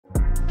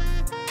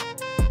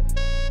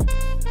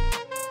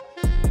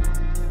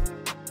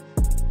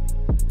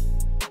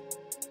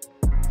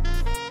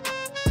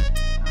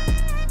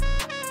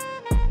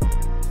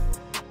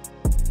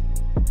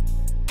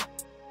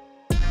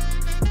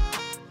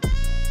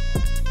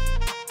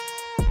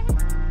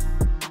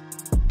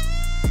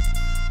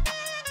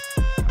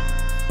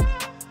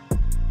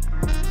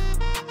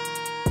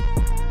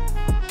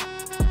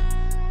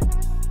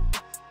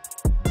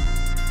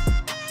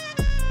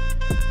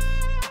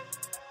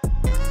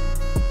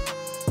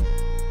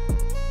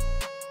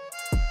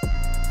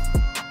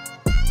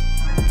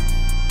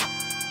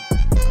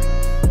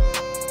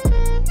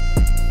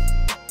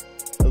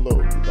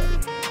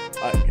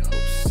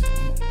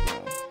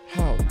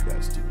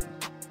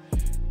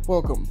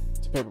Welcome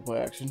to Paper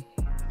Play Action.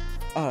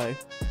 I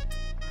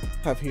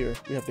have here,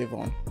 we have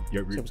Devon.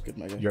 What's good,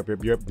 Mega?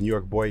 Yep, New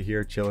York boy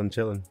here, chilling.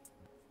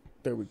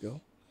 There we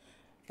go.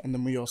 And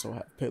then we also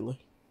have Piddly.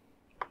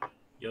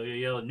 Yo,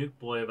 nuke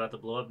boy about to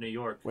blow up New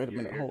York. Wait a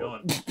minute, hold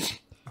on.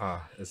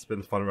 It's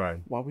been a fun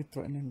ride. Why are we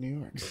threatening New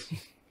York?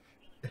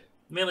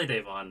 Mainly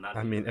Devon, not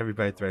I mean,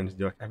 everybody threatens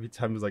New York. Every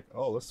time it's like,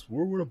 oh,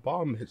 where would a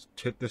bomb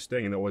hit this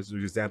thing? And always the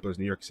example is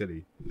New York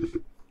City.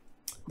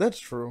 That's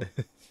true.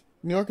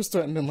 New York is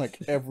threatened in like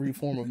every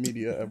form of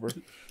media ever.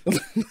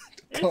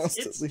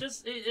 Constantly.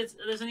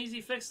 There's an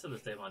easy fix to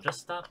this, Devon. Just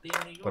stop being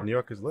New York. But New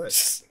York is lit.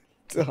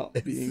 Stop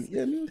being.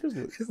 Yeah, New York is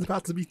lit. It's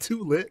about to be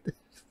too lit.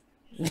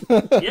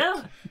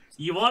 Yeah,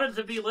 you want it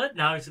to be lit.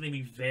 Now it's gonna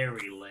be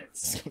very lit.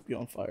 It's gonna be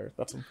on fire.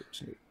 That's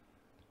unfortunate.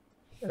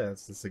 Yeah,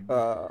 it's just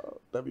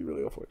that'd be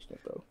really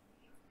unfortunate though.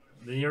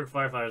 The New York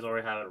firefighters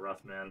already have it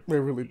rough, man. They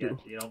really do.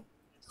 You know,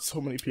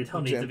 so many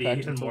people don't need to be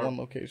jam-packed even into more- one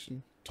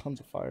location. Tons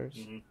of fires.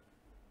 Mm-hmm.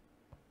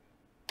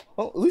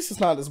 Well, at least it's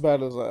not as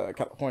bad as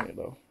California,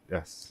 though.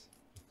 yes.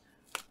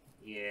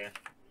 Yeah,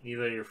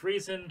 either you're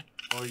freezing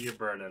or you're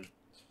burning.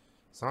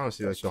 It's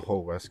honestly like the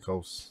whole West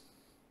Coast.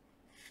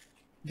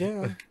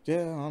 Yeah,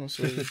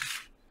 honestly.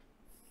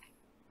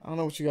 I don't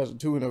know what you guys are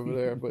doing over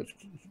there, but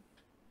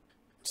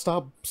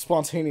stop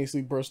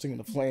spontaneously bursting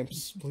into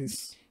flames,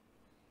 please.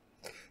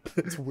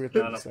 It's a weird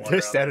thing to say. They're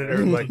standing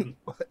there like,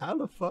 how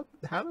the fuck?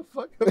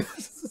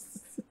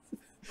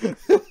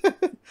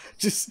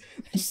 just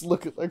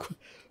look at like,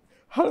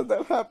 how did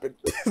that happen?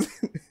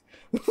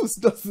 There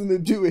was nothing to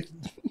do it.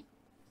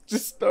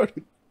 Just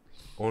started.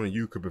 Only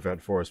you could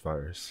prevent forest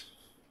fires.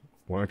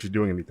 Why aren't you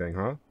doing anything,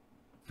 huh?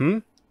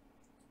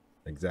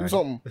 Exactly.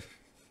 Something.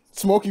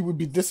 Smokey would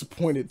be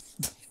disappointed.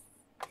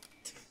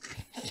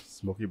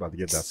 Smokey about to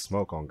get that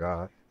smoke on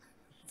God.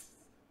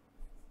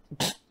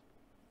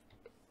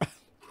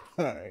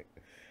 Alright.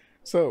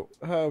 So,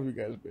 how have you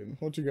guys been?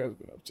 What you guys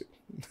been up to?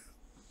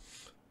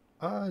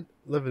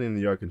 Living in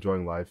New York,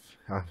 enjoying life.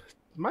 I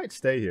might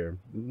stay here.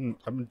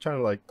 I've been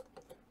trying to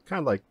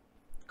kind of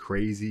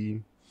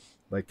crazy,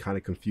 kind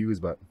of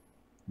confused, but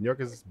New York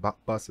is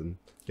bussin'.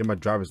 Get my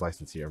driver's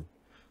license here.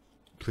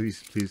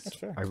 Please.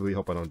 I really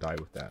hope I don't die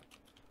with that.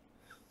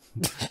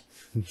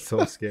 I'm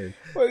so scared.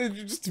 Why did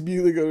you just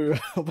immediately go to I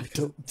hope I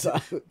don't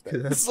die with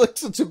that? It's like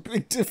such a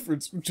big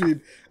difference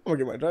between I'm gonna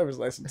get my driver's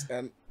license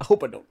and I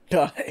hope I don't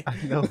die. I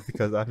know,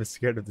 because I've been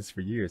scared of this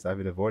for years. I've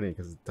been avoiding it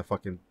because the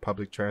fucking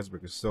public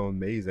transport is so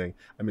amazing.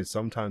 I mean,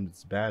 sometimes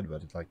it's bad,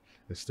 but it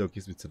still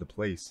gets me to the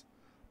place.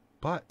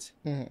 But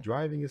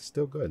driving is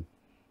still good.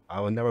 I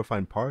will never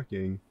find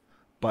parking,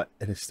 but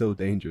it is still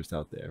dangerous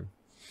out there.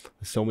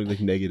 There's so many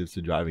negatives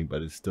to driving,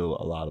 but it's still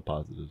a lot of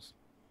positives.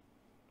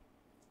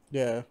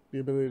 Yeah, the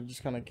ability to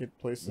just kind of get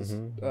places.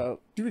 You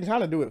can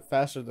kind of do it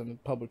faster than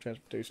public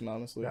transportation,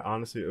 honestly. Yeah,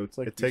 honestly, It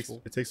takes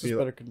just me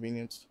better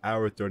convenience. an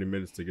hour 30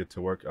 minutes to get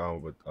to work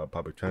with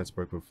public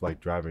transport. With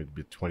driving, it'd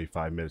be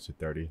 25 minutes to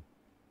 30.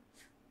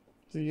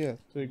 So yeah,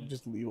 so you can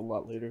just leave a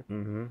lot later.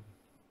 Yeah.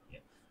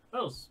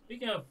 Oh,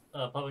 speaking of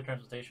public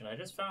transportation, I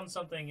just found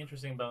something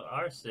interesting about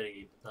our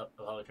city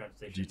public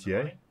transportation.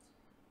 GTA?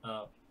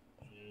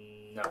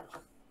 No.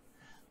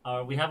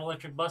 We have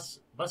electric buses,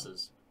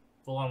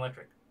 full on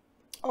electric.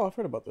 Oh, I've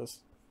heard about this.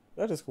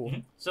 That is cool.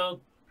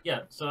 So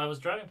I was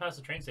driving past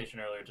the train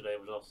station earlier today,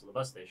 which is also the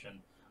bus station,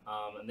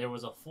 and there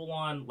was a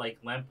full-on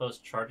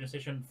lamppost charging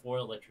station for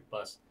electric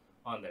bus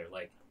on there.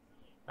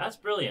 That's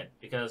brilliant,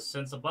 because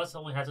since the bus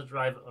only has to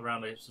drive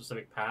around a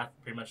specific path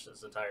pretty much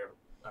this entire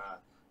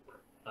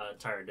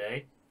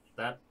day,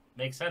 that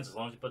makes sense. As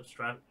long as you put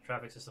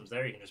traffic systems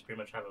there, you can just pretty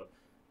much have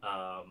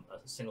a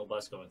single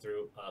bus going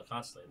through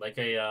constantly, like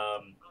a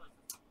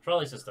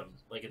trolley system,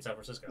 like in San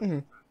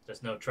Francisco.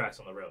 There's no tracks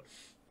on the road.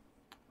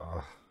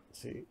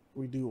 See,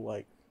 we do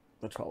like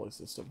the trolley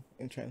system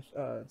in San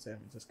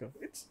Francisco.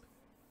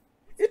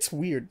 It's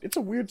weird. It's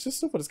a weird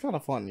system, but it's kind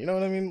of fun. You know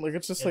what I mean?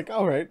 It's just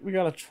all right, we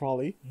got a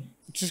trolley.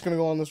 It's just gonna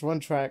go on this one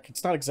track.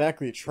 It's not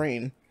exactly a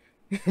train,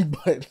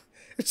 but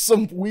it's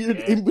some weird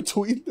in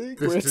between thing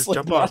where it's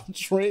not a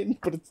train,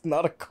 but it's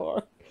not a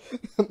car.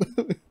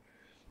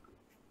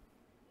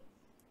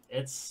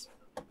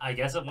 I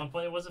guess at one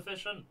point it was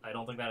efficient. I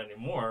don't think that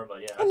anymore,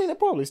 but yeah. I mean, it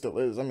probably still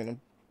is. I mean,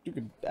 you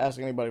could ask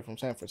anybody from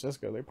San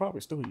Francisco; they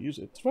probably still use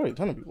it. There's probably a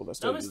ton of people that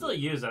still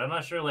use it. I'm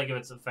not sure if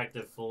it's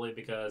effective fully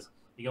because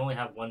you can only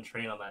have one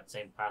train on that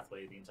same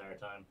pathway the entire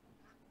time.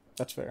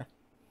 That's fair.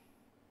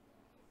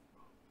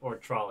 Or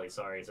trolley,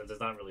 sorry, since it's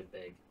not really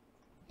big.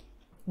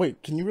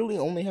 Wait, can you really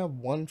only have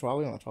one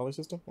trolley on a trolley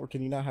system, or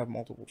can you not have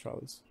multiple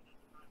trolleys?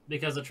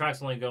 Because the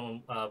track's only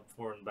going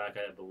forward and back,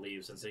 I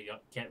believe, since you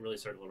can't really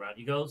circle around.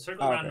 You go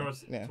circle around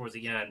towards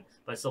the end,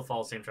 but still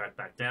follow the same track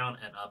back down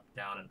and up,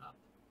 down and up.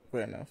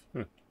 Fair enough.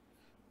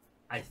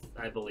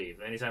 I believe.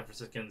 Any San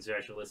Franciscans who are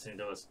actually listening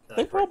to us...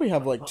 they probably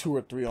have 2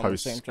 or 3 on the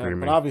same track,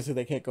 but obviously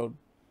they can't go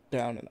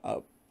down and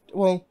up.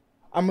 Well,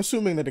 I'm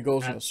assuming that it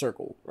goes in a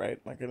circle, right?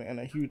 In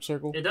a huge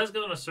circle? It does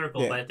go in a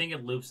circle, but I think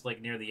it loops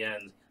near the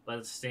end, but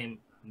it's the same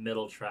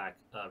middle track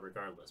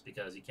regardless,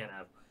 because you can't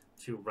have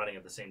 2 running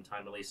at the same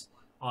time, at least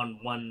on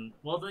one.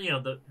 Well,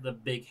 the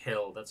big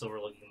hill that's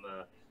overlooking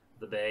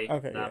the bay.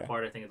 Okay, That yeah.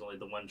 part I think is only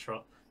the one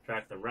track.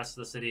 The rest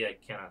of the city I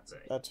cannot say.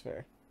 That's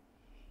fair.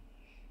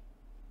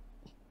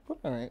 But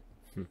all right,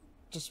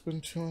 just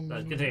been chilling.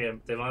 Continue,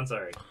 Devon.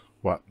 Sorry.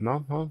 What?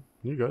 No,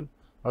 you good.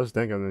 I was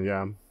thinking,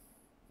 yeah,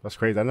 that's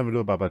crazy. I never knew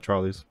about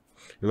Charlie's.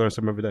 You learn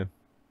something every day.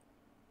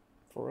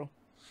 For real.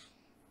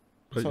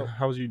 But So-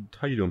 how you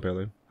doing,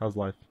 Pele? How's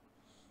life?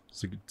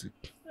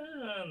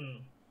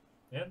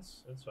 Yeah,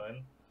 it's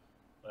fine.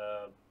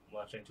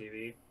 Watching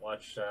TV.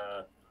 Watched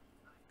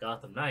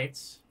Gotham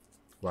Knights.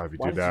 Why have you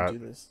Why do did that? you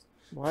do this?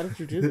 Why did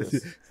you do this?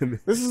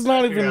 This is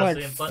not even like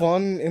Curiosity and fun.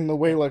 fun in the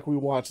way like we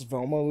watched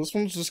Velma. This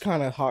one's just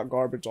kind of hot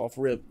garbage off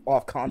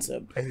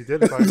concept. And you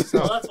did it by Well,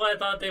 yourself. that's why I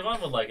thought Devon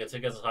would like it, so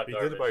because it's hot You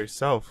garbage. did it by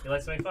yourself. He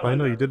likes to make fun I of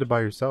know it. you did it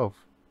by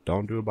yourself.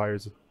 Don't do it by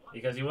yourself.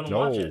 Because you wouldn't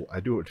watch No, it. I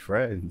do it with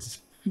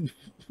friends.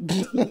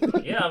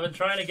 Yeah, I've been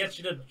trying to get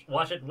you to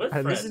watch it with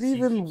And friends. Is it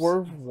even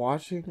worth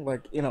watching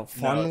like in a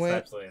fun it's way?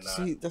 absolutely not.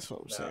 See, that's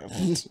what I'm No.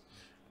 saying.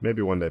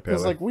 Maybe one day,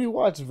 Because Pele. like we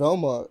watched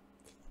Velma,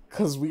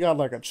 because we got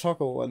like a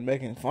chuckle and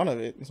making fun of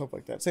it and stuff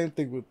like that. Same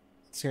thing with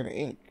Santa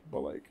Inc. But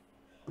like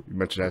You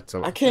mentioned that,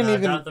 so I can't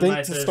even Gotham think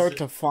Knights to is- start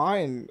to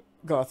find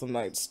Gotham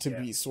Knights to Yeah.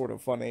 be sort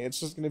of funny. It's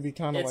just gonna be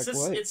kind of like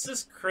what? It's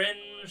just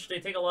cringe. They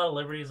take a lot of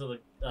liberties of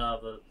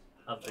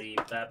the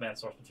Batman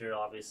source material,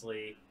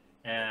 obviously,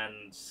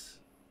 and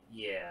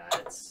yeah,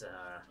 it's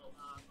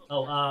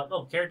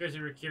characters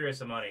who were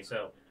curious about money.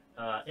 So,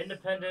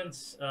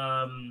 Independence,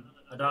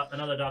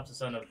 another adopted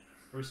son of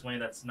Bruce Wayne.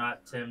 That's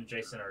not Tim,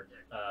 Jason, or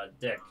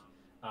Dick.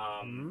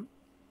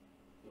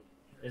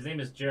 His name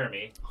is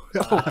Jeremy.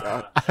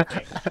 Oh, I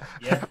think.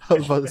 Yeah. I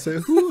was about to say,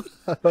 who?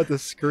 I was about to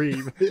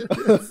scream.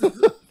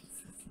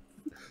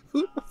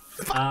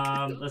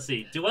 Let's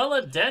see.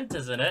 Duella Dent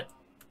is in it.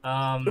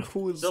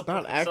 Who is so-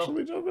 not so-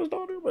 actually Joker's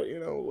daughter, but you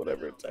know,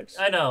 whatever. It's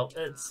actually. I know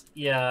it's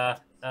yeah.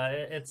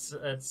 It's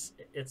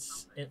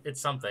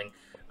something.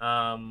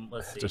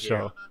 Let's see. Just here.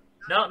 show.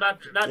 No, not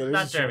It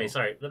is a Jeremy. show.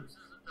 Sorry.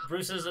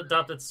 Bruce's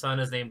adopted son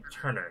is named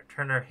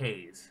Turner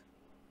Hayes.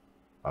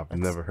 I've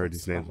That's- never heard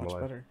that's these names not in my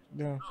much life. better.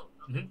 Yeah.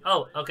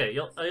 Oh, okay.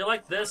 You'll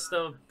like this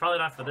though. Probably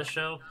not for this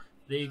show.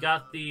 They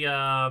got the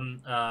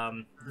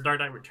Dark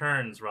Knight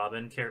Returns.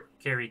 Robin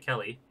Carrie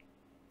Kelly.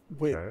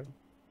 Wait. Okay.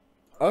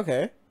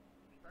 Okay.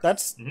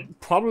 That's Mhm.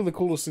 probably the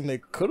coolest thing they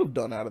could have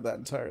done out of that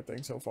entire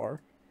thing so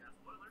far.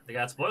 They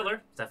got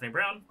spoiler. Stephanie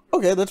Brown.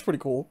 Okay, that's pretty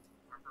cool.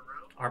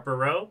 Harper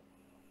Row.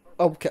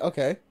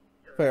 Okay.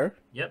 Fair.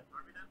 Yep.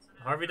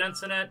 Harvey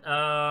Dent's in it.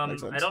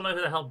 Makes sense. I don't know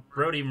who the hell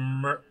Brody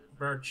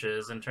Murch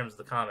is in terms of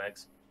the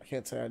comics. I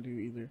can't say I do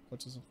either,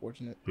 which is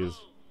unfortunate. He's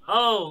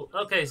Oh,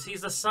 okay. So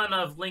he's the son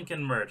of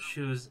Lincoln Murch,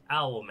 who's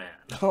Owlman.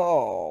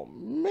 Oh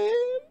man.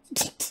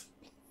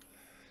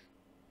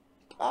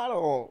 I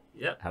don't.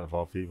 Yep. out of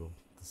all people,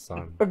 the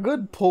son. A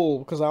good pull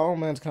because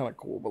Owlman's kind of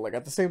cool, but like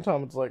at the same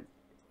time, it's like,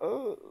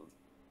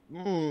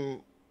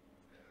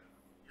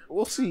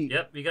 we'll see.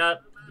 Yep. You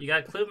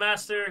got Clue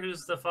Master,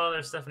 who's the father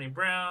of Stephanie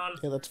Brown.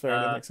 Yeah, that's fair.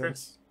 That makes Chris-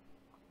 sense.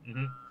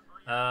 Mm-hmm.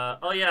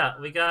 Oh yeah,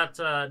 we got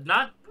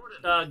not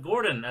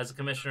Gordon as a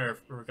commissioner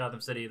for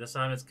Gotham City. This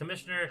time it's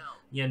Commissioner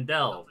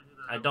Yandel.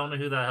 I don't know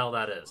who the hell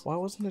that is. Why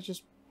wasn't it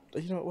just,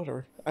 you know,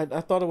 whatever? I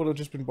thought it would have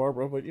just been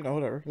Barbara, but you know,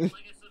 whatever.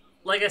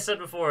 Like I said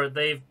before,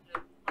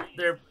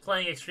 they're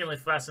playing extremely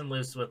fast and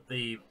loose with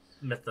the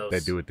mythos. They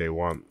do what they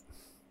want.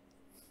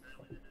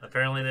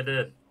 Apparently they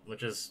did,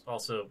 which is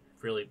also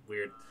really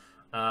weird.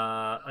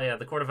 Oh yeah,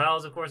 the Court of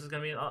Owls, of course, is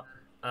going to be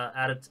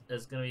added.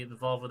 Is going to be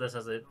involved with this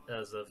as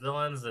the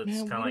villains. It's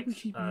Man, kind why of do we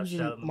keep like using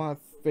Shadow- my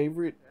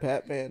favorite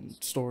Batman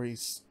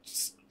stories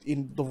just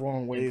in the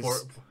wrong ways?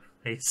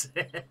 ways.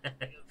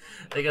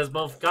 Because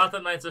both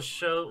Gotham Knights a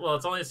show. Well,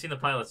 it's only seen the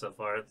pilot so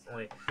far. It's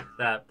only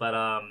that,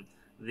 but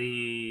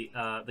the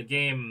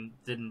game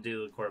didn't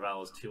do Court of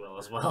Owls too well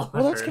as well.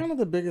 Well, I've that's heard. kind of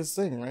the biggest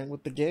thing, right?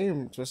 With the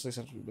game, especially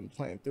since we've been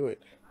playing through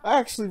it. I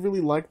actually really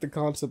like the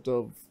concept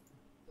of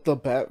the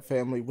Bat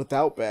family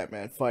without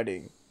Batman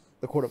fighting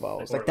the Court of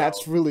Owls. Court Like, of that's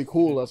Owls. really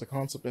cool as a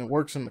concept, and it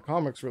works in the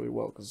comics really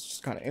well because it's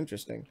just kind of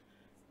interesting.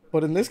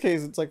 But in this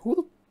case, it's like,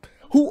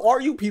 who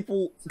are you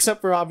people,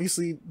 except for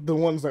obviously the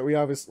ones that we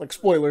obviously, like,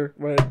 spoiler,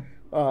 right?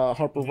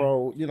 Harper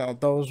Row, you know,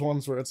 those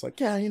ones where it's like,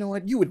 yeah, you know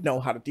what, you would know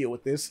how to deal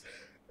with this.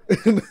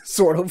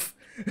 Sort of.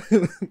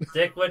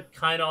 Dick would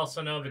kind of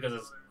also know because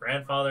his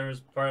grandfather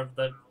is part of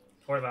the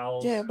Court of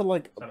Owls. Yeah, but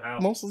like Somehow.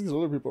 most of these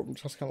other people, I'm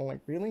just kind of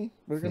like, really?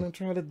 We're gonna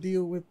try to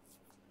deal with.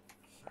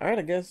 All right,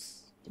 I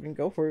guess we can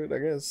go for it. I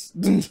guess.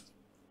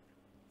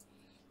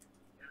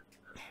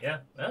 Yeah,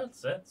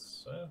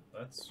 that's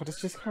But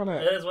it's just kind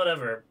of. it is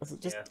whatever. Is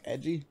it just Yeah.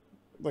 edgy?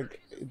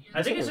 Like.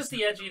 I think it's just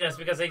the edginess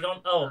because they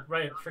don't. Oh,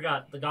 right,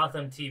 forgot the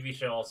Gotham TV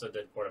show also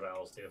did Court of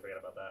Owls too. Forget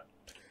about that.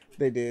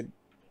 They did.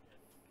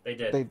 They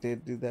did They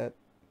did do that.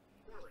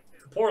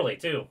 poorly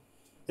too.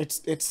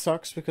 It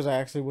sucks because I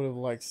actually would have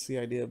liked the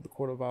idea of the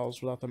Court of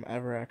Owls without them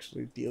ever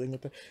actually dealing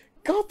with it.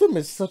 Gotham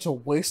is such a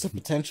waste of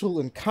potential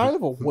and kind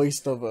of a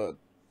waste of a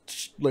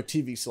like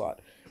TV slot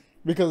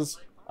because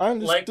I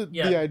like, understood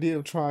yeah. the idea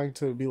of trying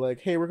to be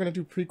like, hey, we're gonna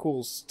do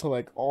prequels to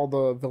like all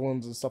the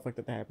villains and stuff like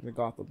that happen in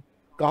Gotham.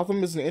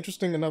 Gotham is an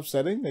interesting enough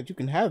setting that you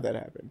can have that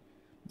happen.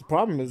 The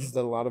problem is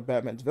that a lot of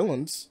Batman's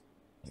villains,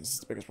 this is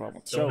the biggest problem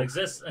with the Don't show,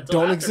 exist until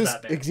don't after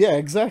exist. Batman. Yeah,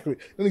 exactly.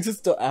 Don't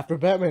exist until after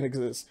Batman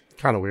exists.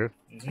 Kind of weird.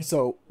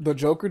 So the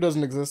Joker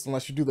doesn't exist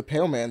unless you do the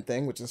Pale Man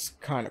thing, which is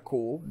kind of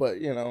cool,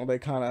 but you know they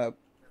kind of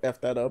f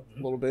that up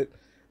a little bit.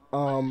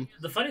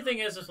 The funny thing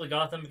is with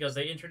Gotham, because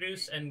they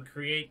introduce and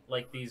create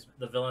like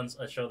the villains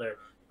show their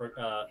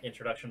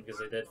introduction, because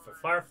they did for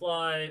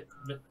Firefly,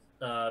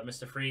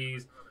 Mr.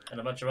 Freeze, and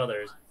a bunch of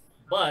others.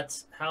 But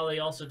how they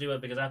also do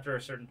it, because after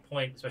a certain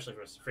point, especially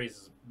for Mr.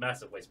 Freeze's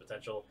massive waste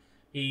potential,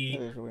 he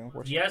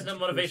has no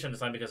motivation this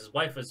time because his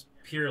wife was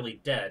purely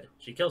dead.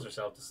 She kills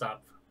herself to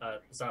stop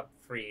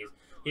Freeze.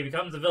 He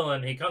becomes a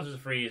villain. He comes with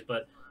Freeze,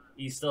 but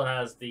he still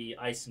has the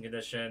icing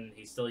condition.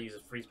 He still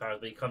uses Freeze powers,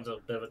 but he becomes a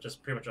bit of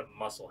just pretty much a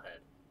muscle head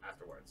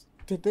afterwards.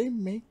 Did they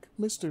make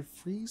Mr.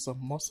 Freeze a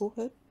muscle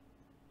head?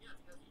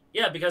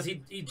 Yeah, because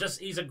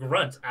he's a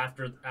grunt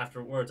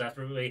afterwards.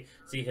 After we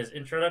see his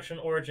introduction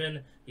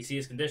origin, you see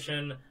his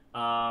condition.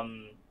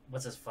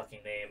 What's his fucking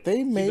name? They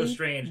Hugo made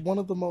Strange. one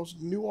of the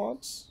most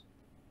nuanced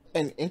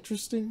and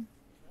interesting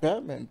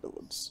Batman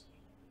villains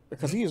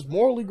because he is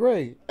morally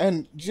gray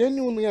and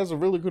genuinely has a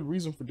really good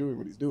reason for doing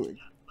what he's doing.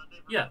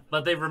 Yeah,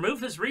 but they remove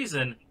his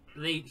reason.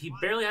 He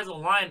barely has a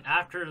line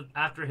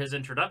after his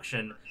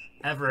introduction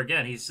ever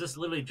again. He's just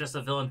literally just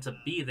a villain to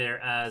be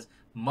there as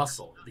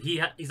muscle.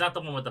 He's not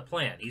the one with the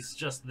plan. He's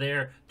just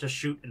there to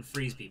shoot and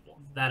freeze people.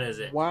 That is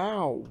it.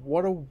 Wow,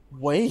 what a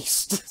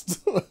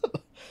waste.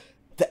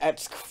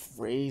 That's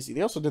crazy.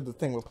 They also did the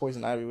thing with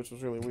Poison Ivy, which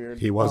was really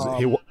weird.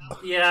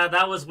 Yeah,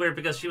 that was weird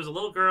because she was a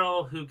little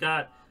girl who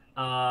got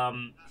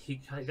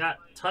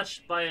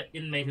touched by an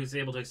inmate who's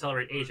able to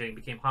accelerate aging,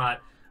 became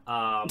hot.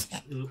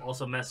 Who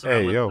also messed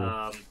around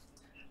with.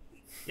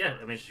 Yeah,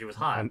 I mean she was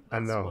hot. I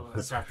know.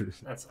 That's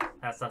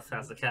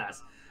the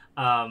cast.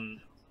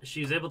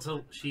 She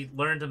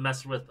learned to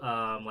mess with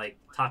like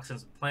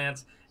toxins of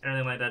plants and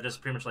everything like that,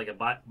 just pretty much like a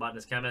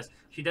botanist chemist.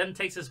 She then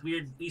takes this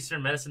weird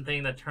Eastern medicine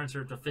thing that turns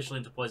her officially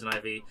into Poison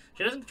Ivy.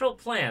 She doesn't control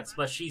plants,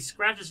 but she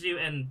scratches you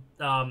and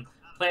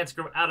plants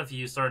grow out of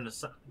you, starting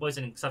to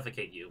poison and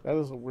suffocate you. That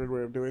is a weird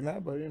way of doing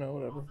that, but you know,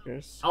 whatever.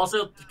 Yes.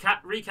 Also,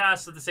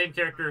 recast of the same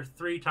character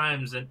 3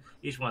 times in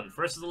each one.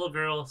 First as the little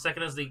girl,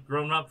 second as the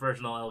grown-up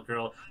version of the little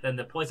girl, then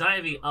the Poison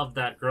Ivy of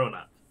that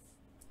grown-up.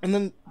 And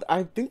then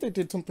I think they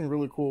did something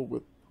really cool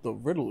with the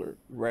Riddler,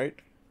 right?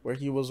 Where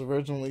he was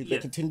originally, they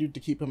continued to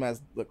keep him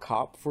as the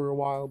cop for a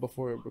while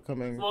before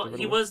becoming. Well,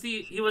 he was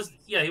the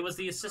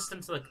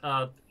assistant to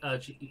the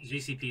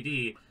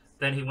GCPD.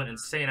 Then he went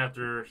insane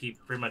after he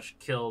pretty much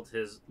killed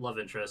his love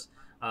interest.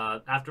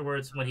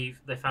 Afterwards, when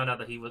they found out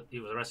that he was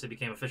arrested,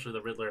 became officially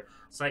the Riddler,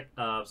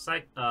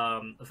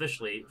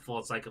 officially full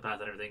of psychopath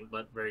and everything,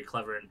 but very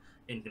clever and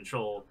in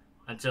control.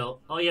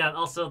 Until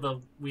also the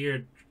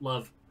weird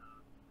love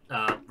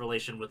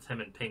relation with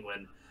him and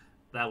Penguin.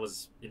 That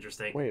was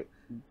interesting. Wait,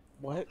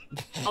 what?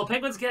 Oh,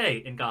 Penguin's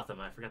gay in Gotham.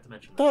 I forgot to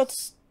mention that.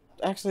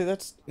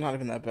 That's not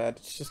even that bad.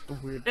 It's just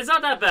weird. It's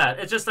not that bad.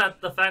 It's just that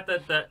the fact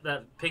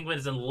that Penguin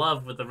is in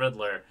love with the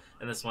Riddler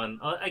in this one.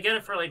 I get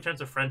it for like in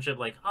terms of friendship,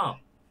 like, oh,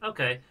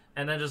 okay.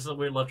 And then just a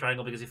weird love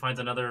triangle because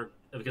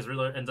because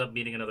Riddler ends up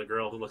meeting another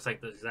girl who looks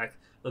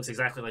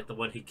exactly like the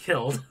one he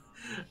killed.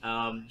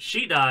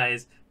 She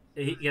dies.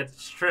 He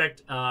gets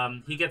tricked.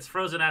 He gets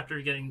frozen after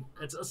getting.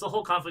 It's the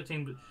whole conflict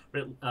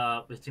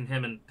between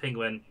him and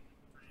Penguin.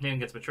 Penguin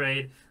gets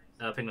betrayed.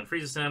 Penguin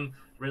freezes him.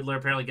 Riddler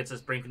apparently gets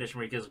his brain condition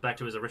where he goes back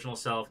to his original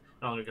self.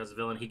 No longer becomes a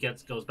villain. He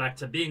goes back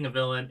to being a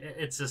villain.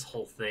 It's this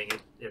whole thing.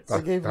 That's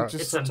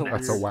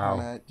a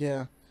wow.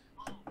 Yeah.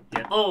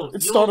 Yeah. Oh,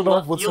 it started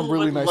off with some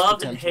really nice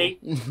potential.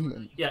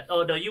 Yeah.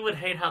 Oh no, you would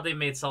hate how they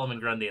made Solomon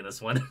Grundy in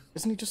this one.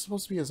 Isn't he just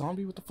supposed to be a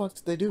zombie? What the fuck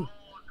did they do?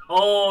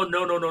 Oh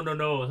no.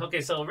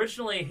 Okay, so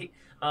originally,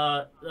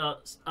 Solomon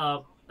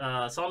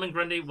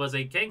Grundy was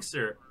a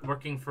gangster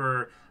working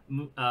for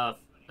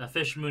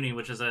Fish Mooney,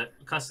 which is a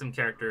custom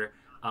character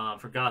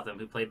for Gotham,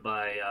 who played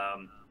by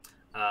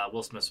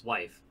Will Smith's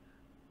wife.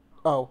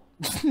 Oh.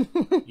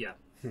 Yeah.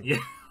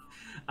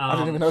 I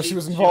didn't even know she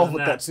was involved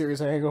with that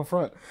series. I ain't gonna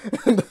front.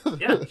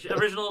 Yeah,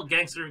 original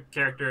gangster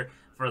character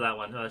for that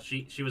one.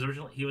 He was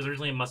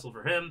originally a muscle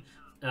for him.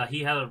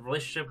 He had a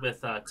relationship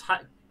with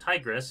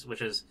Tigress,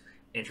 which is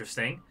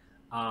interesting.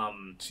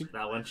 She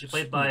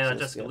played by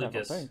Jessica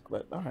Lucas. I think,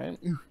 but all right.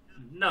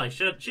 No,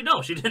 she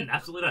didn't.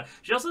 Absolutely not.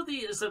 She also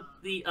is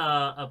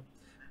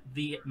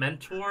the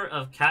mentor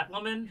of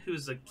Catwoman,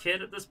 who's a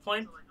kid at this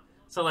point.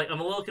 So like, I'm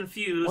a little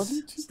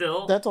confused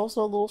still. That's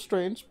also a little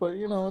strange, but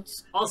you know,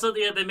 it's also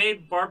they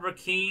made Barbara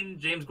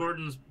Keene, James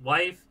Gordon's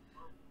wife,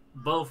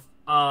 both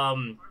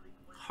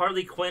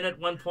Harley Quinn at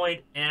one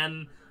point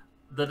and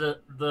the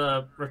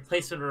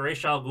replacement of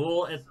Ra's al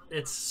Ghul.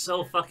 It's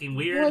so fucking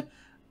weird.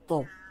 What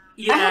the?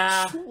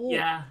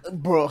 Yeah.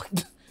 Bro.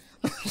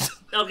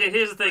 Okay,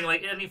 here's the thing.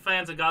 Like, any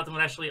fans of Gotham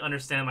would actually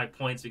understand my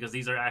points because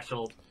these are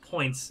actual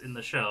points in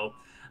the show.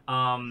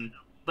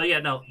 But But yeah,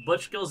 no.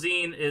 Butch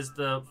Gilzine is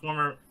the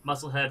former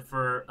musclehead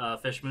for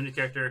Fish Mooney's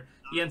character.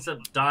 He ends up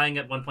dying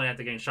at one point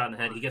after getting shot in the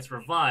head. He gets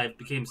revived,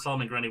 became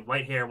Solomon Grundy,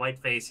 white hair, white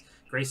face,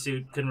 gray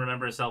suit, couldn't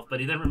remember himself, but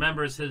he then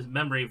remembers his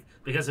memory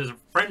because of his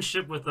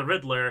friendship with the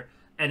Riddler,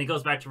 and he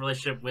goes back to a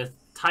relationship with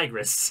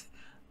Tigress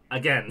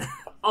again.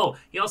 Oh,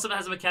 he also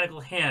has a mechanical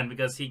hand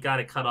because he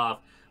got it cut off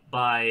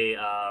by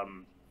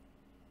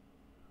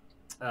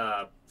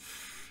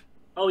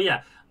oh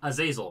yeah,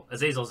 Azazel.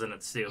 Azazel's in it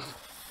too.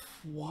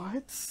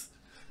 What?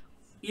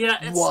 Yeah,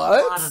 it's what?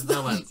 a lot of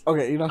villains.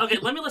 Okay, you know. Okay,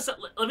 let me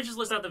just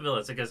list out the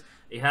villains because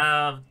you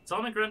have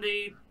Solomon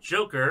Grundy,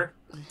 Joker,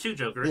 2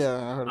 Jokers. Yeah,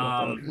 I heard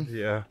about that.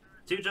 Yeah.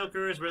 2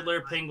 Jokers,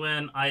 Riddler,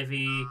 Penguin,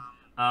 Ivy.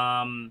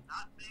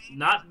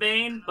 Not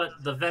Bane, but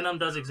the Venom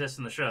does exist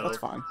in the show. That's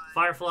fine.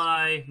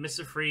 Firefly,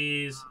 Mr.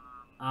 Freeze.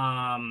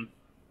 Firefly,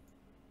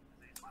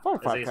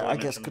 I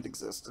guess, could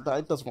exist.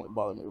 It doesn't really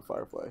bother me with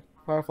Firefly.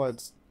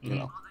 Firefly's, you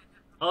know.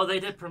 Oh, they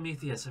did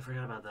Prometheus. I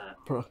forgot about that.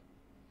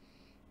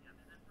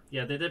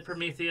 Yeah, they did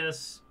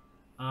Prometheus.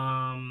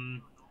 Oh,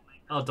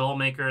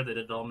 Dollmaker. They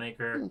did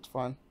Dollmaker. It's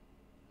fine.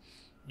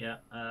 Yeah.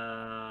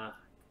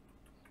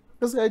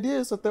 Because the idea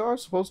is that there are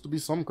supposed to be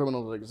some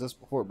criminals that exist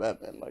before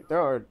Batman. Like, there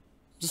are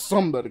just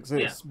some that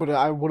exist. Yeah. But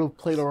I would have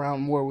played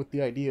around more with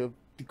the idea of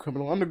the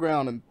criminal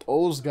underground and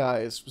those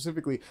guys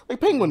specifically.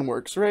 Like, Penguin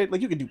works, right? Like,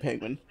 you could do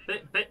Penguin.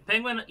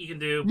 Penguin, you can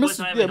do.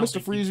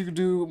 Mr. Freeze, you could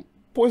do.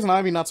 Poison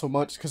Ivy, not so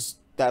much, because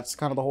that's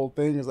kind of the whole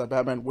thing, is that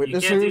Batman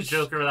witnesses. You can't do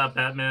Joker without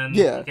Batman.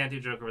 Yeah. You can't do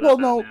Joker without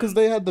Batman. Well, no, because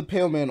they had the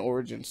Pale Man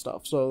origin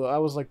stuff, so I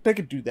was like, they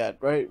could do that,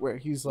 right? Where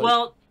he's like,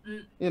 well,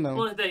 you know.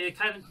 Well,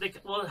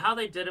 how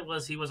they did it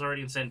was he was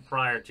already insane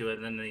prior to it,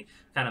 and then they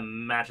kind of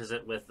matches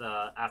it with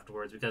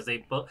afterwards, because they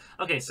both...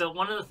 Okay, so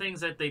one of the things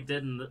that they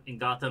did in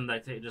Gotham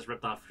that they just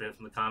ripped off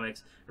from the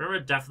comics, remember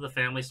Death of the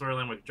Family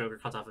storyline where Joker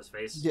cuts off his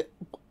face? Yeah.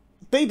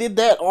 They did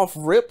that off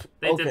rip?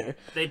 They did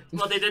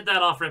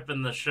that off rip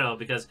in the show,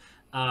 because...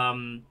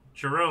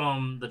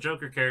 Jerome, the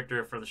Joker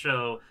character for the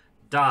show,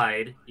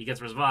 died. He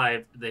gets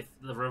revived. The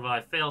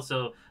revive fails,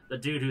 so the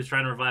dude who's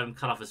trying to revive him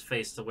cut off his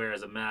face to wear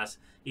as a mask.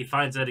 He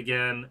finds it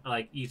again,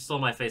 like, you stole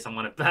my face, I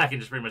want it back,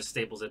 and just pretty much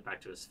staples it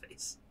back to his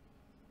face.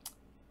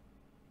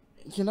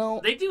 You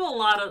know... They do a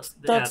lot of...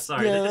 That's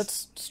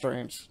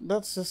strange.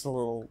 That's just a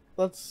little...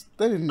 They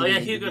didn't... Oh yeah,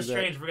 Hugo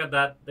Strange, forgot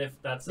that.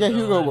 That's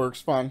Hugo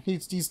works fine.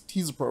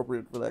 He's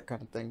appropriate for that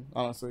kind of thing,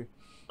 honestly.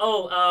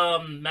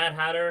 Oh, Mad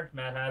Hatter.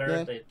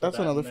 Yeah, that's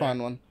another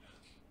fine one.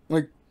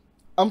 Like,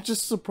 I'm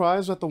just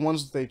surprised at the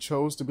ones that they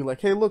chose to be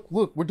like, hey, look,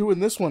 we're doing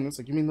this one. It's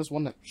like, you mean this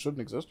one that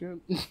shouldn't exist yet?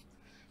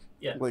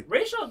 Yeah, like,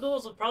 Ra's al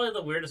Ghul was probably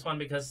the weirdest one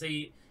because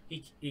he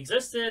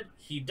existed,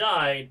 he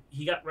died,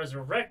 he got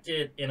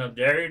resurrected in a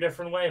very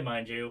different way,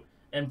 mind you,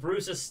 and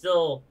Bruce is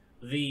still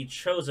the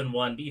chosen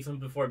one even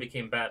before he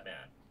became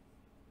Batman.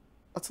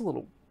 That's a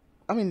little...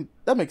 I mean,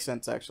 that makes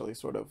sense, actually,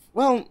 sort of.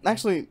 Well,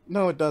 actually,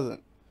 no, it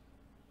doesn't.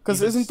 Because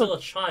isn't still a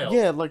child?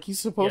 Yeah, like he's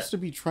supposed to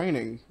be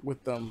training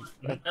with them.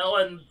 Oh,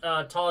 and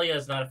Talia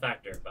is not a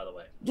factor, by the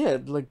way. Yeah,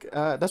 like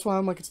that's why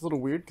I'm like, it's a little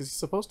weird because he's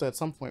supposed to at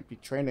some point be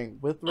training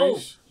with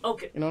Ra's. Oh,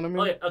 okay. You know what I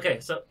mean? Okay.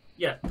 So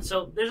yeah,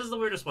 so this is the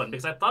weirdest one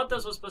because I thought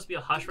this was supposed to be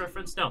a Hush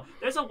reference. No,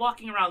 there's a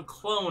walking around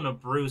clone of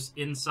Bruce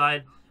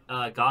inside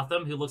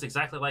Gotham who looks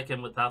exactly like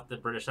him without the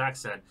British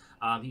accent.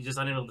 He's just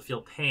unable to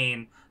feel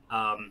pain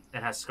and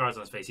has scars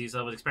on his face. He's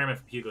an experiment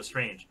from Hugo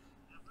Strange.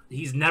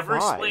 He's never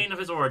explained of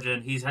his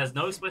origin. He has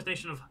no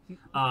explanation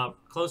of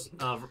close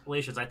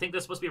relations. I think this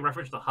is supposed to be a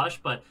reference to Hush,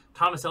 but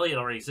Thomas Elliot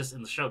already exists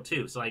in the show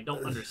too, so I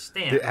don't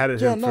understand. They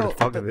added him for the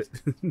fuck of it.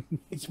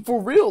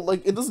 For real,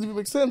 like it doesn't even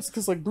make sense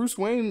because like Bruce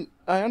Wayne,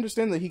 I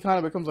understand that he kind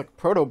of becomes like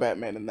proto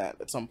Batman in that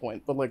at some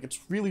point, but like it's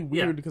really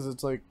weird because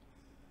it's like,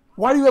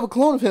 why do you have a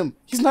clone of him?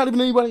 He's not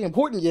even anybody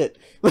important yet.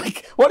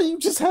 Like, why do you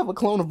just have a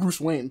clone of Bruce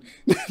Wayne?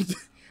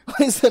 Why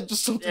is that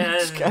just something you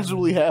just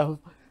casually have?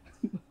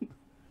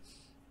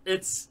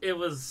 It's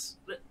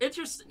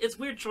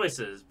weird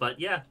choices, but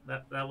yeah,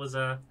 that was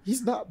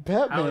he's not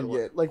Batman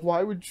yet. Like,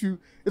 why would you?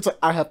 It's like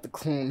I have to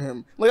clone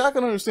him. Like, I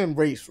can understand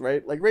Ra's,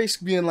 right? Like Ra's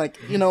being like,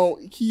 you know,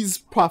 he's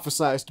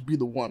prophesized to be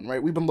the one,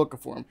 right? We've been looking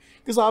for him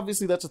because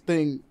obviously that's a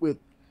thing with,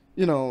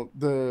 you know,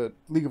 the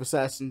League of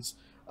Assassins.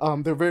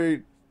 They're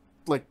very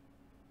like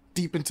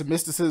deep into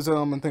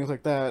mysticism and things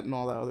like that and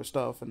all that other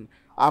stuff, and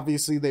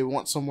obviously they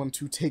want someone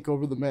to take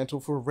over the mantle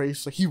for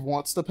Ra's. Like he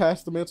wants to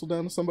pass the mantle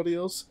down to somebody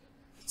else.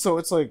 So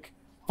it's like,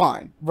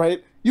 fine,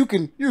 right? You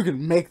can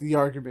make the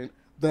argument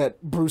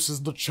that Bruce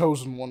is the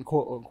chosen one,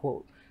 quote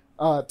unquote,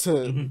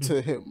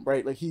 to him,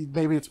 right? Like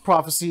maybe it's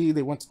prophecy.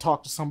 They went to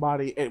talk to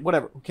somebody,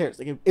 whatever. Who cares?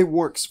 Like it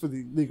works for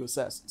the League of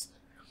Assassins.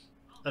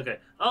 Okay.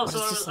 Oh, so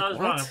I was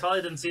wrong. I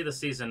probably didn't see the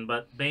season,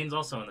 but Bane's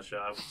also in the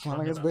show.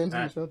 I guess Bane's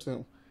in the show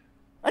too.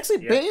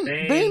 Actually,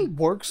 Bane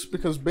works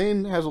because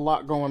Bane has a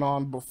lot going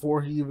on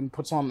before he even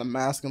puts on the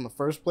mask in the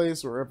first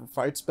place or ever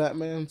fights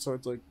Batman. So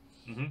it's like,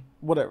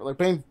 whatever. Like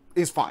Bane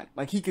is fine.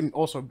 Like he can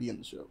also be in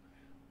the show.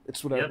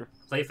 It's whatever.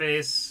 Yep.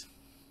 Clayface.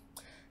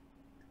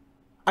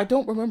 I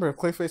don't remember if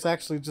Clayface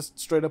actually just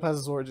straight up has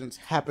his origins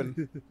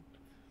happen.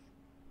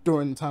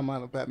 during the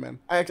timeline of Batman.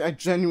 I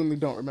genuinely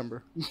don't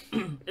remember.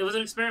 It was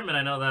an experiment.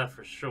 I know that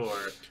for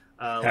sure.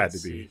 Had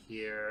Let's to be. see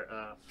here.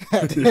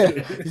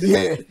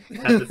 Yeah.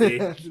 Had to be.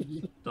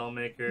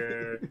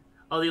 Dollmaker.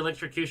 Oh, the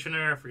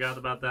Electrocutioner. I forgot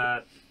about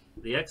that.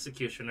 The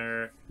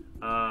Executioner.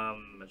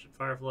 Mentioned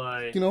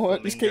Firefly. You know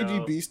what? Is KG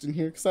Flamingo. Beast in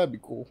here? Because that'd be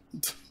cool.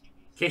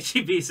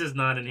 KG Beast is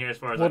not in here as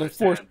far as I What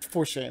understand.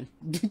 for shame.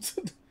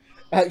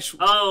 Actually,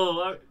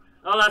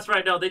 Oh, that's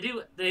right. No, they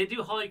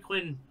do Harley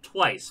Quinn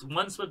twice.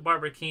 Once with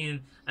Barbara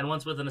Keene and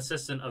once with an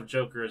assistant of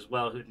Joker as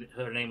well, who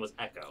her name was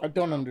Echo. I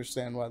don't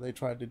understand why they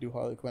tried to do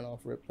Harley Quinn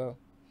off rip though.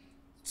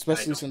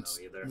 Especially I don't since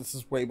know either. this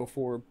is way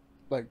before,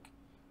 like,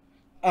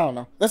 I don't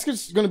know. That's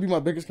just going to be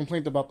my biggest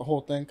complaint about the whole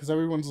thing, because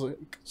everyone's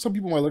like, some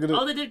people might look at it.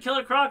 Oh, they did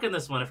Killer Croc in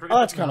this one. I forgot. Oh,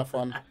 that's kind of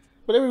fun.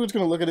 But everyone's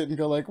going to look at it and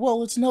go like,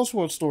 well, it's an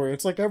Elseworld story.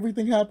 It's like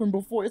everything happened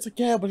before. It's like,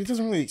 yeah, but it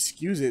doesn't really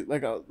excuse it.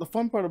 Like, the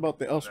fun part about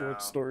the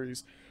Elseworld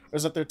stories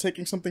is that they're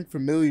taking something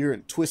familiar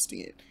and twisting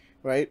it,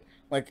 right?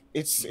 Like,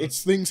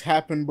 it's things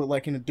happen, but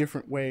like in a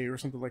different way or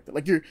something like that.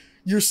 Like,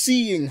 you're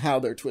seeing how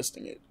they're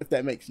twisting it, if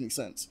that makes any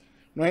sense,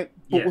 right?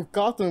 But with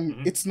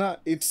Gotham, it's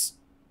not. It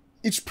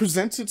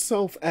presents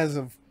itself as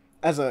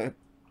a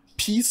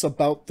piece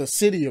about the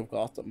city of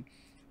Gotham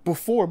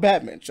before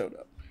Batman showed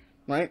up,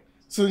 right?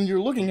 So then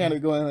you're looking at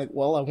it going like,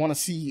 well, I want to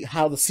see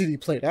how the city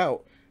played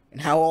out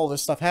and how all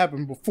this stuff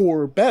happened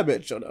before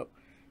Batman showed up.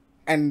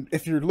 And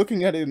if you're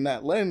looking at it in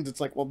that lens, it's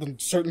like, well, then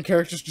certain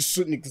characters just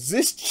shouldn't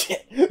exist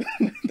yet.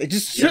 They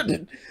just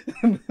shouldn't.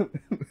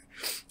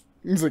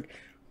 It's like,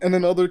 and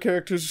then other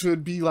characters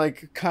should be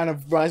like kind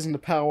of rising to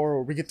power,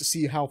 or we get to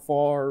see how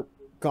far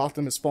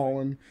Gotham has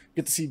fallen,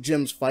 get to see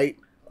Jim's fight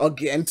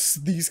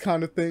against these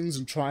kind of things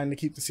and trying to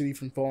keep the city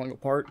from falling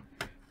apart.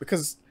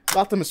 Because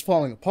Gotham is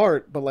falling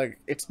apart, but like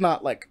it's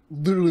not like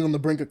literally on the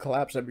brink of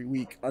collapse every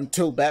week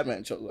until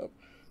Batman shows up.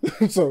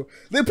 So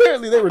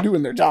apparently they were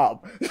doing their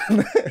job.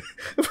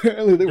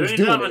 Apparently they were doing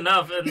job it.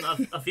 enough,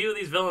 and a few of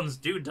these villains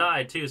do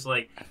die too. So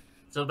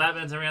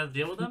Batman's never gonna have to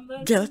deal with them.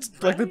 Then? Yeah,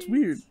 that's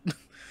weird.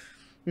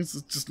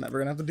 It's just never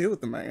gonna have to deal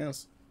with them, I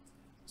guess.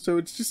 So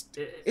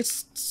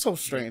it's so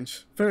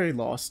strange, very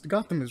lost.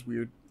 Gotham is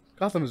weird.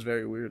 Gotham is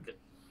very weird.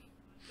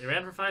 It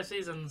ran for 5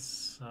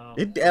 seasons. So.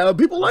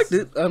 People liked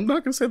it. I'm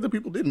not gonna say that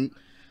people didn't.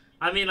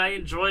 I mean, I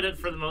enjoyed it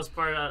for the most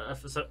part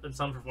in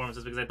some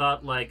performances because I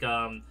thought like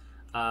the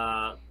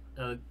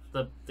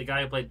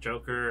guy who played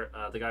Joker,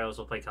 the guy who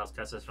also played Cal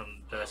Kestis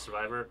from Jedi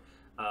Survivor.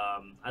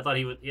 I thought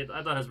I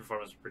thought his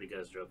performance was pretty good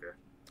as Joker.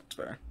 That's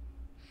fair.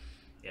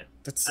 Yeah,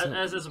 that's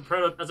as a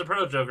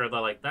proto Joker, I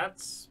thought like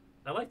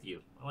I like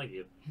you.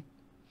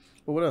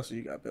 Well, what else do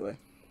you got, Billy?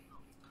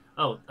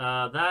 I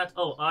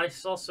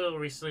also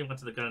recently went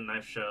to the Gun and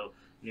Knife show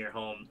near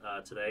home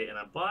today, and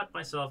I bought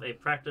myself a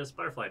practice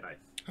butterfly knife.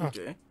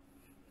 Okay.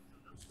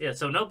 Yeah,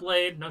 so no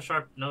blade, no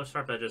sharp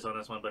edges on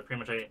this one, but pretty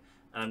much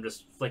I'm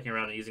just flicking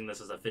around and using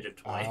this as a fidget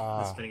toy,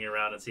 spinning it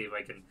around and see if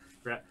I can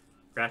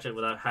scratch it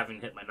without having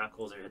to hit my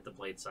knuckles or hit the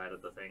blade side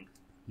of the thing.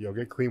 Yo,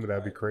 get clean with that.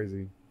 That'd be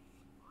crazy.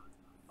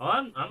 Oh,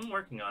 I'm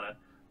working on it.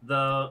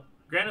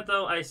 Granted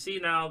though, I see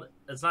now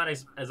it's not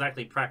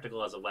exactly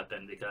practical as a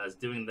weapon because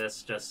doing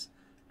this just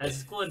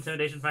has a cool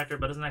intimidation factor,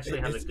 but doesn't actually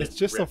have a good. It's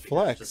just grip a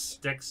flex. It just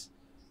sticks.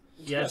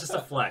 Yeah, it's just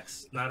a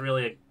flex. Not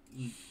really.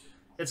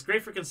 It's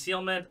great for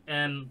concealment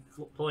and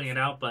pulling it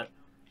out, but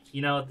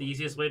you know the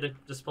easiest way to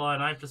just pull out a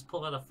knife, just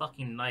pull out a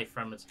fucking knife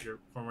from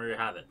where you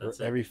have it.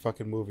 That's it. Every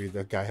fucking movie,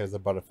 the guy has a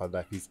butterfly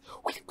knife. He's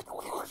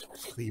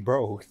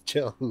bro,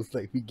 chill.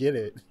 Like we get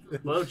it.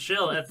 Well,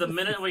 chill. At the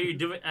minute where you're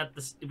doing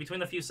between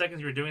the few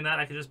seconds you're doing that,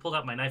 I could just pull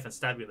out my knife and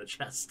stab you in the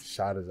chest.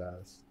 Shot his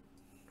ass.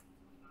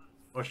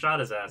 Or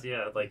shot his ass.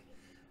 Yeah, like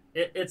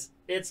it's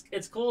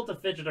cool to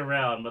fidget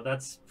around, but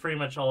that's pretty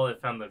much all I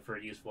found it for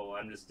useful.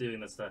 I'm just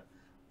doing this to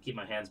keep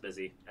my hands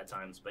busy at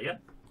times. But yeah.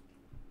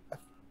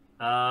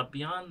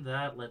 Beyond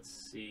that, let's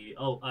see.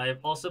 Oh, I've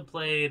also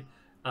been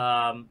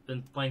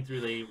playing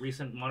through the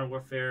recent Modern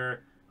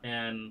Warfare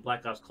and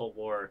Black Ops Cold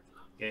War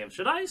games.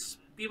 Should I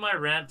spew my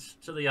rant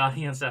to the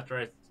audience after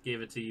I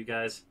gave it to you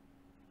guys?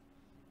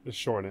 Just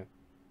shorten it.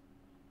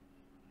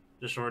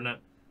 Just shorten it?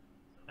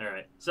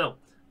 Alright. So,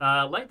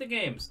 like the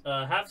games,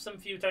 have some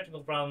few technical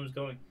problems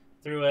going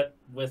through it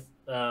with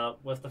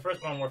the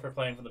first Modern Warfare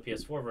playing from the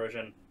PS4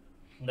 version.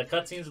 The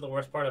cutscenes are the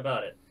worst part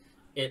about it.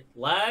 It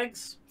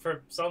lags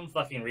for some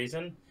fucking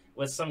reason,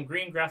 with some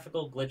green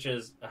graphical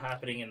glitches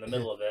happening in the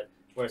middle of it,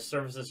 where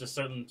surfaces just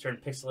suddenly turn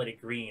pixelated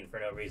green for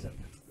no reason.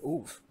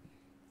 Oof.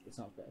 It's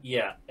not bad.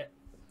 Yeah,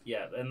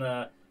 and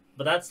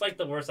but that's like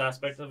the worst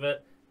aspect of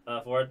it.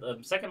 For it, the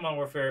second Modern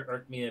Warfare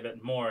irked me a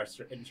bit more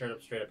in terms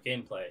of straight up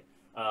gameplay.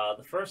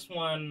 The first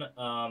one,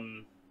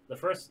 the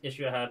first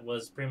issue I had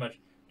was pretty much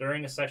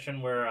during a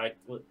section where I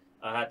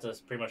had to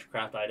pretty much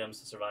craft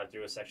items to survive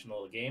through a section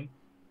of the game.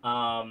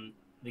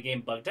 The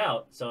game bugged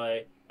out, so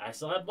I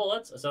still had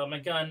bullets, I still had my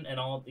gun and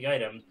all of the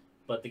items,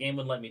 but the game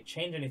wouldn't let me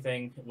change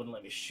anything, it wouldn't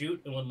let me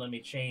shoot, it wouldn't let me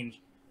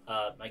change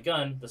my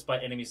gun,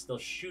 despite enemies still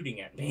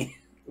shooting at me.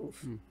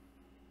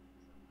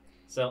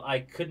 so I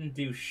couldn't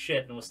do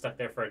shit and was stuck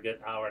there for a good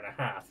hour and a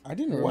half. I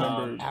didn't What?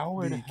 remember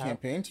Hour and a the half?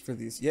 campaigns for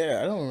these.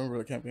 Yeah, I don't remember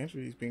the campaigns for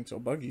these being so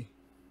buggy.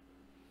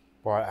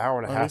 Well, an hour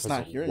and a Or at half least is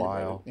not a hearing about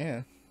while. it.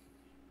 Yeah.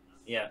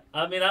 Yeah,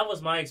 I mean that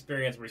was my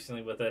experience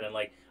recently with it, and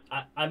like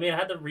I mean I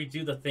had to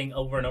redo the thing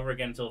over and over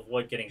again to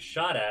avoid getting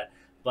shot at,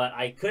 but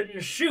I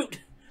couldn't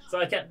shoot, so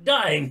I kept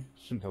dying.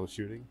 No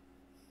shooting.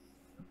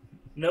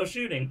 No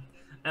shooting,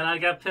 and I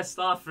got pissed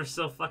off for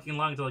so fucking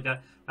long until I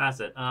got past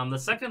it. The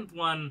second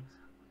one,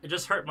 it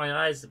just hurt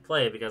my eyes to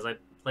play because I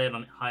play it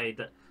on high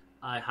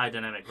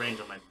dynamic range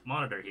on my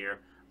monitor here.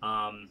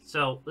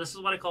 So this is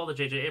what I call the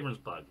J.J. Abrams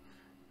bug.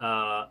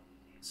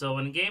 So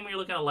in a game where you're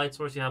looking at a light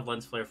source, you have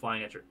lens flare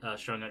flying at your,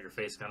 showing out your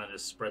face, kind of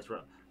just spreads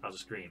across the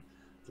screen.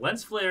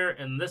 Lens flare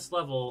in this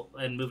level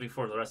and moving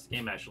forward the rest of the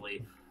game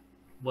actually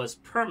was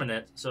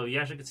permanent, so you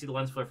actually could see the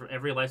lens flare from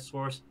every light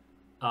source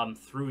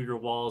through your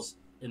walls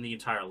in the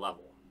entire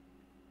level.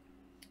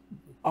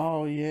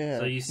 Oh yeah.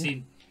 So you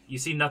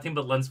see nothing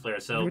but lens flare.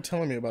 So you were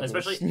telling me about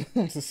especially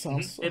this. This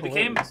sounds so it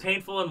became hilarious.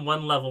 painful in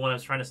one level when I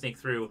was trying to sneak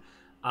through.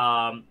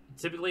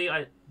 Typically,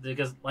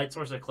 because light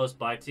sources are close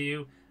by to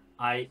you,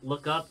 I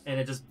look up and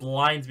it just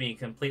blinds me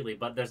completely.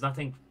 But there's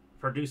nothing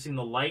producing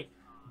the light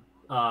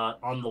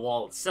on the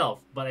wall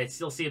itself. But I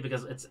still see it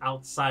because it's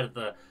outside of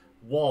the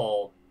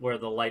wall where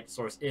the light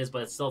source is,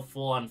 but it's still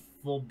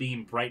full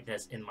beam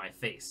brightness in my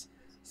face.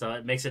 So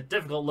it makes it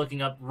difficult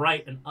looking up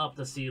right and up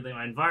to see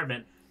my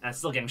environment, and I'm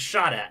still getting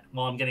shot at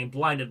while I'm getting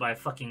blinded by a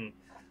fucking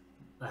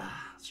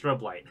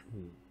strobe light.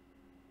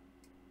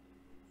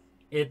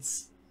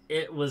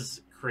 It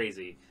was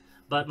crazy.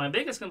 But my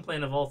biggest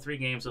complaint of all three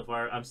games so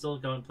far, I'm still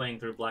playing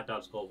through Black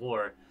Ops Cold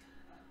War.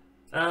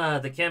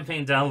 The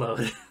campaign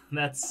download.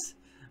 That's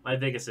my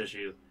biggest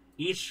issue.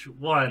 Each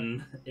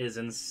one is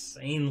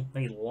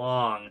insanely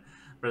long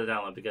for the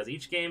download because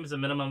each game is a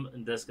minimum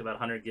disk about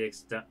 100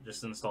 gigs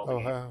just to install the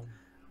game. Wow.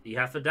 You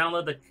have to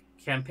download the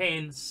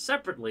campaign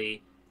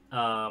separately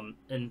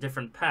in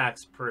different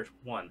packs per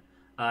one.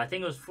 I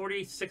think it was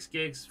 46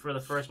 gigs for the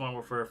first Modern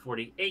Warfare,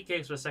 48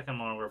 gigs for the second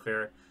Modern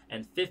Warfare,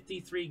 and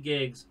 53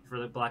 gigs for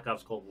the Black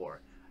Ops Cold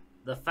War.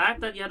 The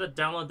fact that you had to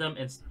download them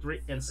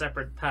in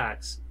separate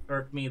packs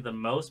irked me the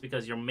most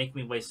because you're making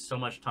me waste so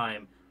much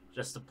time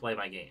just to play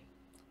my game.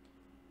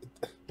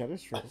 That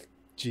is true.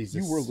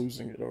 Jesus. You were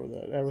losing it over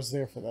that. I was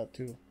there for that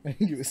too.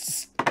 You was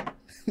just...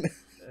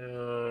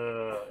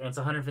 It's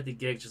 150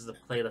 gigs just to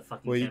play the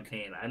fucking Well,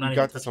 campaign. I'm not you even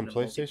got this touching on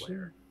the PlayStation?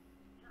 multiplayer.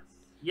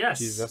 Yes.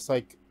 Jesus, that's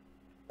like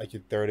a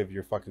third of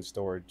your fucking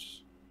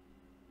storage.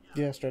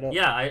 Yeah, straight up.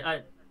 Yeah,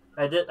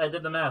 I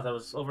did the math. I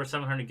was over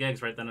 700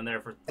 gigs right then and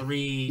there for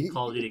 3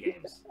 Call of Duty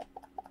games.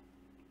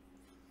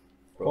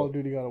 Call of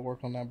Duty got to work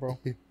on that, bro.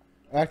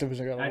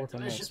 Activision got to work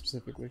on that Activision.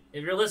 specifically.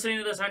 If you're listening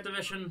to this,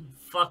 Activision,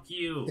 fuck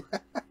you.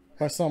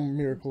 By some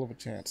miracle of a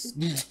chance.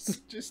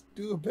 Just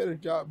do a better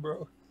job,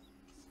 bro.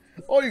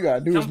 All you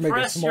gotta do is make it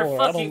Compress your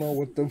smaller. I don't fucking- know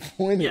what the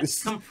point Yeah,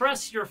 is.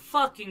 compress your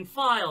fucking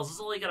files.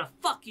 That's all you gotta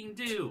fucking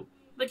do.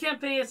 The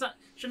campaign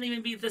shouldn't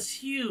even be this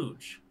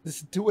huge.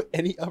 Just do what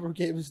any other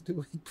game is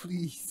doing,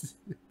 please.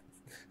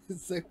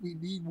 It's like we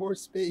need more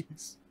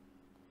space.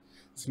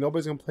 So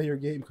nobody's gonna play your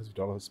game because we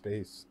don't have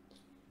space.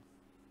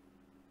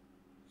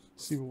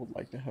 People would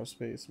like to have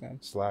space, man.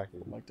 Slacking.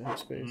 Would like to have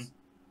space.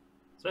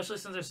 Especially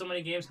since there's so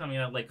many games coming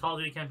out. Like, Call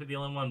of Duty can't be the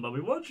only one, but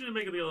we want you to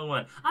make it the only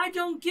one. I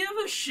don't give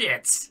a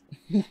shit!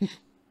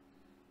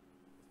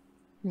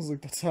 It's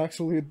like, that's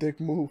actually a dick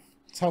move.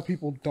 It's how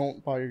people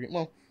don't buy your game.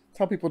 Well, it's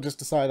how people just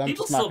decide I'm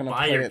People just not still gonna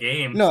buy play your it.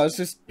 games. No, it's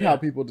just Yeah. how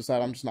people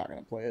decide I'm just not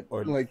gonna play it.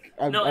 Or- like,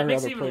 No, it I'd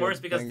makes rather it even play worse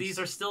other because things. these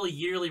are still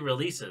yearly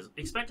releases.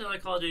 Expect another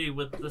Call of Duty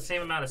with the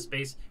same amount of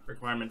space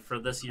requirement for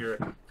this year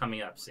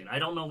coming up soon. I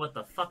don't know what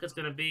the fuck it's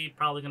gonna be.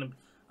 Probably gonna.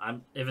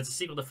 If it's a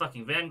sequel to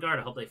fucking Vanguard,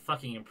 I hope they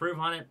fucking improve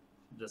on it.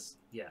 Just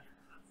yeah.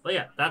 But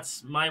yeah,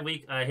 that's my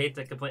week. I hate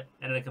to complain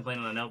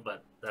on a note,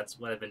 but that's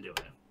what I've been doing.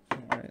 All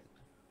right.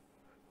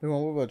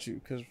 Well, what about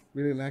you? Because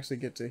we didn't actually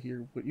get to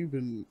hear what you've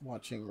been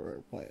watching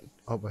or playing.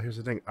 Oh, but here's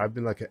the thing. I've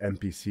been like an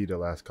NPC the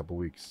last couple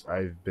weeks.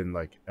 I've been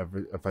like,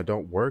 if I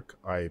don't work,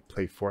 I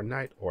play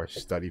Fortnite or I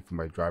study for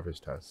my driver's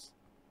test.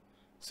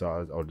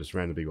 So I'll just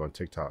randomly go on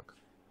TikTok.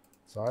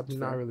 So I've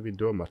not really been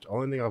doing much.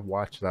 Only thing I've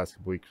watched the last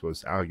couple weeks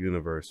was Our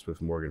Universe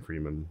with Morgan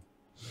Freeman.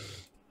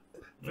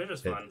 Which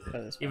is fun.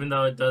 That is fun. Even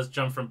though it does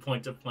jump from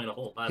point to point a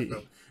whole lot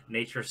from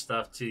nature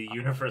stuff to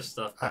universe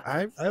stuff.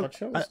 That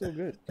show is still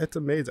good. It's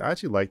amazing. I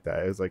actually like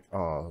that. It was like, oh,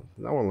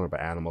 I want to learn about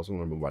animals. I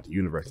want to learn about the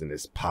universe, and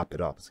it's pop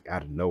it up. It's like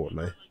out of nowhere,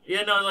 man.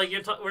 Yeah, no, like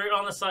we're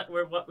on the side.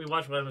 We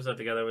watched one episode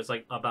together. It was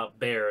like about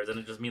bears, and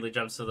it just immediately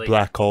jumps to like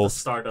Black the holes.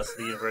 stardust of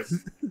the universe.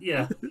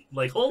 Yeah,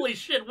 like holy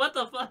shit, what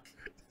the fuck?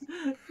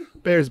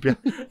 Bears be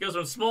It goes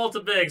from small to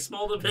big,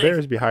 small to big.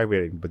 bears be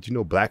hibernating, but you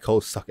know black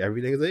holes suck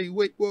everything. It's like, hey,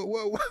 wait,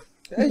 whoa.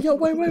 Hey, yo,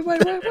 wait.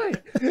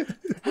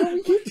 How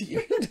we get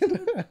here?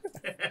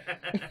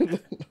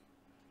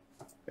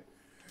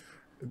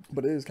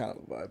 But it is kind of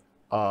a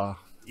vibe.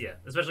 Yeah,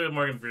 especially with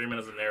Morgan Freeman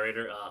as a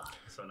narrator.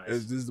 So nice.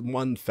 This is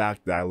one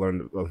fact that I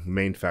learned,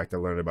 main fact I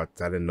learned about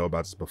that I didn't know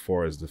about this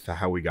before is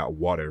how we got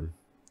water.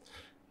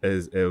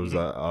 it was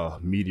a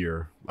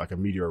meteor, like a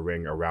meteor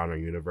ring around our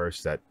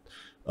universe that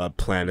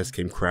planets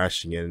came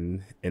crashing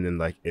in, and then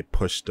like it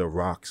pushed the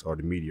rocks or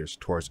the meteors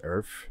towards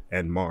Earth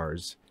and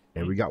Mars,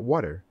 and we got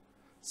water.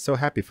 So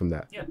happy from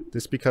that. Yeah.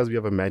 Just because we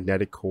have a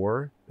magnetic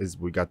core, is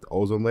we got the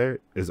ozone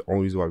layer, is the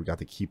only reason why we got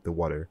to keep the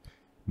water.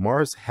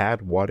 Mars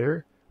had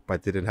water,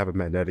 but didn't have a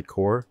magnetic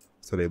core,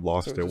 so they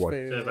lost So it their just water.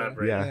 faded To away.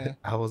 evaporate. Yeah,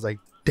 I was like,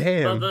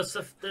 damn. Well,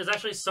 there's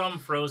actually some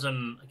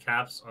frozen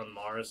caps on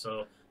Mars,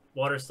 so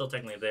water's still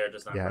technically there,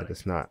 just not Yeah, running.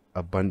 it's not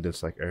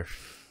abundance like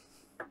Earth.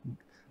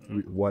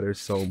 Water is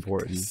so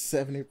important.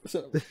 70%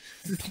 of the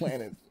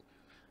planet.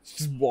 It's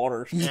just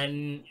water.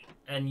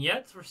 And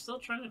yet we're still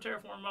trying to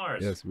terraform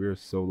Mars. Yes, we're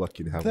so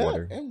lucky to have That,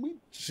 water. and we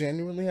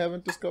genuinely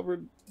haven't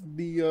discovered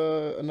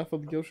the enough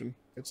of the ocean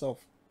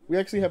itself. We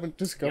actually haven't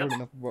discovered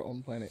enough of our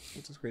own planet,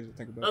 which is crazy to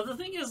think about. The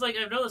thing is, like,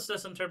 I've noticed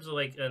this in terms of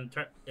like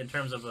in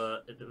terms of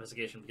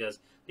investigation, because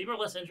people are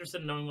less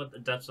interested in knowing what the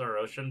depths of our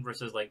ocean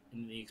versus like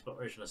in the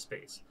exploration of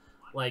space.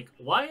 Like,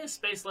 why is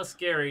space less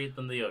scary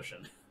than the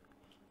ocean?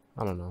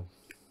 I don't know.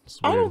 It's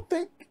I weird. don't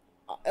think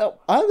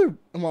either.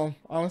 Well,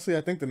 honestly,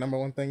 I think the number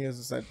one thing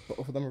is that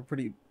both of them are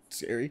pretty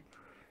scary,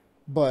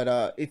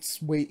 but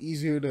it's way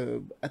easier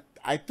to.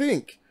 I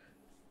think,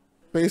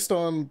 based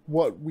on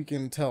what we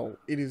can tell,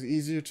 it is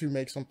easier to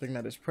make something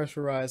that is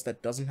pressurized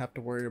that doesn't have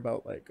to worry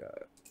about like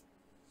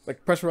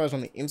pressurized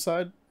on the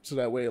inside, so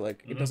that way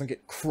like it doesn't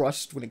get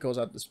crushed when it goes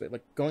out into space.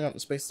 Like going out into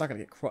space, it's not gonna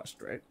get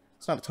crushed, right?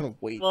 It's not a ton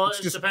of weight. Well, It's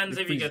it just, depends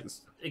if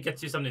freezes. it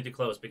gets you something too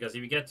close, because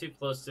if you get too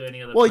close to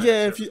any other Well, planet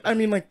yeah, surface, I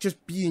mean, like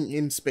just being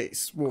in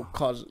space will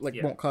cause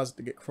Yeah. won't cause it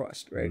to get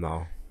crushed, right?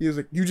 No. He was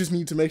like, you just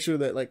need to make sure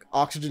that like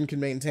oxygen can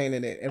maintain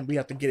in it, and we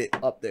have to get it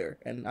up there.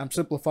 And I'm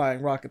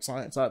simplifying rocket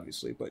science,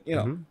 obviously, but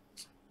you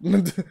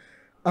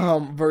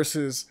know,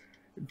 versus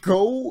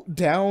go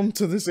down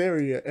to this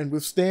area and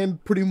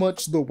withstand pretty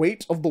much the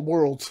weight of the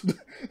world.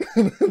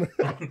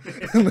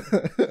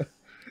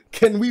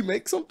 Can we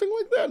make something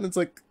like that? And it's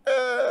like,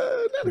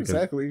 not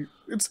exactly.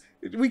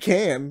 We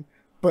can,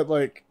 but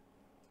like,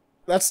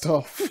 that's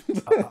tough.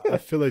 I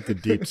feel like the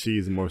deep sea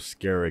is more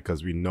scary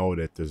because we know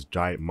that there's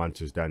giant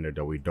monsters down there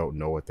that we don't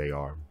know what they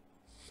are.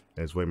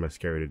 And it's way more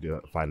scary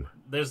to find.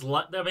 there's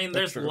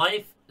true.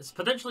 life. It's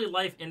potentially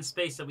life in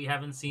space that we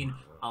haven't seen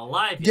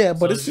alive yet. Yeah,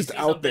 but So it's if you just see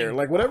out there. something-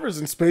 Like whatever's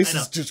in space I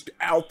know. is just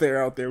out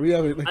there. We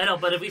haven't. Like, I know,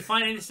 but if we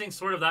find anything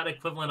sort of that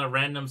equivalent of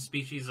random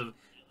species of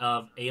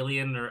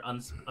alien or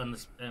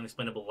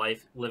unexplainable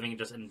life living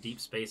just in deep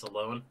space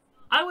alone,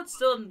 I would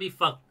still be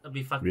fucking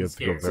We have to go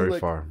scared. very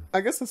like, far.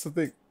 I guess that's the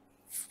thing.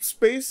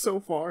 Space so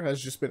far has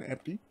just been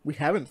empty. We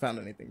haven't found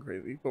anything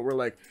crazy, but we're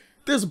like,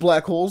 there's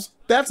black holes.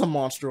 That's a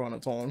monster on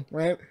its own,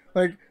 right?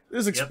 Like,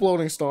 there's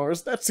exploding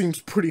stars. That seems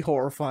pretty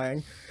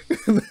horrifying.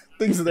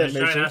 Things of that There's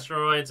giant nature.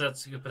 asteroids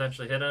that could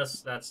potentially hit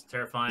us. That's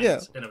terrifying Yeah,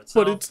 in of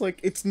itself. but it's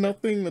like, it's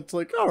nothing that's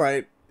like, all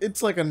right,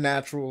 it's like a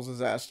natural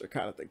disaster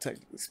kind of thing,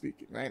 technically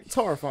speaking, right? It's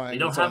horrifying. we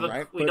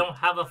don't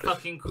have a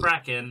fucking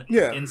kraken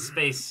Yeah. in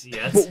space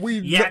yet. But we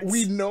Yet.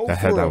 we know That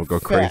head for that a would go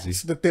fact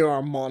crazy. that there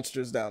are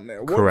monsters down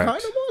there. What Correct.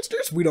 kind of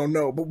monsters? We don't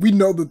know, but we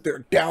know that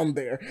they're down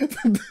there.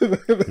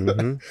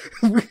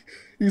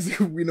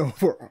 We know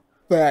for a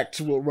fact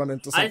we'll run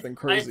into something I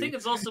crazy. think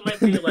it's also might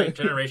be like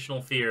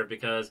generational fear,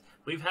 because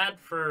we've had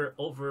for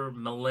over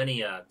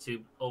millenniums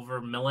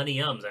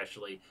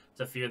actually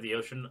to fear the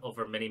ocean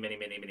over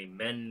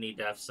many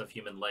deaths of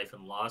human life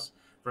and loss,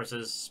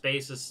 versus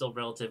space is still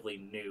relatively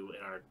new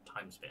in our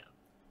time span.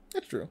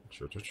 That's true.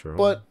 True.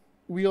 But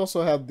we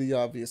also have the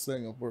obvious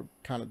thing of we're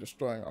kind of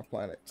destroying our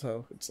planet,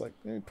 so it's like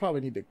we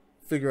probably need to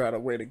figure out a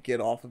way to get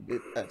off of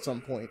it at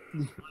some point.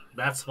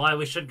 That's why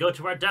we should go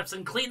to our depths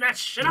and clean that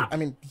shit up. I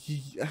mean,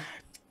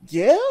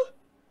 yeah,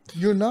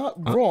 you're not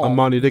wrong.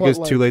 Amani, you think but, it's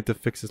like, too late to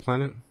fix this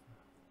planet?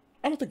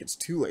 I don't think it's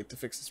too late to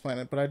fix this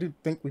planet, but I do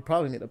think we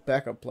probably need a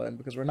backup plan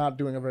because we're not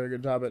doing a very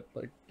good job at,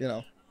 like, you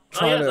know,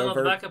 trying to the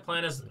avert. backup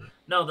plan is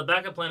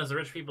the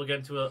rich people get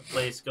into a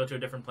place, go to a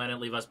different planet,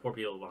 leave us poor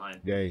people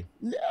behind. Yay.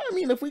 Yeah, I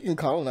mean, if we can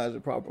colonize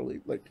it properly,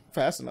 like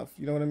fast enough,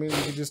 you know what I mean?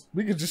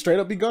 We could just straight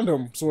up be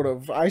Gundam, sort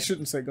of. I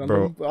shouldn't say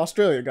Gundam. Bro,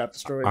 Australia got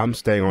destroyed. I'm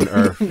staying on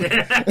Earth.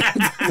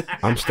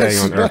 I'm staying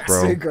on Earth,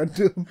 bro. Say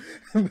Gundam.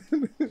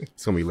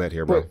 It's gonna be lit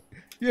here, bro. But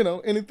you know,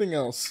 anything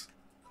else?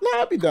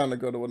 Nah, I'd be down to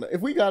go to one.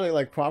 If we got it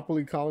like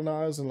properly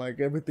colonized and like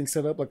everything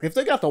set up, like if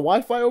they got the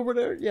Wi-Fi over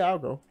there, yeah, I'll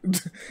go. They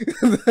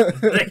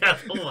got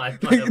the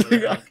Wi-Fi over they, there.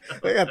 got,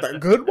 they got the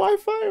good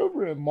Wi-Fi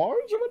over in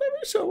Mars or whatever.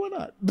 Sure, why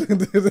not?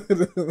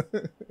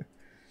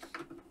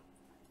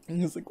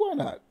 And it's like, why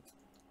not?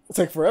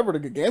 It'll take forever to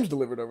get games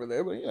delivered over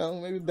there, but you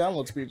know, maybe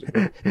download speeds are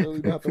good. So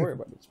we don't have to worry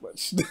about it as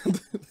much.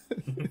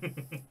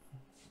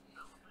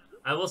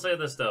 I will say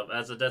this though,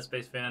 as a Dead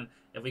Space fan,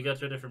 if we go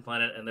to a different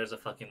planet and there's a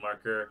fucking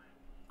marker,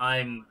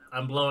 I'm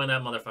blowing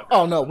that motherfucker.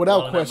 Oh no,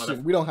 without Blowing that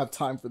question, we don't have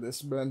time for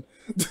this, man.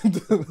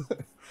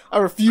 I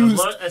refuse.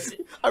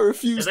 I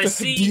refuse if I to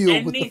see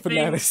deal with the anything-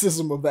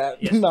 fanaticism of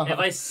that. Yeah, Nah. if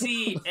I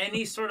see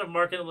any sort of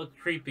marker that looks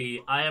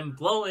creepy, I am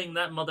blowing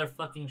that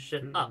motherfucking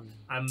shit up.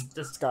 I'm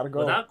just gotta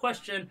go. without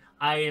question.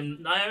 I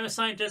am a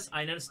scientist.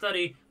 I know to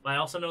study, but I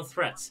also know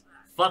threats.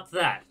 Fuck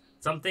that.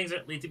 Some things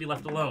need to be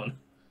left alone.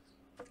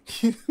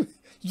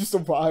 You just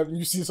arrive and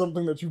you see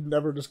something that you've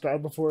never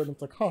described before, and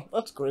it's like, huh,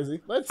 that's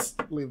crazy. Let's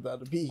leave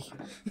that be.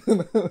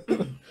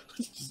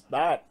 Let's just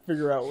not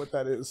figure out what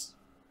that is,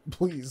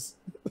 please.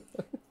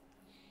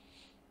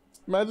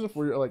 Imagine if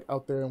we're like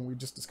out there and we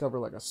just discover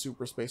like a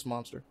super space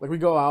monster. Like we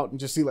go out and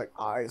just see like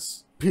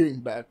eyes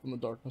peering back from the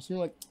darkness. And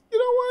you're like, you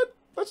know what?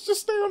 Let's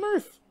just stay on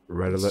Earth.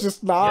 Red It's alert.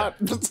 just not.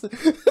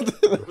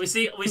 Yeah. we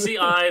see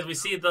eyes. We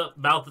see the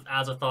mouth of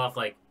Azathoth.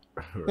 Like,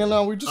 You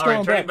know, we're just all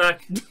right, going turning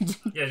back.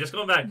 Yeah, just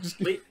going back.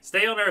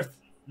 Stay on Earth.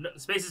 No,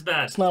 space is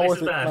bad. It's not space worth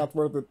is it. bad. Not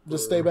worth it.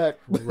 Just stay back.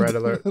 Red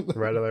alert.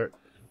 Red alert.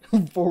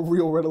 For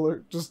real, red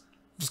alert. Just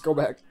go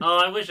back. Oh,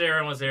 I wish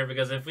Aaron was here,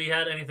 because if we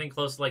had anything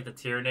close to like the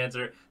Tyranids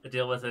to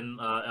deal with in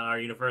our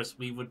universe,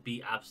 we would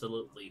be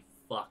absolutely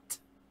fucked.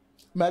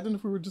 Imagine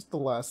if we were just the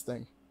last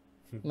thing.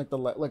 Like the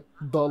last thing.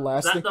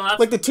 The last-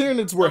 like the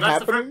Tyranids were well,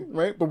 that's the happening,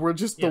 right? But we're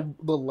just Yeah.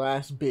 the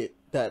last bit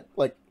that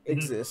like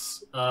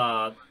exists.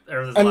 Earth's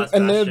And last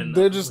they're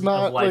bastion just of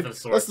not life like of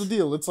that's sorts. the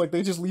deal. It's like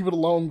they just leave it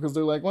alone because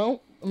they're like,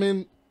 well, I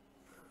mean,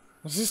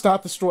 let's just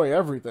not destroy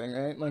everything,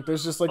 right? Like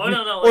there's just like, Oh,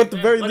 no, or like, at the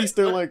very but- least,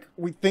 they're but- like,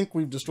 we think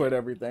we've destroyed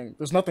everything.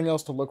 There's nothing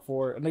else to look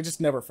for, and they just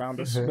never found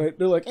us. Mhm. Right?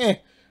 They're like,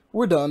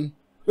 we're done.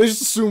 They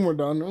just assume we're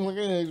done. I'm like,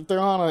 if they're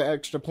on an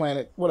extra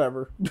planet,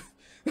 whatever.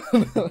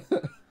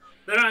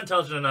 They're not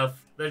intelligent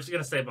enough. They're just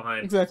gonna stay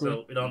behind. Exactly.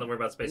 So we don't have to worry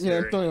about space Yeah,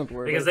 faring. don't have to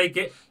worry Because about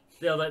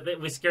they get,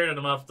 we scared them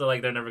enough to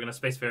like they're never gonna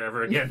space fare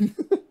ever again.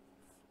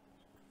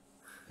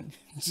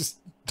 just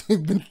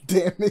they've been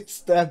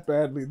damaged that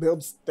badly.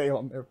 They'll stay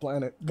on their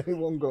planet. They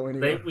won't go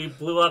anywhere. We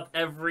blew up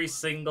every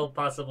single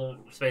possible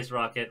space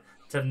rocket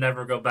to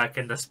never go back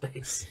into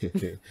space.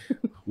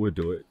 We'll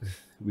do it.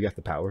 We got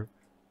the power.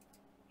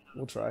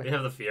 We'll try. We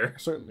have the fear.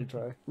 Certainly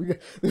try.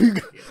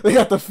 They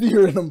got the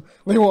fear in them.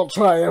 They won't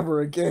try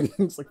ever again.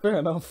 It's like, fair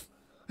enough.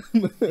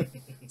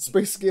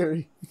 Space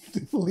scary.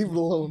 Leave it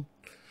alone.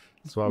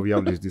 That's why we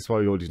all these. That's why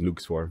we all these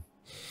nukes for.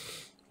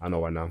 I know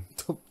why now.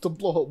 To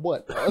blow up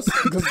what? Us?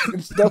 Because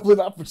it's definitely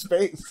not for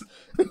space.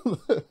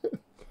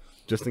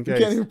 Just in You case.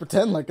 can't even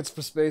pretend like it's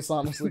for space,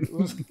 honestly.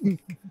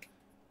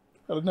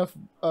 Got enough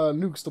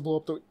nukes to blow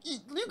up the...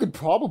 You could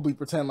probably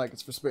pretend like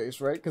it's for space,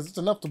 right? Because it's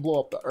enough to blow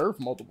up the Earth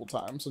multiple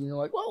times. And you're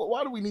like, well,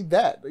 why do we need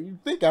that?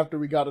 You'd think after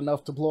we got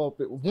enough to blow up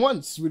it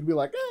once, we'd be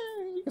like,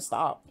 you can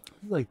stop.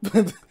 Like,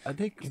 I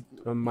think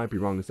I might be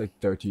wrong. It's like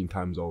 13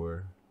 times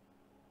over.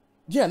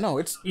 Yeah, no,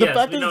 it's the Yes,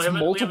 fact we that know it's we haven't-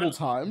 multiple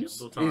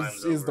times multiple times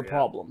is the over, yeah.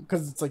 problem.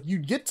 Because it's like, you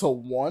get to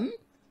one,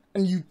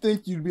 and you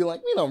think you'd be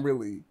like, we don't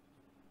really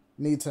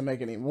need to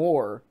make any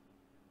more.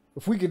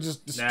 If we could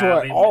just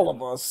destroy all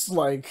of us,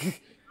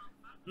 like...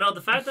 No,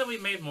 the fact that we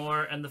made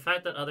more and the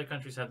fact that other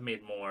countries have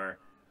made more.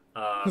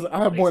 Because I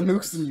have more makes it nukes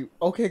worse. than you.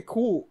 Okay,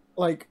 cool.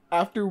 Like,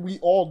 after we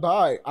all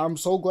die, I'm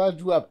so glad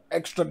you have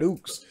extra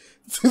nukes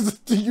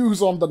to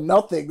use on the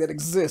nothing that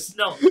exists.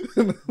 No,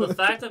 the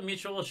fact that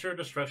mutual assured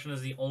destruction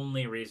is the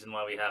only reason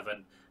why we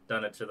haven't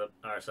done it to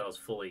ourselves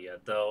fully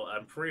yet. Though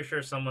I'm pretty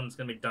sure someone's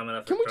gonna be dumb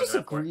enough. Can to we just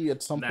throw that for- agree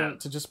at some Nah.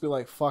 point to just be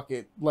like, fuck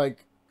it?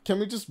 Like, can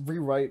we just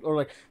rewrite or,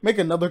 like, make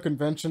another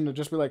convention to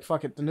just be like,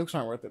 fuck it, the nukes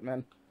aren't worth it,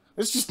 man.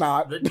 It's just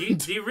not.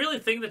 Do you really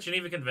think that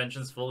Geneva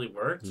Convention's fully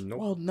worked? Nope.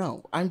 Well,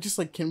 no. I'm just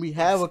like, can we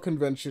have a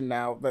convention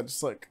now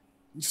that's like,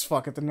 just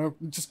fuck it, the nuke,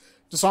 just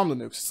disarm the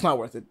nukes. It's not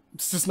worth it.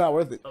 It's just not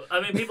worth it.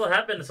 I mean, people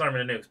have been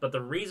disarming the nukes, but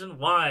the reason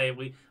why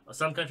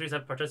some countries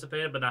have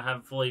participated but not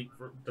have fully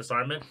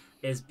disarmed it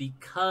is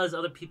because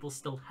other people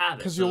still have it.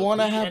 Because So you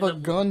want to we have end a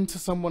up- gun to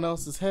someone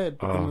else's head.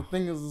 But then the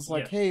thing is, it's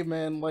like, Yeah. hey,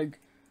 man, like,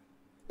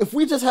 if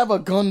we just have a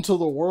gun to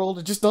the world,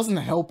 it just doesn't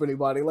help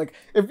anybody. Like,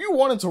 if you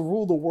wanted to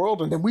rule the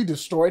world and then we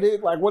destroyed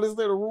it, like, what is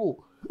there to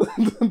rule?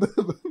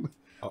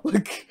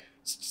 Like,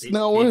 it's just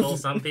not worth it.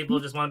 Some people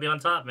just want to be on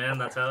top, man.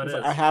 That's how it It's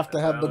is. like, I have to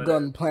That's have how the it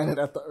gun is. planted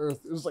at the Earth.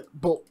 It was like,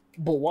 but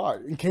why?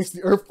 In case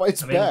the Earth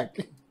fights I mean-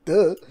 back.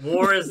 Duh.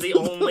 War is the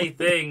only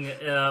thing.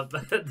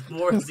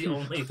 War is the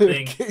only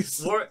thing.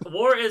 Case-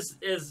 War is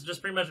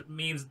just pretty much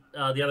means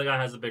the other guy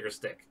has a bigger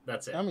stick.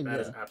 That's it. I mean, That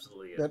is yeah.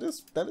 absolutely it.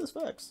 That is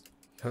facts.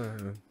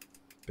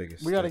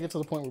 Biggest. We got to get to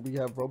the point where we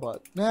have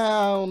robot.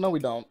 No, we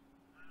don't.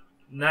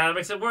 Nah, it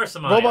makes it worse.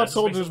 Amaya. Robot It just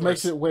soldiers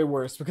makes worse. it way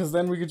worse because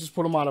then we could just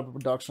put them on a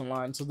production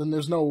line. So then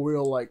there's no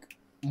real like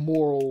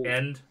moral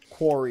And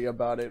quarry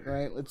about it,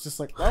 right? It's just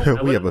like,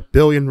 well, We have a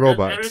billion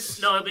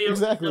robots. No,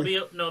 Exactly.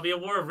 it'll be a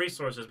war of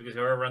resources because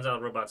whoever runs out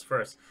of robots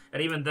first.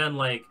 And even then,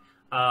 like,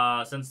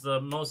 since the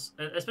most,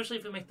 especially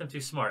if we make them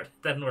too smart,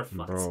 then we're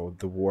fucked. Bro,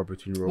 the war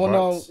between robots.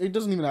 well, no, it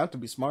doesn't even have to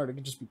be smart. It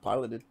could just be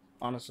piloted.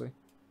 Honestly,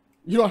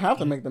 you don't have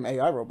to make them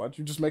AI robots.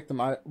 You just make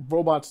them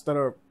robots that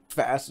are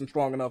fast and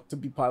strong enough to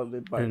be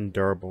piloted by And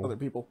durable. other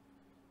people.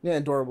 Yeah,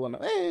 and durable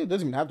enough. It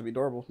doesn't even have to be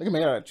durable. They can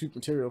make it out of cheap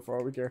material for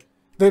all we care.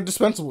 They're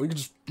dispensable. You can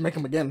just make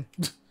them again.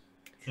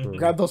 True.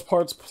 Grab those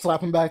parts,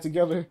 slap them back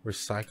together.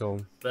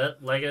 Recycle.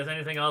 But like as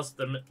anything else,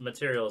 the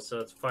materials, so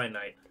it's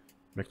finite.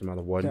 Make them out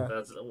of wood. Yeah.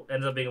 That's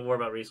ends up being a war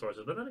about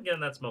resources. But then again,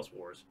 that's most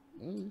wars.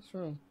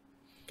 Sure.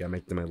 Gotta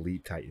make them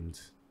elite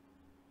titans.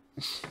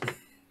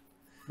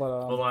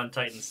 But Full on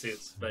Titan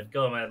suits. But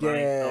go, man.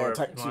 yeah, Or,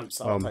 Titan come on.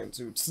 suits. All Titan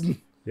suits.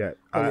 Yeah.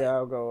 But yeah,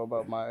 I'll go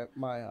about my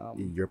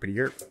You're pretty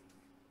Europe.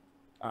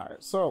 All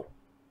right, so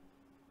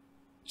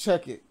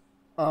check it.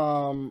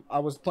 I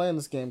was playing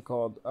this game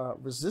called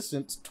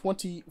Resistance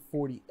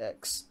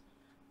 2040X.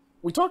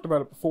 We talked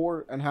about it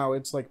before and how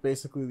it's like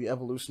basically the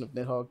evolution of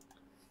Nidhogg.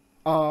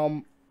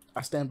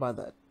 I stand by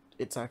that.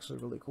 It's actually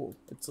really cool.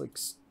 It's like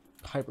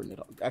hyper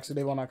Nidhogg. Actually,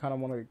 Dave, I kind of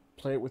want to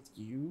play it with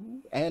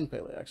you and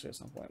Pele actually at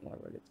some point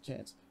whenever I get the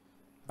chance.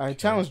 I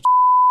challenged.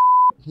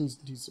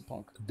 He's a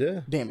punk.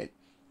 Yeah. Damn it.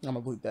 I'm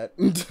gonna bleep that.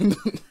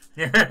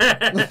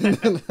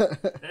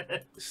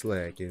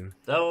 Slacking.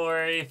 Don't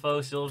worry,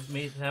 folks. You'll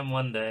meet him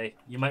one day.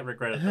 You might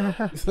regret it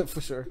though.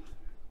 For sure.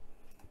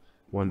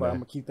 One But day. I'm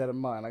gonna keep that in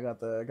mind. I got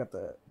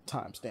the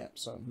timestamp,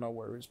 so no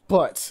worries.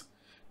 But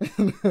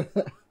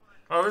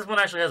Oh, this one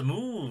actually has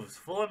moves.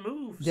 Full on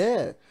moves.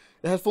 yeah,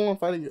 it has full on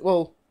fighting.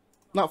 Well,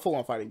 not full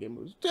on fighting game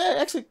moves. Yeah,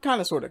 actually,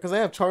 kind of sort of, because they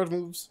have charge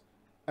moves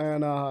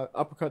and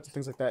uppercuts and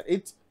things like that.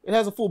 It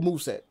has a full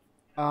move set.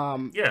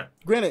 Yeah.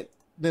 Granted,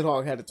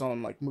 Nidhogg had its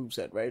own like move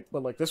set, right?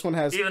 But like this one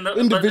has Even though,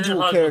 individual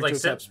but Nidhogg characters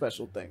was, like, have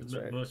special things,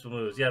 right?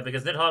 Moves. Yeah,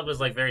 because Nidhogg was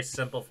like very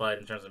simplified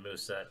in terms of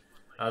moveset.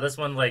 This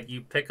one, like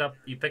you pick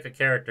a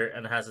character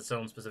and it has its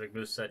own specific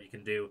moveset you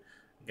can do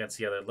against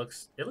the other. It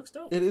looks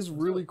dope. It is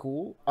really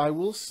cool. I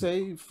will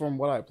say from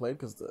what I played,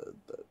 because the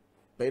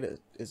beta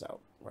is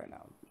out right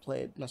now.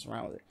 Play it, mess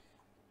around with it.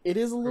 It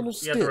is a little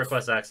stiff. You have to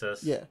request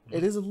access. Yeah,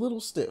 it is a little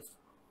stiff,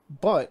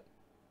 but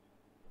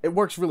it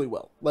works really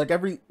well. Like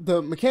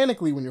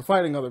mechanically when you're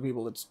fighting other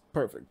people, it's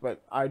perfect.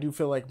 But I do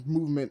feel like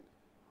movement,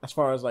 as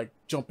far as like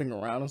jumping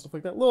around and stuff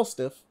like that, a little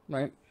stiff,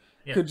 right?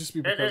 Yeah. Could just be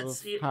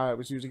because of how I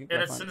was using it.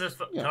 And it's since it's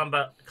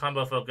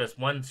combo focus,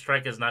 one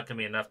strike is not going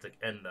to be enough to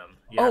end them.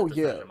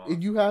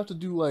 You have to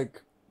do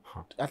like,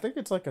 I think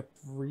it's like a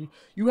 3.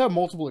 You have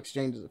multiple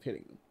exchanges of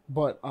hitting them,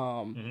 but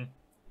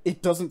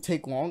it doesn't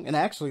take long. And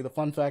actually, the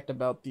fun fact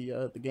about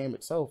the game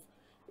itself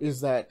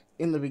is that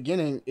in the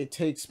beginning, it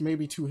takes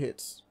maybe 2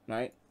 hits,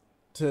 right,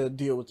 to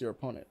deal with your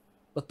opponent.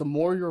 But the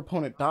more your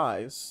opponent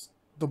dies,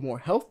 the more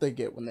health they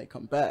get when they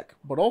come back,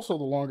 but also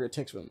the longer it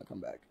takes for them to come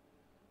back.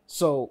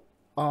 So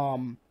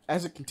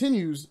as it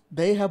continues,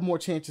 they have more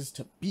chances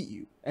to beat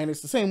you, and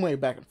it's the same way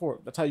back and forth.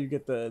 That's how you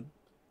get a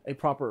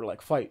proper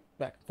like fight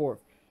back and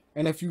forth.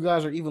 And if you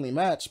guys are evenly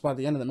matched, by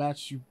the end of the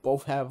match, you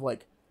both have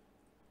like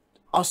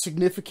a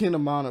significant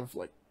amount of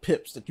like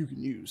pips that you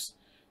can use.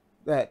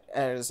 That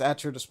is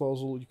at your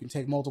disposal. You can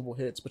take multiple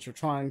hits, but you're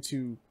trying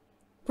to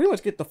pretty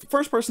much get the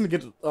first person to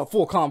get a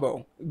full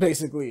combo.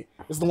 Basically,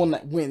 is the one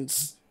that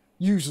wins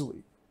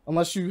usually,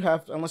 unless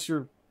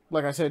you're,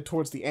 like I said,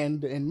 towards the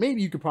end, and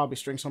maybe you could probably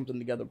string something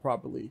together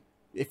properly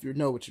if you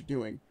know what you're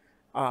doing,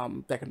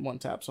 that can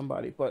one-tap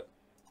somebody. But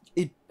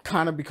it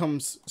kind of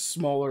becomes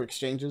smaller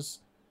exchanges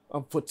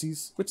of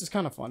footsies, which is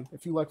kind of fun.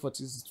 If you like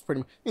footsies, it's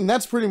pretty much,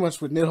 that's pretty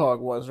much what Nidhogg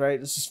was, right?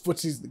 It's just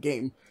footsies the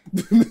game.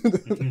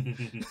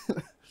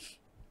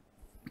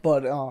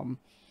 But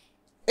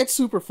it's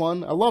super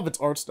fun. I love its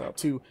art style,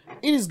 too.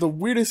 It is the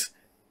weirdest,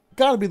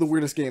 gotta be the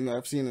weirdest game that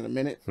I've seen in a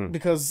minute,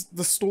 because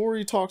the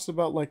story talks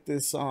about like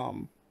this,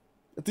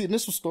 the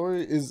initial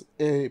story is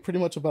pretty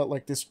much about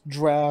like this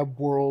drab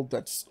world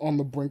that's on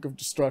the brink of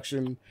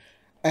destruction,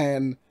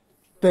 and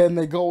then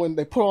they go and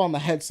they put on the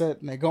headset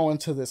and they go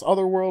into this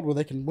other world where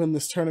they can win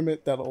this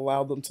tournament that'll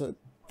allow them to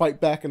fight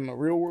back in the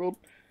real world,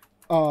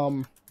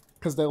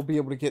 because they'll be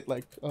able to get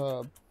like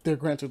they're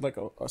granted like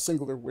a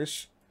singular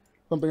wish,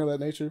 something of that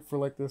nature, for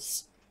like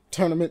this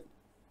tournament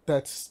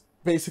that's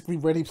basically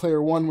Ready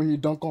Player One when you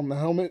dunk on the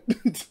helmet.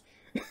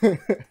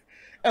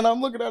 And I'm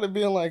looking at it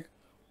being like,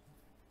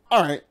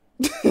 all right.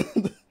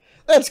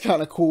 That's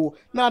kind of cool.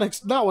 Not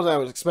what I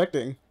was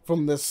expecting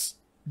from this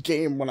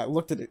game when I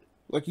looked at it.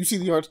 Like, you see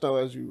the art style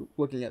as you're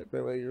looking at it, by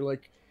the way. You're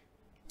like,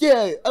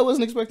 yeah, I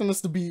wasn't expecting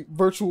this to be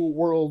virtual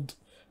world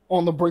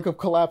on the brink of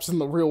collapse in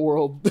the real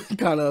world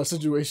kind of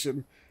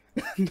situation.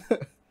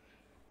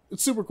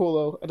 It's super cool,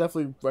 though. I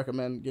definitely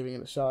recommend giving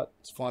it a shot.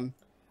 It's fun.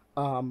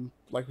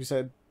 Like we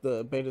said,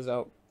 the beta's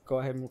out. Go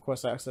ahead and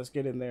request access.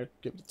 Get in there.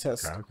 Give it a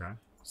test. Okay.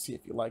 See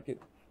if you like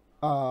it.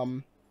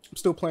 I'm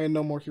still playing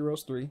No More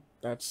Heroes 3.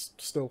 That's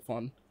still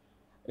fun.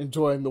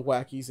 Enjoying the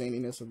wacky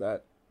zaniness of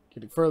that.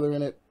 Getting further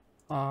in it.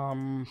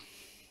 I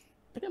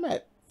think I'm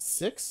at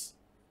 6.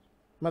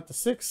 I'm at the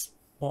 6th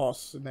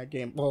boss in that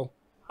game. Well,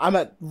 I'm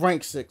at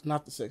rank 6,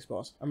 not the 6th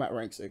boss. I'm at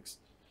rank 6.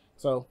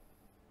 So,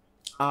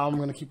 I'm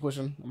going to keep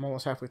pushing. I'm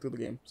almost halfway through the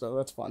game. So,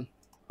 that's fun.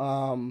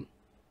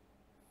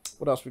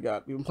 What else we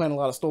got? We've been playing a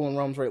lot of Stolen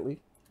Realms lately.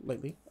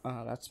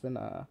 That's been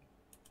a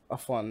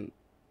fun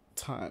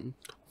time.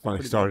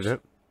 Finally started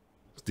it.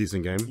 It's a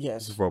decent game.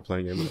 Yes. It's a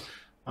role-playing game.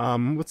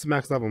 What's the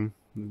max level?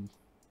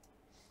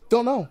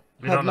 Don't know.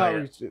 We Have don't know not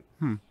yet. reached it.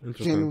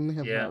 Interesting. Genuinely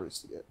have Yeah. not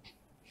reached it yet.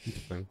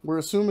 Interesting. We're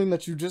assuming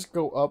that you just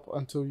go up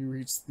until you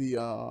reach the,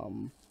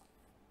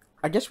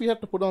 I guess we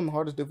have to put on the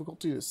hardest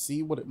difficulty to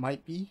see what it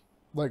might be.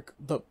 Like,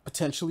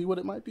 potentially what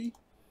it might be.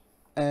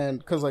 And,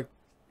 because, like,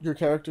 your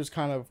characters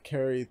kind of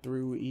carry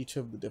through each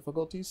of the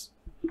difficulties.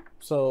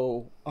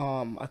 So,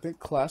 I think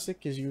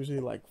classic is usually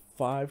like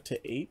 5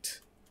 to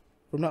 8,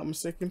 if I'm not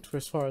mistaken,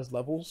 as far as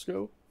levels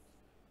go.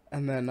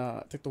 And then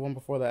I think the one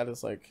before that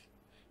is like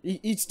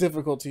each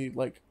difficulty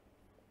like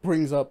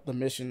brings up the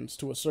missions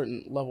to a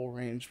certain level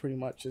range. Pretty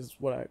much is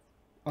what I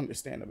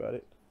understand about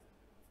it.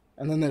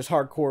 And then there's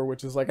hardcore,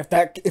 which is like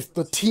if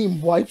the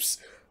team wipes,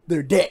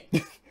 they're dead,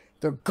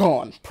 they're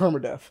gone,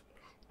 permadeath.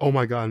 Oh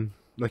my god!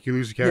 Like you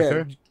lose your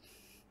character?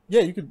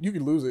 Yeah, you could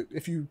lose it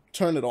if you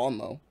turn it on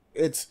though.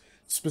 It's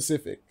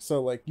specific,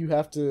 so like you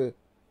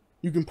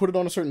can put it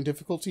on a certain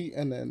difficulty,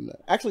 and then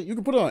actually you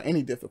can put it on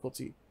any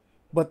difficulty.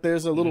 But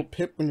there's a little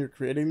pip when you're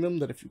creating them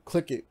that if you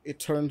click it, it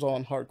turns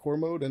on hardcore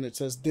mode, and it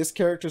says this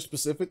character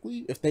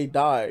specifically, if they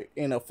die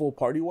in a full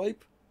party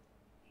wipe,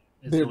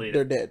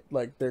 they're dead.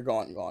 Like, they're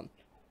gone.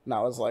 And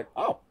I was like,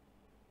 oh,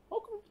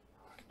 okay,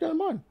 keep that in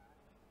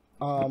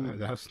mind.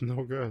 That's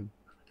no good.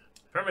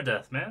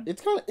 Permadeath, man.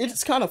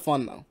 It's kind of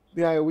fun though.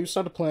 Yeah, we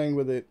started playing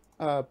with it.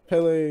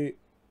 Pele,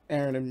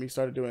 Aaron, and me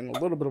started doing a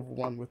little bit of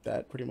one with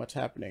that pretty much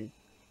happening.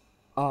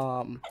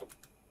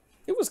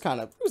 It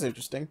was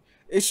interesting.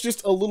 It's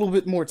just a little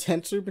bit more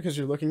tenser because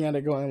you're looking at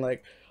it going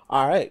like,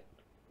 all right.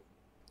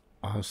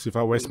 I'll see if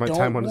I waste my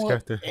time on this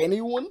character.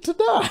 Anyone to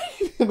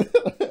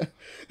die.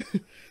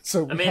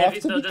 So I mean,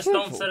 if you just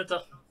don't set it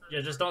to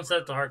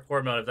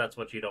hardcore mode if that's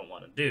what you don't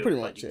want to do.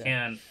 Pretty much,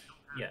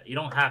 you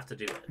don't have to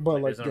do it.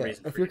 But like,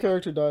 if your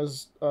character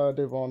dies,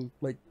 Devon,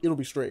 like it'll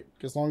be straight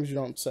as long as you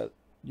don't click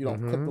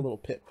the little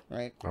pip,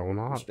 right? I will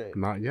not.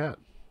 Not yet.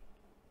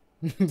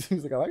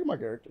 He's like, I like my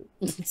character.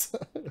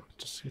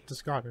 Just hit the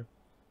scatter.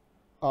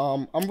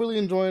 I'm really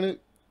enjoying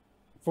it.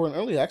 For an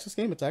early access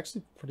game, it's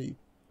actually pretty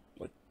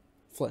like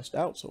fleshed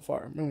out so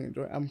far. I'm really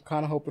enjoying it. I'm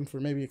kind of hoping for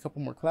maybe a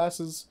couple more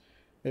classes,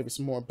 maybe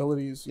some more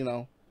abilities. You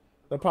know,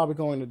 they're probably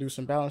going to do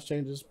some balance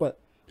changes, but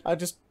I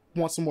just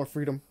want some more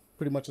freedom.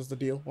 Pretty much is the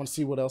deal. Want to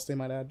see what else they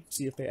might add.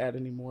 See if they add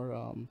any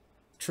more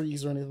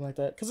trees or anything like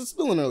that. Because it's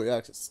still in early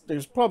access.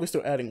 There's probably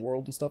still adding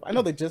world and stuff. I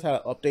know they just had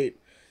an update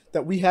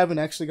that we haven't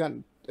actually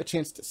gotten a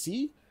chance to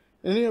see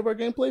in any of our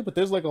gameplay, but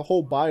there's like a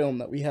whole biome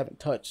that we haven't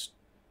touched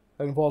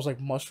that involves like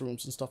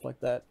mushrooms and stuff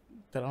like that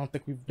I don't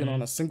think we've been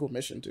on a single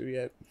mission to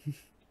yet.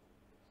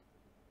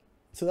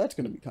 So that's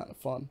gonna be kind of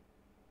fun.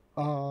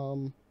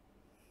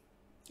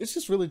 It's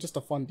just really just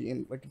a fun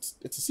game. Like it's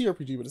a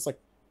CRPG, but it's like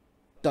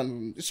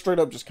it's straight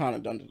up just kind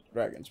of Dungeons and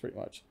Dragons pretty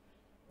much,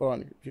 but on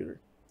your computer.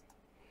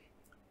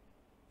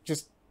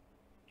 Just,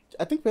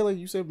 I think Bailey,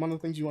 you said one of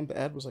the things you wanted to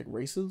add was like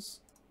races.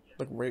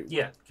 Like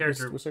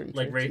character with certain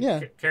like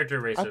character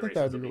races. I think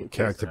that would be really cool.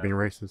 Character being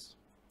racist.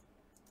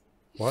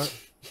 What?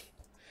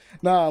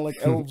 Nah, like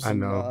elves. I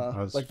know.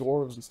 And, like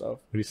dwarves and stuff.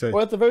 What do you say?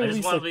 Or at the very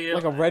least,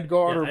 like a red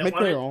guard or make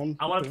their own.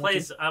 I want to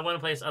place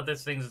other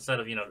things instead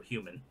of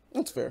human.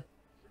 That's fair.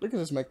 They can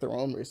just make their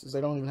own races.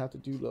 They don't even have to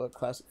do the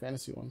classic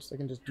fantasy ones. They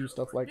can just do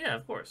stuff like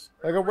of course.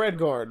 Like a red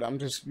guard. I'm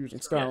just using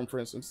Skyrim for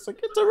instance. It's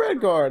like it's a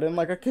red guard and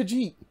like a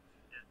Khajiit.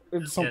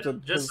 It's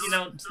something. Just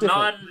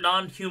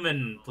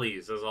non-human,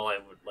 please. Is all I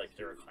would like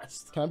to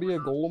request. Can I be a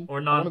golem?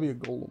 Or I want to be a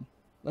golem.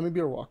 Let me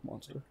be a rock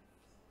monster.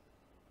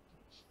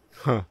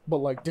 Huh. But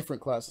like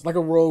different classes, like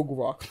a rogue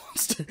rock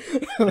monster.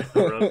 A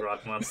rogue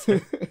rock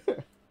monster.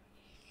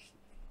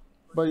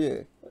 But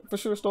yeah, for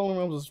sure, Stolen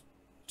Realms is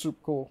super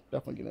cool.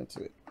 Definitely get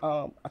into it.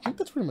 I think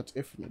that's pretty much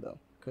it for me though,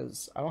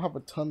 because I don't have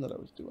a ton that I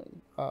was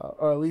doing,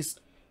 or at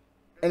least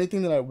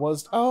anything that I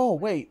was. Oh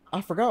wait,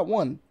 I forgot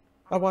one.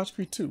 I watched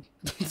Creed 2.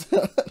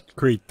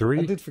 Creed 3?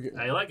 I did forget.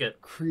 I like it.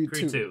 Creed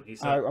 2. He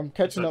said, I'm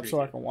catching up Creed so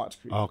 2. I can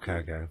watch Creed.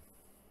 Okay.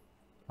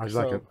 I just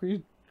like it.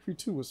 Creed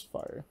 2 was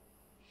fire.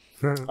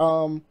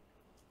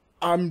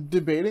 I'm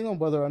debating on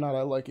whether or not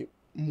I like it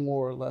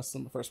more or less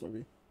than the first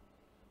movie.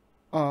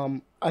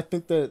 I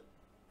think that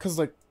because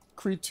like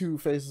Creed 2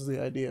 faces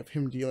the idea of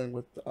him dealing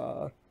with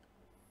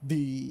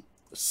the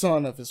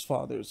son of his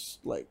father's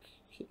like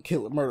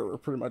murderer,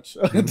 pretty much.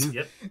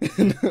 Yep.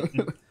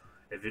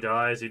 If he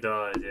dies, he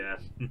dies. Yeah.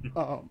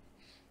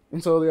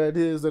 And so the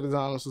idea is that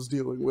Adonis is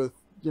dealing with,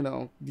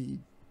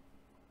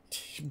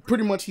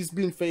 pretty much he's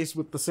being faced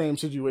with the same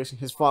situation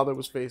his father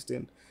was faced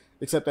in,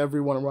 except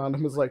everyone around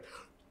him is like,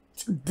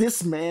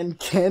 this man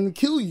can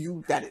kill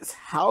you. That is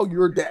how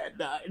your dad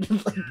died.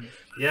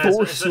 Yeah,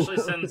 especially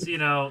since,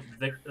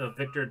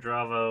 Victor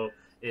Dravo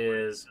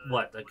is,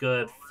 a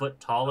good foot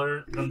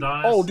taller than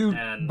Adonis? Oh, dude,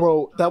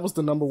 bro, that was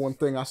the number one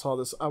thing I saw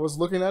this. I was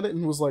looking at it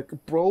and was like,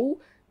 bro,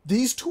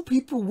 these two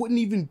people wouldn't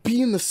even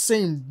be in the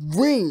same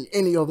ring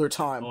any other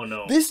time. Oh,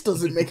 no. This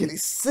doesn't make any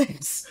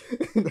sense.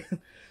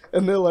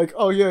 And they're like,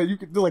 oh, yeah,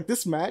 they're like,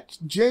 this match,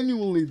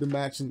 genuinely the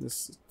match in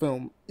this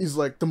film is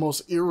like the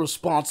most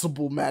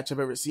irresponsible match I've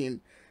ever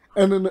seen.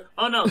 And then...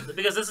 Oh, no,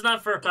 because this is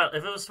not for a title.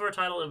 If it was for a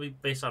title, it would be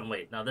based on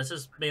weight. Now, this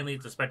is mainly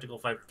the spectacle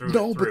fight through.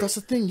 No, but that's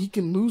the thing. He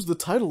can lose the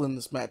title in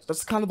this match.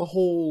 That's kind of the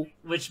whole...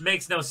 Which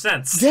makes no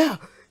sense. Yeah.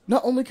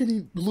 Not only can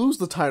he lose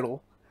the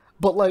title,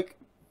 but like,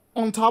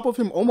 on top of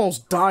him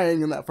almost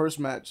dying in that first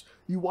match,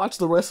 you watch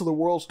the rest of the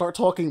world start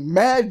talking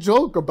mad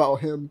junk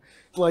about him.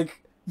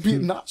 Like,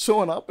 not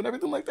showing up and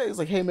everything like that. He's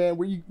like, hey man,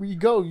 where you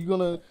go? You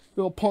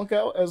gonna punk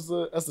out as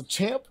the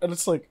champ? And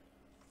it's like,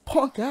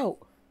 punk out.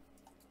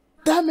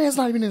 That man's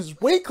not even in his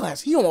weight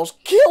class. He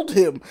almost killed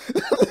him.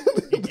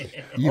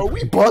 Are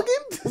we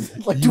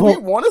bugging? Like, do we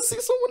want to see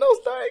someone else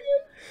die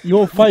again? You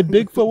won't fight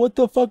Bigfoot? What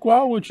the fuck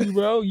wrong with you,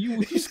 bro?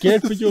 You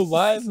scared for your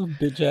life,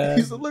 bitch ass.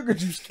 He said, look at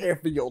you,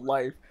 scared for your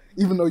life.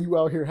 Even though you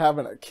out here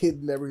having a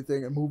kid and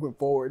everything and moving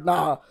forward.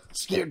 Nah,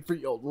 scared for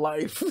your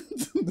life.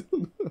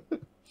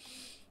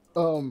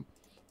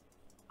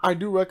 I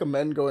do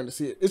recommend going to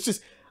see it. It's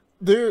just,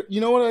 there,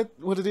 you know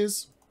what it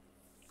is?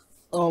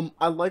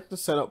 I like the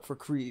setup for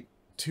Creed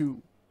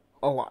 2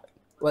 a lot.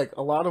 Like,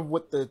 a lot of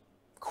what the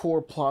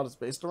core plot is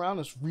based around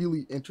is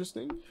really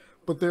interesting,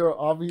 but there are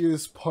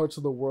obvious parts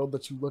of the world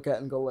that you look at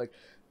and go like,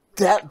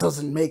 that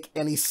doesn't make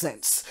any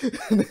sense.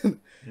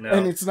 No.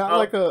 And it's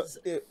not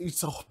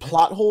it's a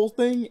plot hole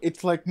thing.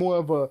 It's like more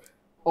of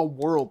a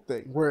world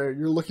thing where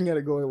you're looking at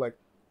it going like,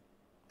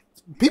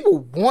 people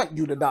want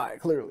you to die,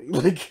 clearly.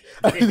 Like,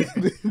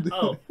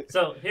 oh,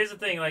 so here's the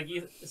thing, like,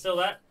 so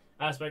that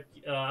aspect,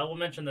 I will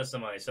mention this to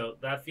somebody. So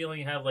that feeling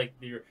you have, like,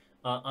 your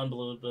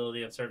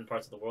unbelievability in certain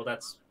parts of the world,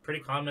 that's pretty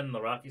common in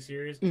the Rocky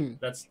series.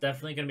 That's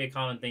definitely going to be a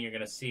common thing you're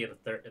going to see in the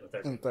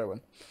third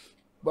one.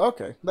 But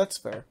okay, that's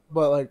fair.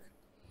 But, like,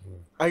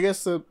 I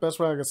guess the best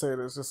way I can say it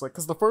is just, like,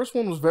 because the first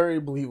one was very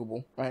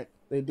believable, right?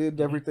 They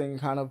did everything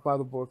kind of by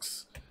the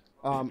books.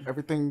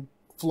 Everything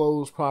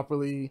flows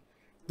properly.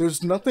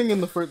 There's nothing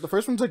in the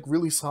first one's, like,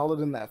 really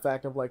solid in that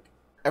fact of, like,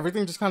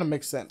 everything just kind of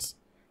makes sense.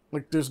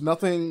 Like, there's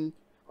nothing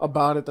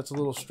about it that's a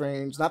little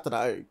strange. Not that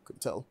I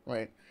could tell,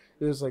 right?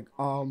 There's, like,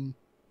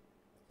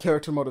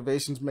 character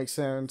motivations make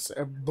sense.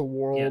 The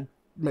world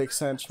makes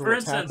sense for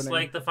what's happening. For instance,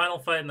 like, the final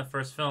fight in the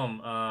first film,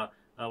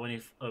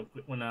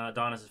 when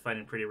Adonis is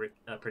fighting Pretty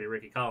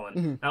Ricky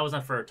Collin, that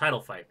wasn't for a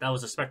title fight. That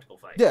was a spectacle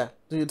fight. Yeah,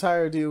 the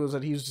entire idea was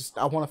that he was just,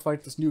 I want to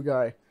fight this new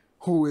guy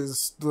who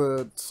is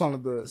the son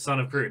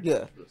of Creed.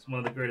 Yeah, one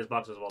of the greatest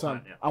boxers of all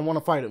time. Yeah, I want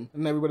to fight him,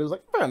 and everybody was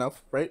like, fair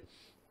enough, right?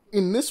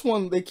 In this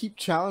one, they keep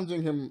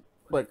challenging him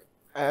like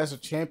as a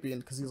champion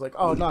because he's like,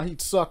 oh no,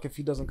 he'd suck if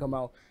he doesn't come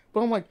out.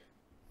 But I'm like,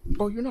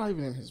 bro, you're not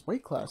even in his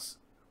weight class.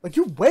 Like,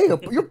 you're way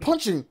up. You're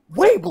punching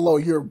way below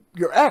your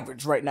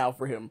average right now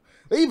for him.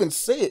 They even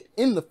say it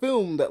in the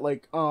film that,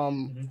 like,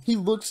 he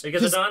looks...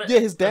 Because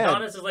his dad.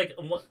 Adonis is like...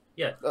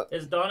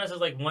 Adonis is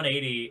like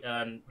 180,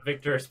 and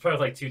Victor is probably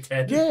like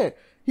 210. Yeah.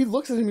 He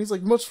looks at him, he's,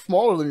 like, much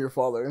smaller than your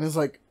father. And he's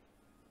like,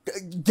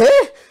 yeah?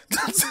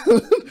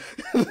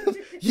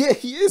 Yeah,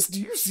 he is.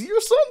 Do you see your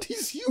son?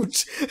 He's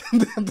huge.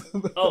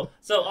 Oh,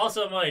 so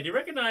also, Molly, do you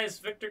recognize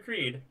Victor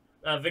Creed?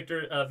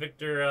 Victor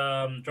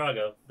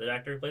Drago, the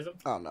actor who plays him?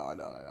 Oh, no, I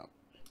don't.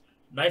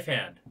 Knife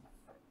Hand.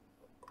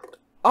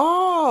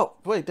 Oh,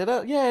 wait, did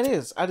I? Yeah, it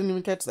is. I didn't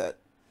even catch that.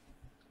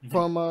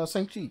 From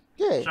Shang-Chi.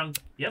 Yeah.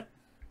 Yep.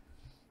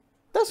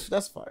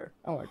 That's fire.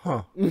 I like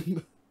that.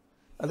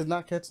 I did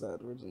not catch that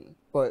originally.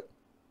 But,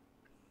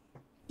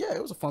 yeah,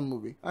 it was a fun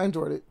movie. I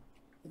enjoyed it.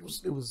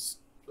 It was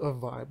a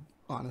vibe,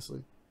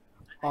 honestly.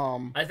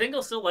 I think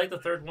I'll still like the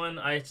third one.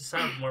 I just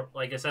have more,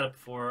 like I said it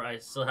before, I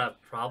still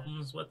have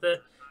problems with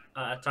it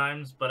at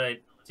times, but I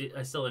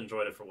still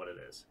enjoyed it for what it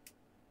is.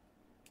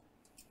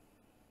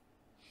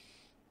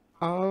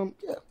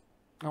 Yeah,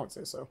 I would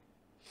say so.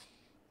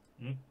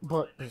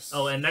 But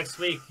and next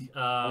week,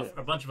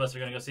 a bunch of us are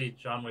gonna go see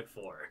John Wick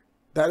 4.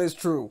 That is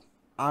true.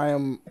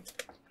 Damn.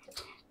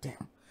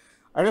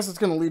 I guess it's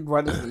gonna lead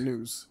right into the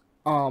news.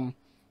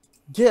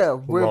 Yeah,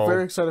 we're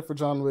very excited for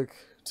John Wick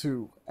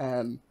 2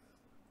 and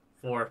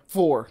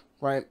 4,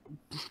 right?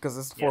 Because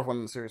it's the fourth one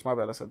in the series. My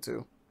bad, I said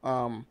 2.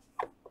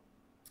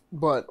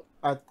 But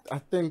I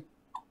think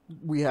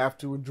we have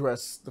to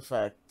address the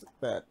fact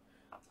that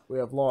we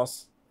have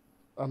lost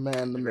a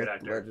man, the myth,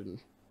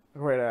 legend, a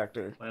great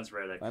actor. Lance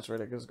Reddick. Lance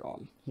Reddick is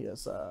gone. He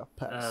has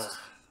passed.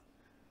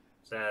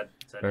 Sad.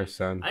 Very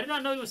sad. I did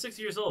not know he was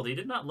 60 years old. He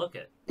did not look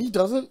it. He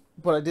doesn't,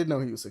 but I did know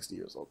he was 60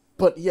 years old.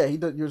 But yeah, he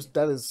does.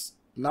 That is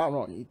not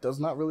wrong. He does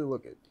not really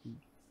look it. He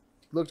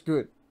looked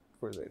good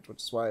for his age,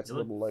 which is why it's a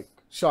little like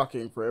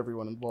shocking for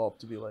everyone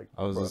involved to be like.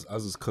 I was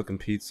just cooking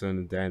pizza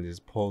and Dan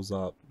just pulls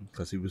up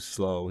because he was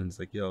slow and he's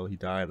like, "Yo, he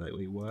died." Like,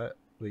 wait, what?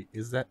 Wait,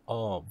 is that?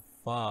 Oh,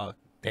 fuck,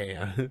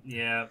 damn.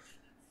 Yeah.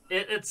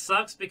 It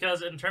sucks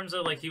because in terms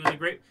of, like, we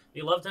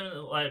loved him in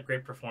a lot of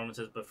great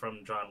performances, but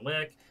from John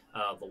Wick,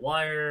 The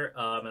Wire,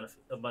 and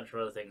a bunch of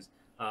other things,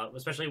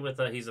 especially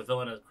with, he's a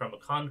villain at Chroma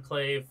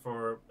Conclave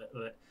for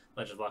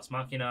Legend of Vox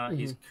Machina.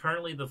 He's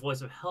currently the voice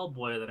of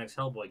Hellboy, the next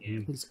Hellboy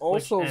game. He's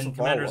also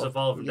Commanders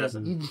Evolved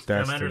Destiny.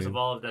 Commanders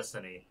Evolved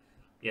Destiny.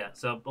 Yeah,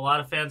 so a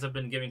lot of fans have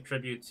been giving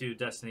tribute to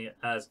Destiny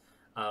as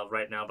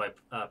right now by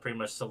pretty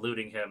much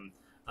saluting him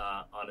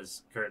on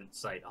his current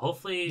site.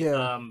 Hopefully,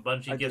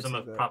 Bungie gives him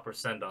a proper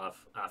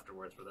send-off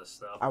afterwards for this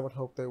stuff. I would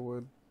hope they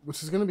would,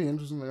 which is going to be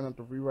interesting. They're going to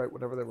have to rewrite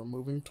whatever they were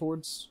moving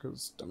towards,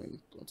 because, I mean,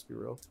 let's be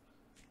real.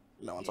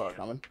 No one saw it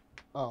coming.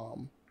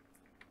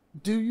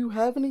 Do you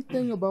have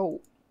anything about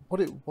what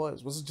it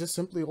was? Was it just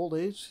simply old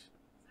age?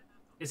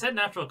 It said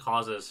natural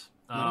causes.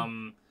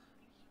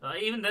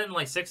 Even then,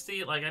 like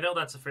 60, like I know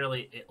that's a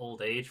fairly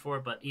old age for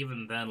it, but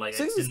even then, like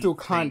 60 is still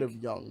kind of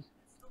young.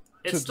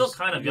 It's still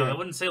kind of young. I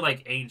wouldn't say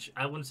like age.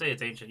 I wouldn't say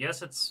it's ancient.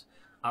 Yes, it's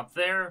up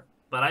there,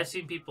 but I've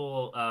seen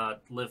people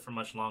live for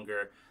much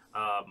longer.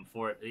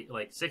 For it,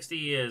 like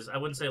 60 is, I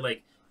wouldn't say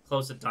like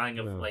close to dying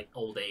of like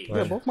old age.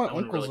 Yeah, both my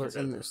uncles are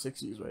in their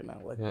 60s right now.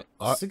 Like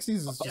 60s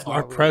is just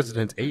our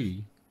president's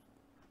 80.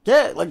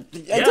 Yeah, like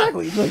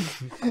exactly.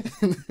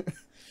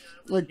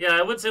 Like, yeah,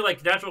 I would say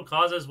like natural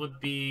causes would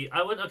be.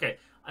 Okay.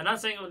 I'm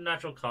not saying it was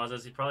natural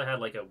causes. He probably had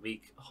like a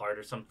weak heart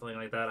or something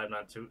like that. I'm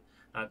not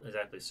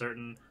exactly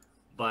certain,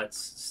 but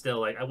still,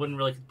 like I wouldn't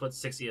really put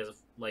 60 as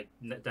like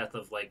death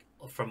of like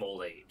from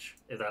old age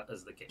if that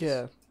is the case.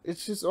 Yeah,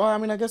 it's just. Well, I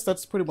mean, I guess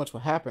that's pretty much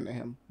what happened to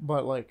him,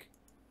 but like,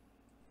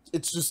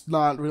 it's just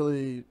not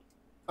really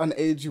an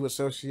age you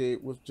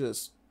associate with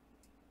just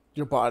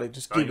your body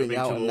just giving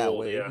out in that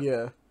way.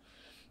 Yeah.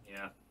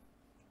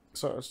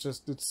 So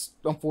it's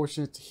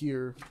unfortunate to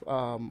hear.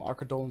 Our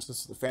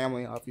condolences to the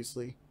family,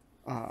 obviously.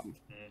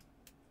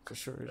 For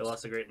sure. They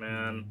lost a great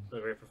man, a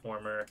great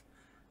performer.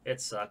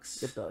 It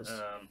sucks. It does.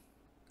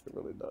 It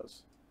really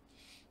does.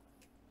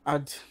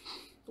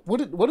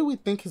 What do we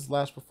think his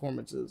last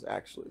performance is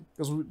actually?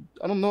 Because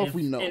I don't know if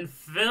we know. In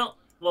film,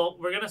 well,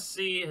 we're gonna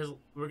see his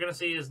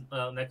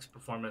next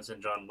performance in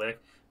John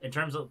Wick. In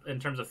terms of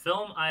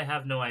film, I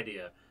have no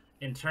idea.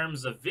 In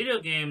terms of video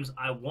games,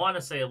 I want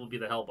to say it will be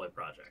the Hellboy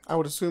project. I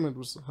would assume it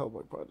was the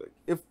Hellboy project.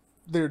 If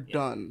they're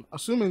done,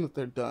 assuming that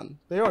they're done,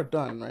 they are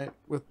done, right?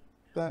 With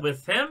that.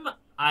 With him,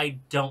 I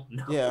don't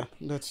know. Yeah,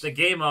 that's the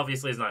game.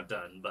 Obviously, is not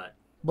done,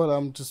 but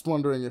I'm just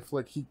wondering if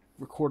like he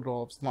recorded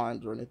all of his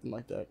lines or anything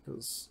like that.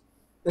 Because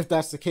if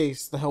that's the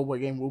case, the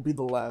Hellboy game will be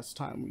the last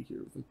time we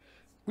hear of him.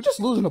 We're just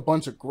losing a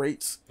bunch of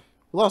greats.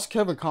 We lost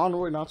Kevin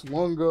Conroy not too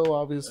long ago.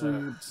 Obviously,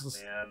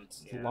 it's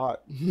a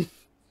lot.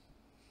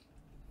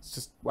 It's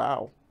just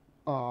wow.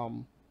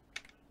 And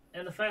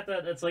the fact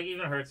that it's like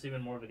even hurts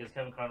even more because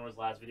Kevin Conroy's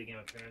last video game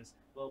appearance,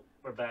 well,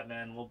 for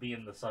Batman, will be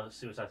in the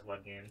Suicide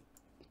Squad game.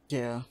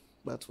 Yeah,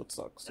 that's what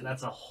sucks. And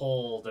that's a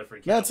whole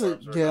different.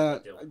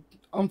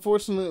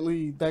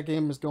 Unfortunately, that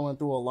game is going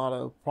through a lot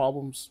of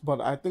problems,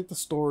 but I think the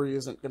story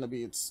isn't going to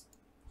be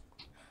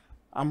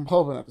I'm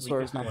hoping that the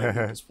story is not going to be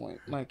at this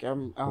point. Like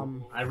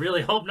I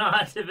really hope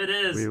not. If it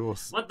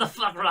is, what the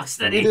fuck,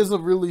 Rocksteady? It is a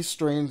really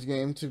strange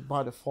game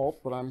by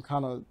default, but I'm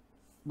kind of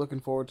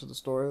looking forward to the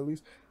story at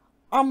least.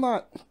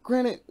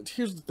 Granted,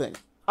 here's the thing.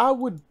 I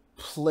would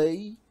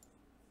play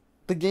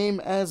the game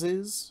as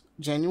is,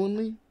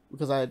 genuinely,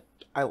 because I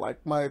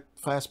like my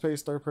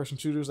fast-paced third-person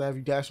shooters. I have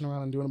you dashing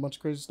around and doing a bunch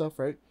of crazy stuff,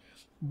 right?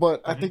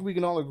 But I think we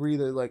can all agree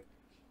that, like,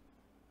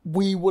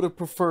 we would have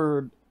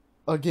preferred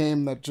a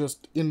game that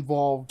just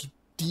involved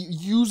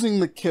using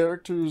the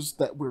characters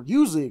that we're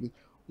using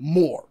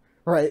more,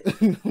 right?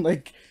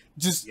 Like,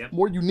 just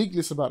more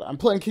uniqueness about it. I'm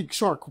playing King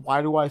Shark.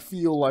 Why do I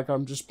feel like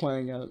I'm just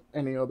playing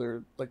any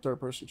other like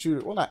third-person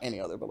shooter? Well, not any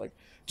other, but like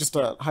just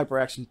a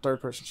hyper-action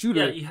third-person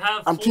shooter. Yeah, you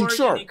have I'm King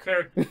Shark.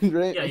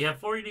 Right? Yeah, you have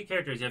 4 unique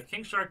characters. You have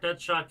King Shark,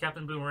 Deadshot,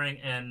 Captain Boomerang,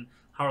 and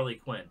Harley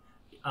Quinn.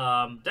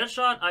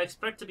 Deadshot, I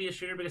expect to be a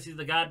shooter because he's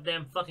the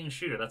goddamn fucking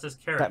shooter. That's his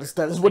character.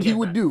 That is what he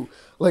would do.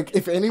 Like,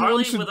 if anyone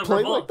Harley should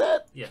play like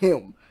that,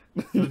 him.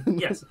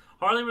 Yes.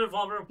 Harley with a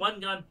revolver, one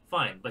gun,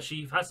 fine. But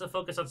she has to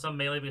focus on some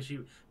melee because she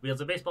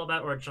wields a baseball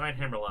bat or a giant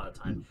hammer a lot of the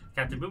time.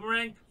 Captain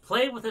Boomerang,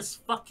 play with his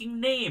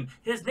fucking name.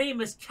 His name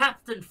is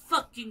Captain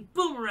fucking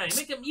Boomerang.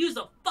 Make him use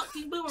a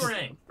fucking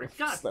boomerang. For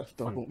God's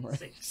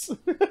sake.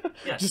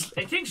 Yeah.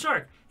 And King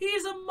Shark,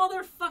 he's a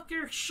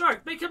motherfucker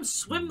shark. Make him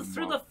swim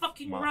through the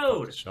fucking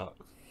road.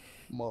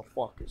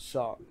 Motherfucking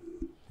shark.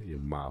 You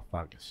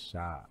motherfucking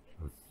shark.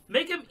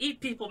 Make him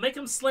eat people. Make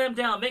him slam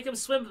down. Make him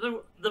swim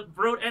through the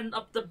road and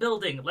up the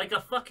building like a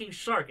fucking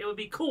shark. It would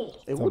be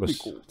cool. It would be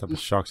cool. What type of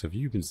sharks have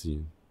you been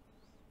seeing?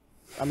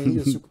 I mean,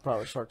 he's a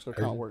superpower shark, so it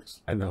kind of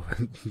works. I know.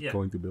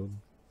 Going through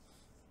buildings.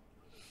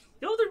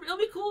 Yo, it'll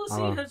be cool to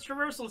see his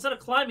traversal. Instead of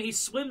climbing, he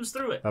swims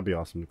through it. That'd be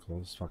awesome to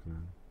close. Fucking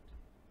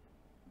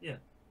yeah.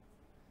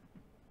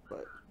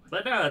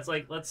 But no, it's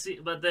like, let's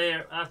see. But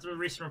after the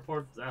recent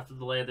report, after the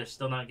delay, they're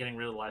still not getting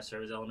rid of the live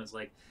service elements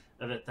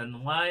of it.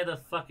 Then why the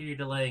fuck are you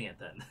delaying it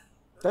then?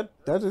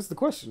 That is the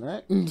question,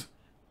 right?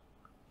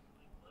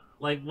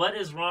 Like, what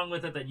is wrong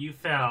with it that you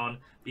found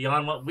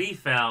beyond what we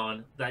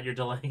found that you're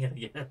delaying it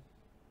again?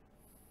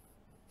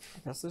 I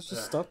guess there's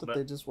just stuff that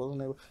they just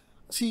wasn't able.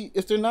 See,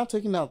 if they're not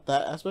taking out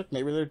that aspect,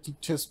 maybe they're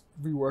just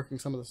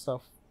reworking some of the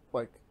stuff,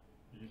 like,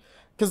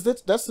 because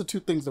that's the two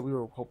things that we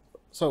were hoping.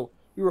 So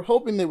we were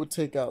hoping they would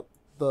take out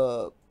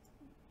the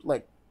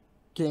like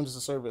games as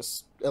a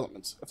service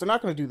elements. If they're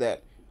not going to do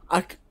that,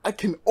 I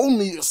can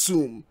only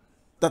assume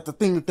that the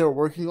thing that they're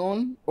working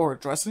on or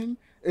addressing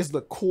is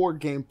the core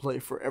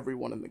gameplay for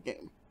everyone in the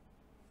game,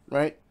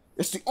 right?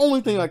 It's the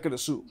only thing I could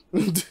assume.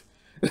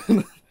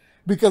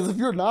 Because if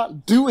you're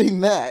not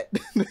doing that,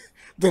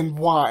 then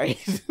why?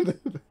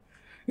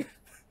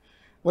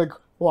 Like,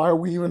 why are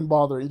we even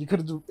bothering?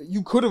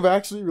 You could have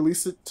actually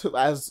released it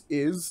as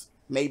is,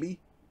 maybe,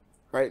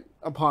 right,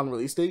 upon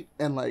release date,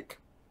 and like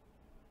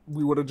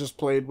we would have just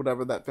played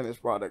whatever that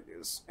finished product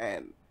is,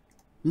 and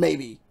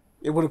maybe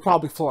it would have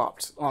probably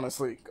flopped.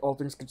 Honestly, all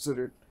things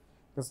considered,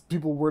 because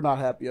people were not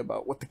happy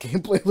about what the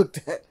gameplay looked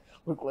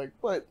like.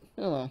 But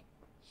you know,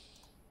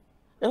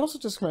 it also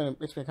just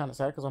makes me kind of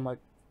sad because I'm like,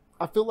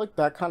 I feel like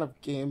that kind of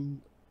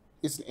game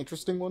is an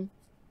interesting one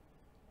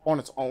on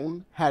its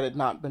own had it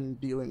not been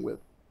dealing with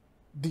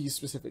these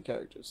specific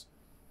characters.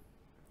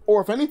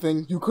 Or if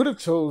anything, you could have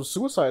chose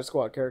Suicide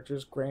Squad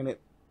characters. Granted,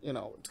 you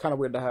know, it's kind of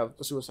weird to have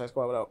the Suicide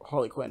Squad without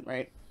Harley Quinn,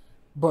 right?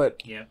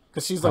 But yeah,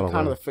 because she's like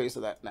kind of the face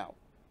of that now.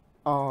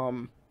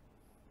 Her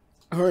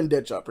and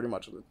Deadshot pretty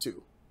much are the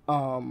two.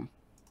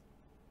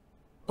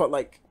 But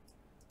like,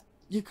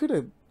 you could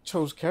have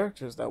chose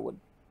characters that would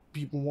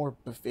be more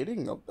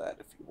befitting of that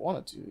if you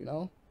wanted to, you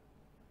know.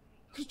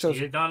 You could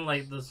have gone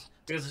like this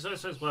because the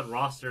Suicide Squad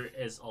roster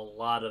is a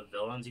lot of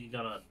villains. You could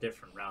have gone a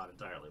different route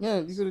entirely.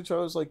 Yeah, you could have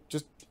chose like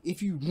just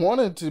if you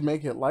wanted to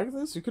make it like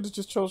this, you could have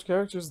just chose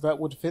characters that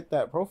would fit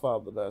that profile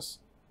the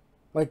best.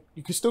 Like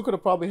you could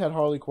have probably had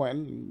Harley Quinn,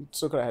 and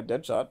still could have had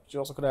Deadshot. You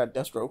also could have had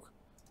Deathstroke,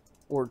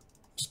 or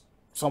just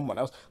someone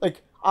else.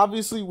 Like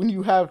obviously, when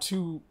you have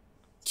two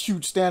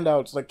huge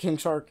standouts like King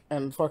Shark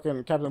and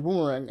fucking Captain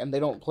Boomerang, and they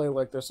don't play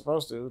like they're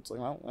supposed to, it's like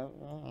I don't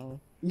know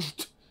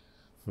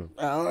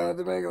what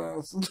to make of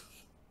this. I'm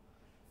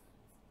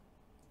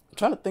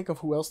trying to think of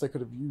who else they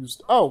could have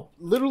used. Oh,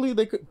 literally,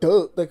 they could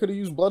have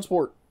used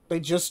Bloodsport. They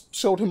just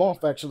showed him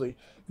off, actually.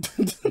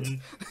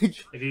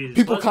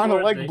 People kind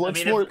of like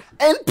Bloodsport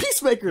and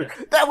Peacemaker.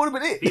 Yeah. That would have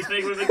been it.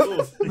 Peacemaker would have been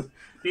cool.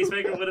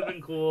 Peacemaker would have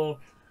been cool.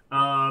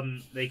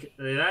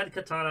 They had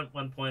Katana at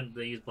one point.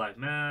 They used Black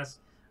Mass.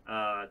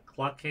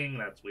 Clock King.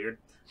 That's weird.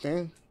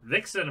 Okay.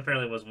 Vixen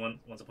apparently was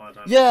once upon a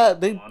time. Yeah,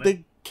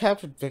 they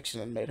captured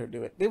Vixen and made her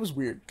do it. It was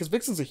weird because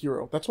Vixen's a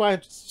hero. That's why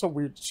it's so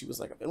weird. She was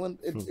like a villain.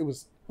 It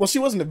was. Well, she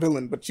wasn't a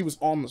villain, but she was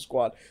on the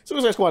squad.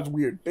 Suicide Squad's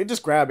weird. They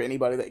just grab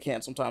anybody they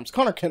can sometimes.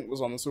 Connor Kent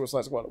was on the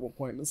Suicide Squad at one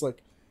point. It's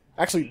like,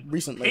 actually,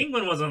 recently.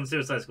 Penguin was on the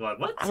Suicide Squad.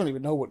 What? I don't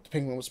even know what the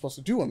Penguin was supposed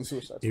to do on the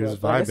Suicide Squad. He was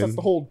vibing. I guess that's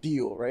the whole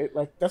deal, right?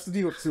 Like, that's the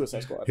deal with the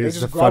Suicide Squad. He was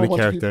they just a grab funny a bunch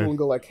character. of people and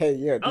go like, hey,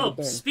 yeah, do Oh,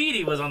 the thing.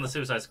 Speedy was on the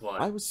Suicide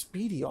Squad. I was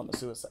Speedy on the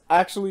Suicide.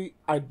 Actually,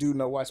 I do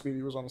know why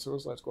Speedy was on the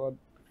Suicide Squad.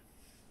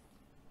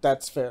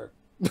 That's fair.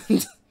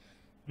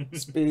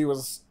 Speedy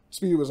was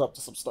up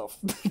to some stuff.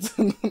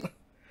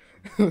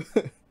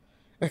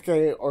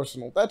 AKA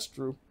Arsenal. That's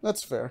true.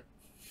 That's fair.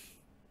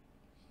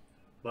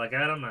 Black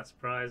Adam, not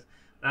surprised.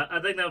 I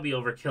think that would be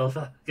overkill if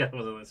Black Adam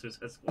was on the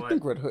Suicide Squad. I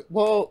think Red Hood.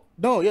 Well,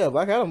 no, yeah,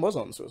 Black Adam was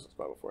on the Suicide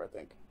Squad before, I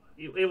think.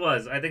 It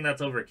was. I think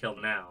that's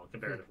overkill now,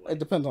 comparatively. It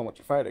depends on what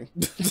you're fighting.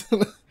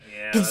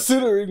 Yeah.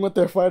 Considering what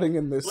they're fighting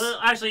in this. Well,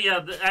 actually,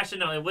 yeah. Actually,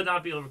 no, it would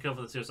not be overkill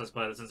for the Suicide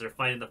Squad since they're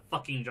fighting the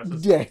fucking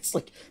Justice League. Yeah, it's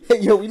like, hey,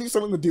 yo, we need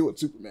something to deal with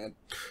Superman.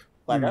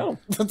 Black Adam.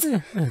 I'm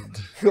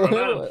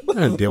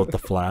gonna deal with the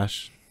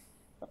Flash.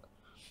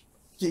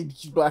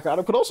 Black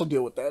Adam could also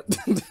deal with that.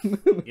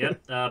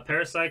 Yep.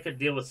 Parasite could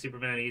deal with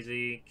Superman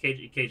easy.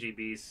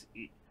 KGB's.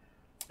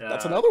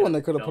 That's another one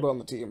they could have put on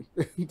the team.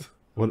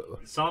 What?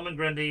 Solomon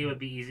Grundy would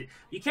be easy.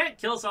 You can't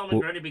kill Solomon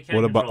Grundy, but you can't.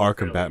 What about control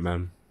Arkham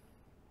Batman?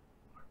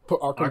 Put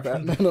Arkham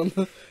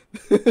Batman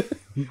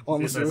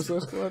on the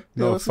Suicide Squad?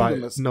 No,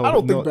 I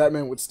don't think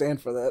Batman would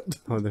stand for that.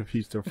 Oh, they're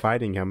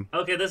fighting him.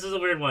 Okay, this is a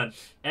weird one.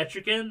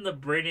 Etrigan, the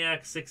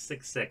Brainiac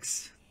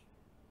 666.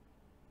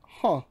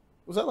 Huh.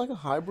 Was that like a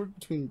hybrid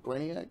between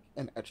Brainiac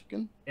and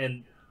Etrigan?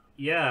 And,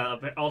 yeah,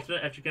 an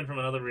alternate Etrigan from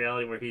another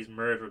reality where he's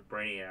merged with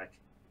Brainiac.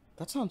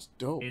 That sounds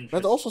dope.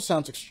 That also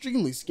sounds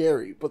extremely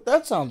scary, but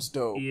that sounds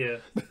dope. Yeah.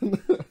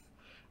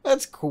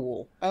 That's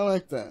cool. I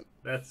like that.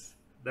 That's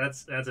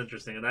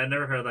interesting, and I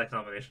never heard that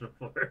combination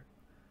before.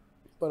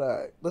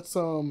 But let's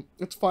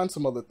find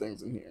some other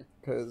things in here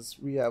because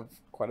we have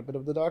quite a bit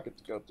of the docket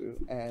to go through,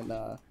 and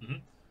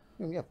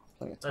we have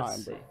plenty of time.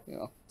 But you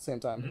know, at the same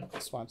time,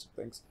 let's find some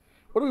things.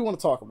 What do we want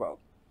to talk about?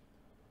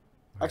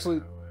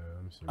 Actually,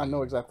 I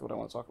know exactly what I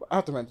want to talk about. I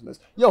have to mention this.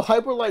 Yo,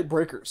 Hyperlight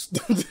Breakers.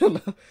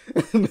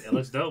 It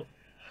looks dope.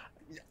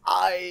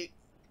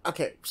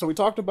 Okay, so we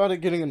talked about it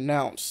getting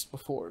announced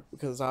before,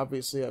 because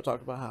obviously I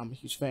talked about how I'm a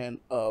huge fan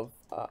of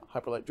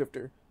Hyperlight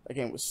Drifter. That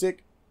game was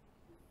sick.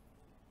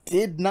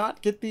 Did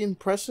not get the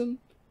impression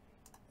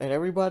that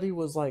everybody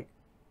was like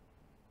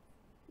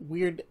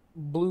weird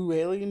blue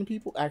alien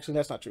people. Actually,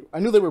 that's not true. I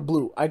knew they were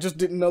blue. I just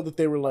didn't know that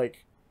they were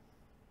like,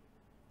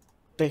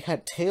 they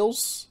had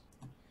tails.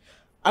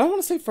 I don't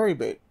want to say furry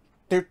bait.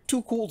 They're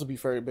too cool to be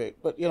furry bait,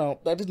 but you know,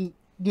 I didn't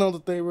know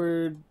that they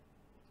were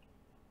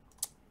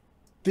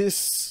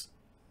this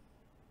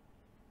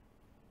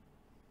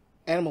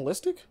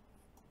animalistic.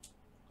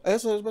 I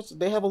guess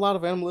they have a lot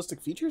of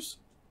animalistic features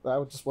that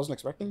I just wasn't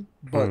expecting,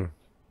 but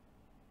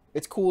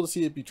it's cool to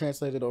see it be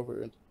translated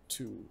over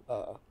into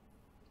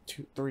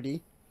 3D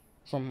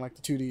from like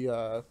the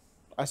 2D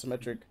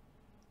isometric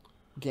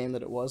game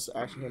that it was,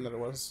 action game that it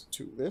was,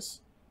 to this.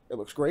 It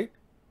looks great.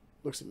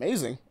 Looks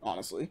amazing,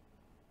 honestly.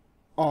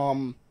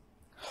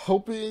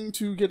 Hoping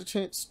to get a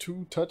chance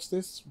to touch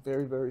this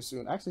very, very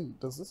soon. Actually,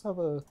 does it have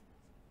a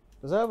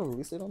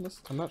release date on this?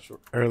 I'm not sure.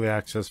 Early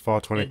access, fall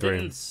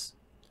 23.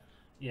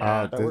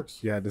 Yeah. That works.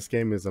 Yeah, this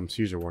game is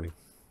seizure warning.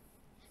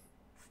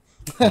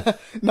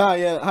 Nah,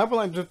 yeah,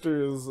 Hyperline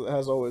Drifter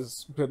has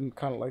always been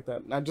kind of like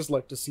that, and I just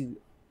like to see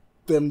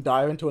them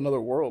dive into another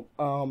world.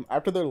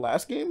 After their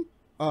last game,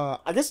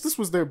 I guess this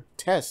was their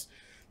test.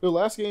 Their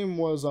last game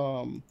was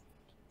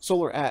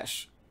Solar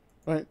Ash,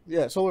 right?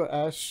 Yeah, Solar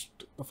Ash.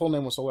 The full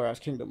name was Solar Ash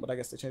Kingdom, but I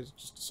guess they changed it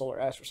just to Solar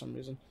Ash for some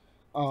reason.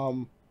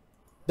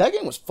 That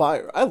game was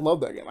fire. I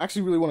love that game. I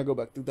actually really want to go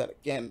back through that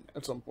again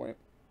at some point.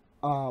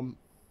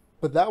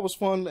 But that was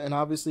fun, and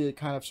obviously it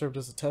kind of served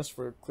as a test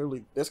for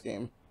clearly this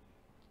game.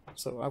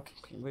 So I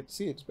can't wait to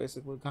see it. It's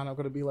basically kind of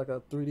going to be like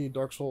a 3D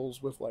Dark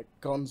Souls with like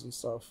guns and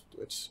stuff.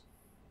 Which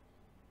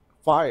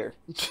fire,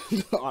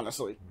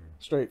 honestly,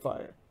 straight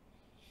fire.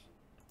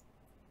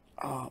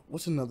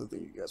 What's another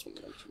thing you guys want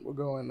to mention? We'll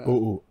go in.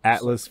 Ooh,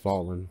 Atlas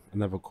Fallen,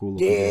 another cool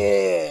looking game.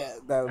 Yeah,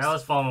 that was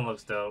Alice Fallen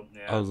looks dope.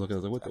 Yeah. I was looking, I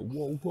was like, what the?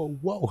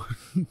 Whoa.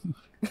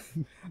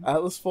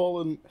 Atlas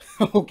Fallen.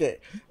 Okay,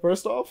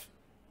 first off,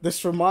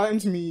 this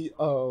reminds me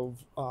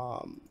of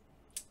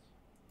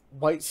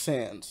White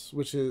Sands,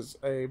 which is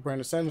a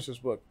Brandon Sanders's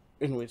book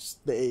in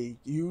which they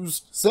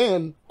used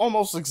sand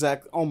almost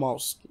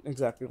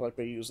exactly like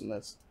they use in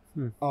this.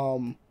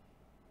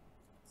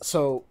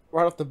 So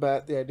right off the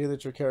bat, the idea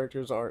that your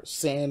characters are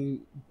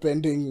sand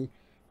bending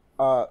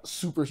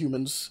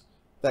superhumans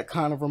that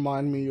kind of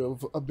remind me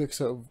of a mix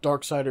of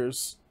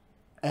Darksiders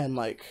and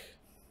like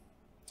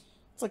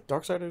it's like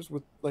Darksiders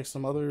with like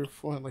some other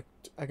form, like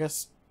I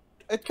guess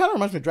it kind of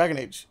reminds me of Dragon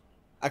Age,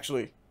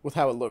 actually, with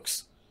how it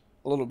looks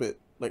a little bit.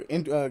 Like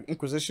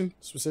Inquisition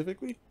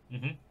specifically,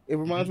 it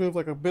reminds me of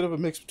like a bit of a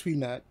mix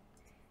between that.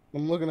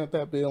 I'm looking at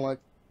that being like,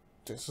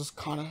 this is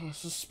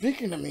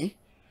speaking to me.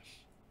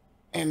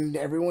 And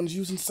everyone's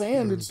using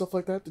sand and stuff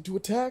like that to do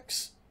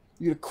attacks.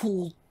 You get a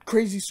cool,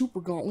 crazy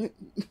super gauntlet,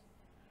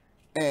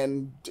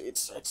 and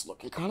it's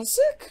looking kind of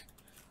sick.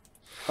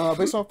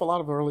 Based off a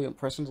lot of early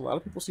impressions, a lot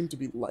of people seem to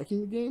be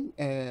liking the game,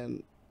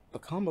 and the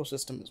combo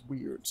system is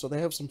weird. So they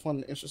have some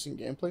fun, interesting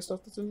gameplay stuff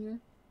that's in here.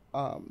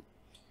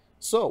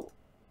 So.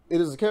 It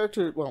is a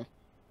character, well,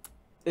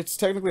 it's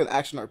technically an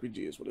action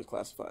RPG is what it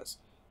classifies.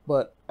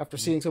 But after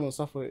seeing some of the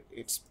stuff with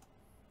it,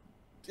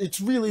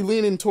 it's really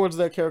leaning towards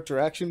that character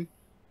action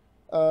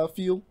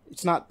feel.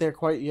 It's not there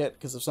quite yet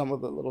because of some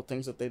of the little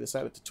things that they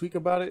decided to tweak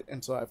about it.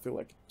 And so I feel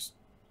like it's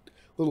a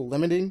little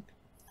limiting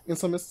in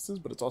some instances,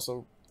 but it's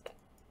also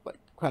like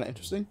kind of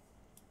interesting.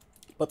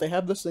 But they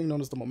have this thing known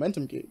as the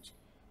momentum gauge,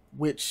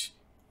 which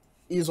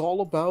is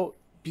all about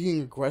being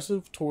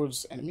aggressive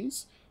towards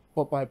enemies.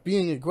 But by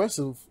being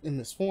aggressive in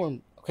this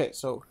form, okay,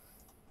 so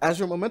as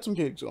your momentum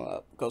gauge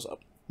goes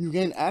up, you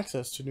gain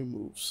access to new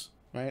moves,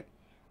 right?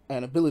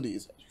 And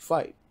abilities as you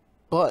fight.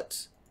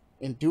 But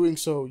in doing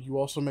so, you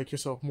also make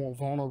yourself more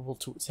vulnerable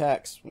to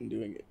attacks when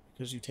doing it,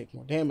 because you take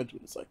more damage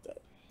when it's like that.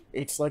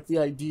 It's like the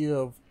idea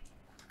of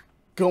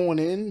going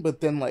in,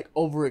 but then like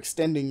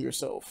overextending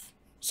yourself.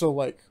 So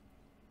like,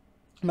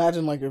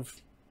 imagine like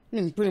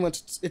pretty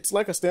much it's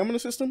like a stamina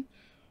system,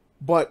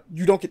 but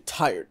you don't get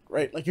tired,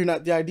 right? Like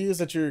the idea is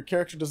that your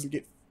character doesn't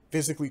get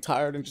physically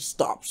tired and just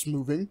stops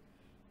moving.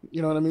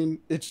 You know what I mean?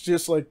 It's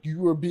just like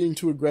you are being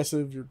too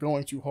aggressive, you're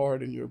going too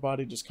hard, and your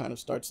body just kind of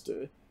starts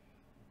to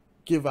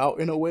give out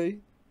in a way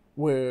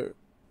where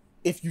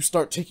if you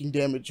start taking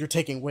damage, you're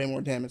taking way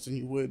more damage than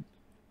you would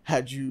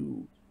had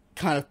you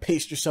kind of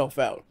paced yourself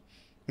out.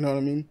 You know what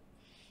I mean?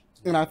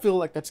 And I feel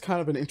like that's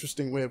kind of an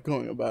interesting way of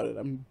going about it.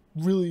 I'm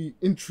really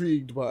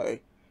intrigued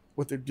by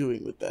what they're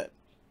doing with that.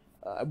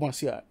 I want to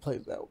see how it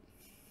plays out.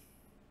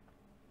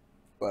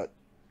 But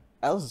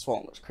Alice's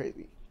Fallen looks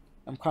crazy.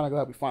 I'm kind of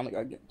glad we finally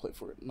got gameplay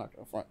for it. I'm not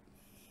going to front.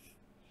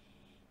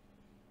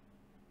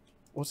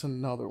 What's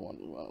another one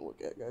we want to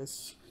look at,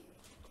 guys?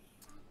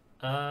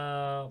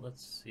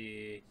 Let's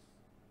see.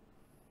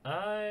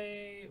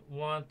 I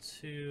want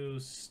to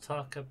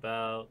talk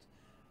about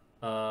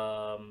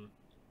Battle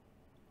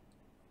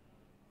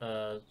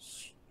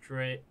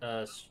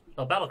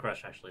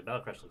Crush, actually.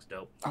 Battle Crush looks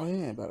dope. Oh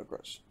yeah, Battle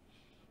Crush.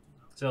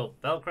 So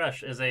Battle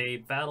Crush is a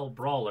battle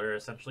brawler,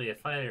 essentially a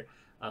fighter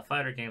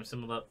game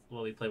similar to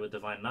what we play with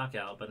Divine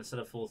Knockout, but instead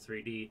of full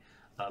 3D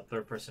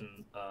third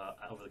person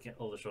over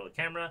the shoulder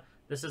camera,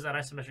 this is an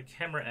isometric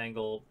camera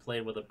angle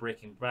played with a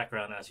breaking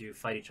background as you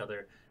fight each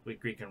other with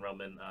Greek and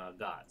Roman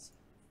gods.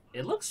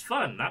 It looks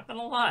fun, not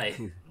gonna lie.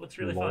 It looks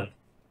really fun.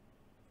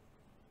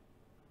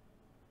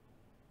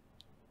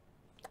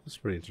 It's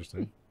pretty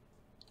interesting.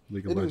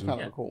 League of It is Legends.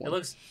 kind of a cool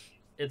one.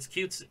 It's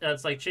cute.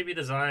 It's like chibi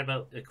design,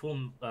 but a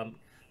cool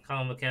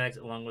combo mechanics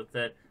along with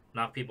it.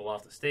 Knock people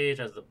off the stage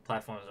as the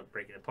platforms are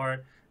breaking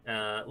apart.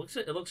 It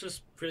looks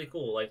just pretty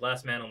cool, like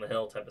Last Man on the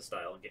Hill type of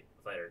style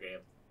fighter game.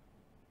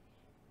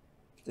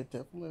 It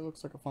definitely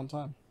looks like a fun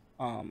time.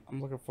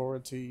 I'm looking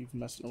forward to even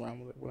messing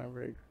around with it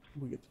whenever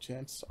we get the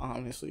chance.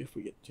 Honestly, if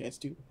we get the chance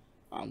to,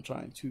 I'm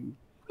trying to.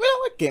 I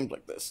like games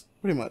like this,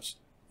 pretty much.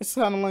 It's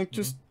kind of like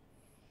just.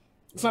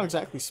 It's not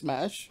exactly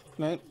Smash,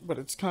 right? But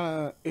it's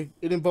kind of it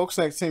invokes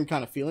that same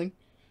kind of feeling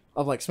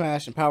of like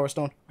Smash and Power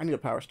Stone. I need a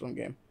Power Stone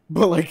game.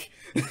 but like,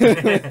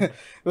 but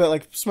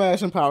like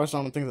Smash and Power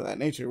Stone and things of that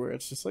nature, where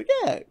it's just like,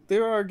 yeah,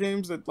 there are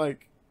games that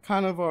like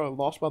kind of are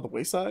lost by the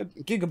wayside.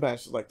 Giga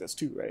Bash is like this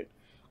too, right?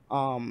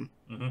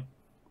 Mm-hmm.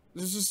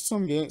 There's just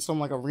some games, some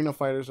like arena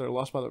fighters that are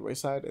lost by the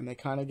wayside, and they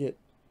kind of get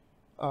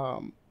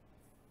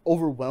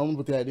overwhelmed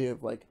with the idea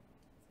of like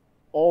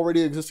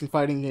already existing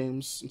fighting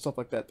games and stuff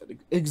like that that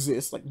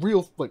exist, like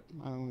real like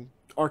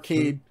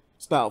arcade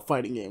style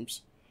fighting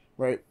games,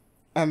 right?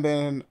 And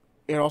then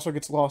it also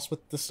gets lost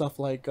with the stuff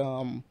like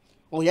the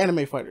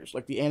anime fighters,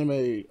 like the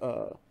anime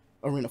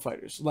arena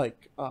fighters,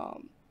 like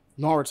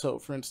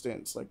Naruto, for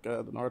instance, like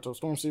the Naruto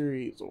Storm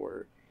series,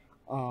 or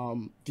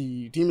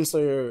the Demon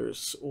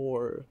Slayers,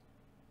 or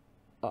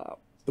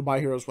the My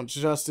Heroes One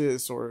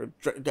Justice, or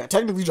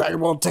technically Dragon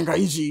Ball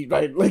Tenkaichi,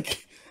 right?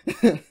 Like,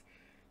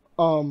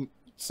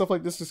 stuff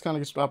like this just kind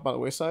of gets dropped by the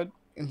wayside,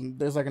 and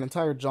there's like an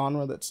entire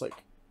genre that's like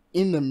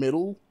in the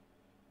middle,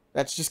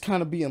 that's just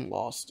kind of being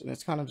lost, and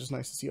it's kind of just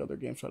nice to see other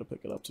games try to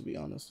pick it up, to be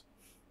honest.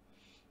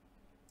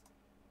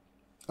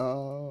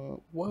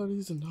 What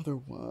is another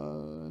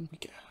one we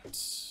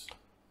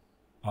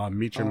got?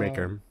 Meet Your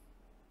Maker.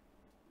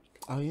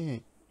 Oh yeah,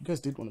 you guys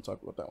did want to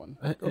talk about that one.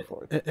 Go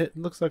for it. It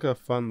looks like a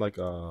fun, like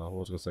what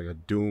was I gonna say, a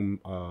Doom,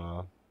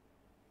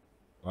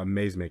 a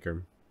maze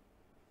maker.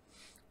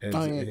 And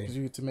oh yeah, because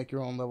you get to make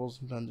your own levels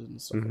and dungeons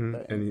and stuff like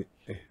that. And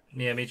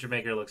Yeah, Meet Your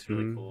Maker looks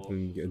really cool.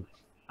 And,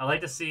 I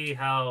like to see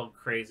how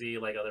crazy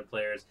like other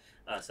players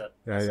set up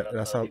that's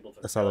other how people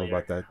for that's all failure.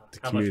 about that. The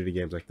How community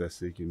games like this,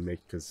 so you can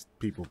make, because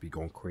people be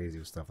going crazy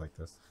with stuff like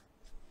this.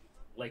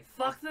 Like,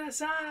 fuck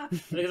this up!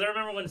 Because I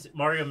remember when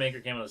Mario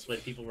Maker came on the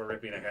Switch, people were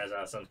ripping their hairs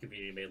out of some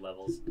community-made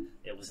levels.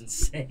 It was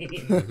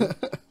insane.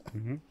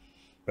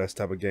 Best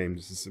type of game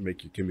is to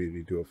make your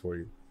community do it for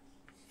you.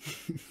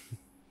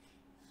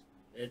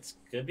 It's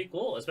could be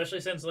cool,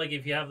 especially since like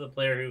if you have the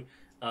player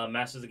who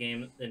masters the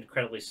game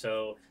incredibly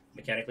so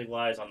mechanically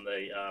wise on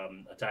the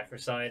attacker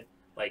side,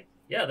 like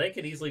yeah, they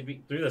could easily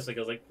beat through this. Like I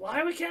was like,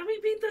 why can't we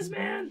beat this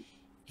man?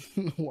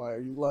 Why are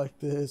you like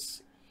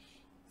this?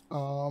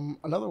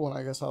 Another one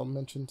I guess I'll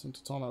mention since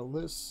it's on our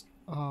list.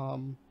 I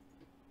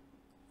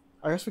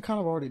guess we kind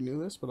of already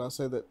knew this, but I'll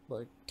say that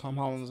like Tom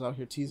Holland is out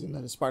here teasing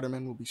that his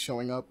Spider-Man will be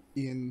showing up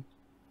in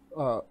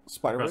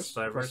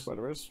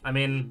Spider-Verse. I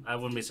mean, I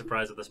wouldn't be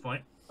surprised at this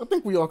point. I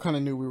think we all kind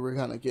of knew we were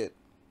gonna get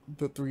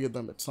the three of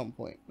them at some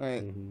point,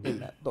 right? Mm-hmm.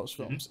 In those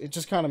films, it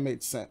just kind of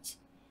made sense.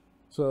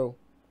 So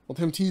with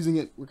him teasing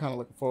it, we're kind of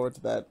looking forward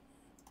to that.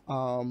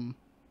 I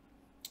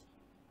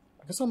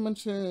guess I'll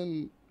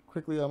mention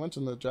quickly. I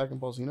mentioned the Dragon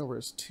Ball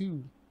Xenoverse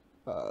 2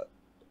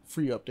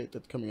 free update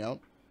that's coming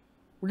out.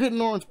 We're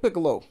getting Orange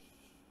Piccolo.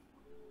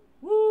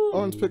 Woo!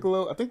 Orange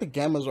Piccolo. I think the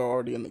Gammas are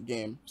already in the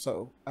game,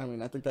 so I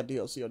mean I think that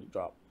DLC already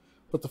dropped.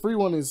 But the free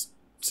one is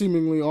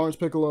seemingly Orange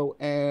Piccolo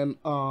and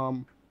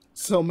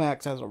Cell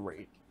Max as a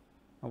raid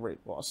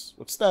boss,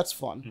 which that's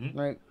fun,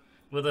 right?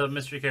 With a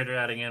mystery character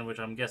adding in, which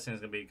I'm guessing is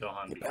gonna be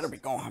Gohan Beast. It better be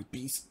Gohan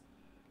Beast.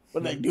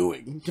 What are they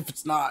doing? If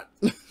it's not,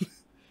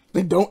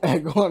 they don't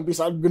add Gohan Beast,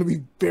 I'm gonna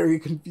be very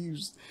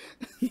confused.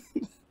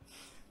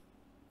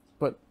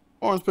 But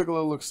Orange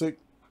Piccolo looks sick.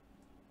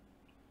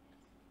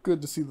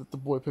 Good to see that the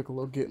boy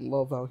Piccolo getting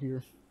love out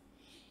here.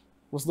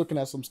 Was looking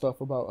at some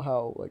stuff about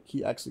how like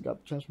he actually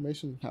got the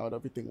transformation, how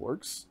everything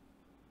works,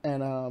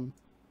 and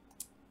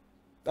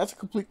that's a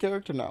complete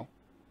character now.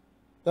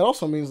 That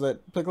also means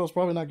that Piccolo's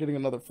probably not getting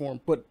another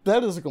form, but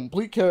that is a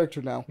complete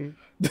character now.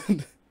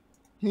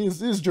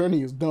 His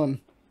journey is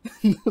done.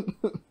 It's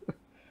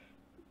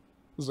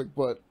like,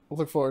 but I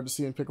look forward to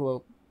seeing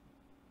Piccolo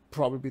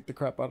probably beat the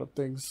crap out of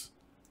things.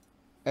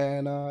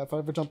 And if I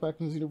ever jump back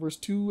into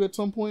Xenoverse 2 at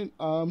some point,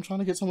 I'm trying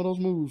to get some of those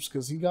moves,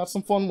 because he got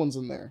some fun ones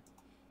in there.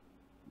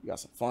 You got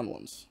some fun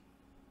ones.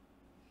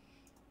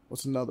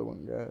 What's another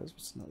one, guys?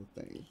 What's another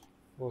thing?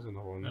 What was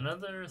another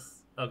one?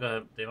 Oh, go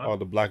ahead, Dave. Oh,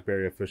 the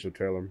BlackBerry official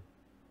trailer.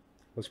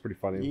 That's pretty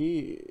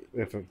funny.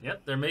 Yeah.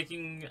 Yep, they're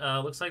making.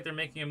 Looks like they're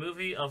making a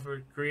movie of a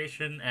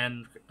creation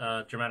and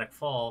dramatic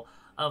fall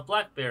of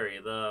BlackBerry,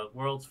 the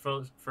world's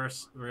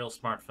first real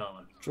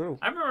smartphone. True.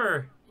 I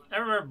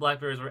remember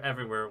BlackBerries were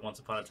everywhere once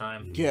upon a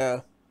time. Yeah,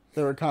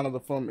 they were kind of the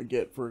phone to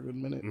get for a good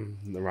minute.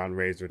 Around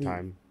Razor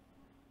time.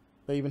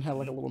 They even had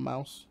like a little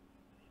mouse.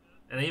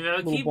 And they even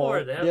have a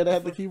keyboard. They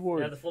had the keyboard.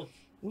 They had the full. It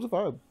was a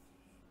vibe.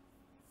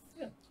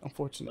 Yeah.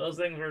 Unfortunately. Those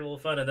things were a little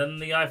fun, and then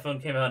the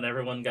iPhone came out, and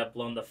everyone got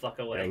blown the fuck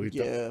away.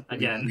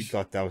 Again. We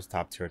thought that was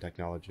top tier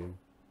technology.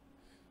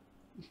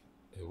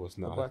 It was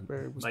not. The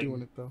BlackBerry was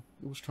doing it though.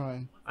 It was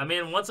trying. I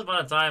mean, once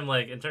upon a time,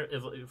 like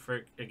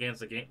against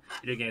the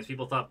video games,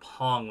 people thought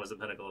Pong was the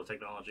pinnacle of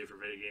technology for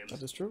video games.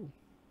 That is true.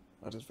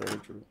 That is very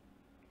true.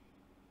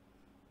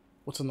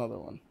 What's another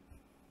one?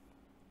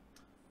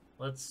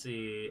 Let's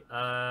see.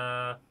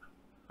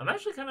 I'm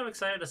actually kind of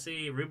excited to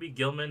see Ruby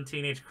Gilman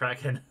Teenage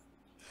Kraken.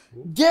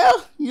 Yeah,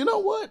 you know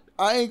what?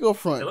 I ain't go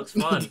front. It looks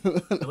fun.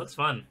 It looks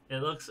fun.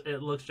 It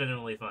looks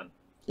genuinely fun.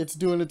 It's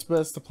doing its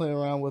best to play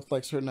around with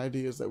like certain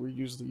ideas that we're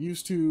usually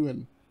used to,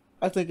 and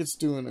I think it's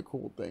doing a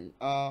cool thing.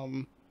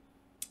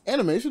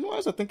 Animation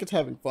wise, I think it's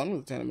having fun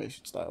with its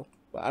animation style.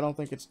 but I don't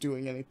think it's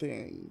doing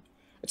anything.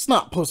 It's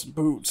not Puss in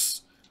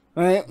Boots,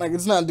 right? Like,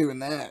 it's not doing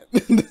that.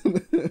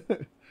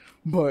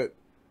 But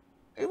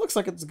it looks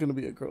like it's gonna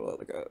be a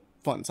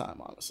fun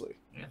time, honestly.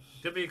 Yeah,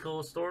 could be a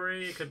cool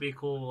story. It could be a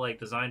cool like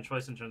design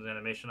choice in terms of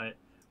animation.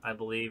 I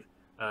believe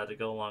to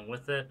go along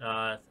with it.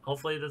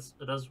 Hopefully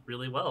it does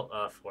really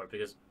well for it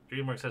because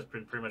DreamWorks has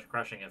been pretty much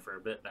crushing it for a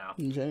bit now.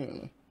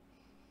 Genuinely.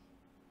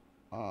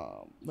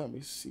 Let me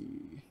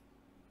see.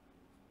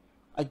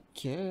 I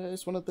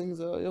guess one of the things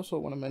I also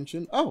want to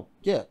mention. Oh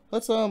yeah,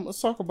 let's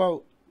talk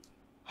about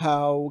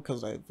how,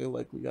 because I feel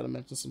like we gotta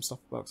mention some stuff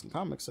about some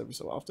comics every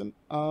so often.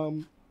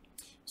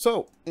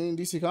 So in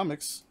DC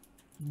Comics,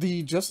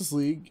 the Justice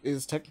League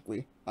is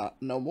technically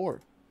no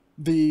more.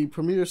 The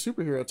premier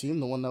superhero team,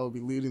 the one that will be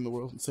leading the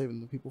world and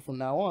saving the people from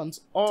now on,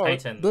 are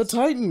Titans. the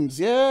Titans.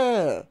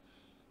 Yeah,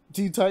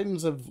 the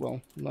Titans have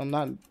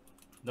not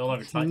No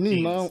longer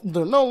teens. no,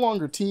 they're no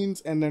longer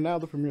teens, and they're now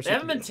the premier. They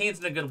haven't been teens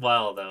in a good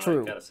while, though.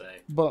 True. I gotta say.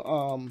 But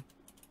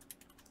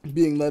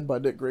being led by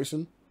Dick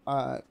Grayson,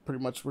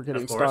 pretty much we're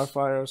getting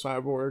Starfire,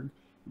 Cyborg,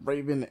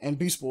 Raven, and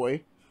Beast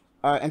Boy,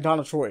 and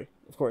Donna Troy,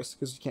 of course,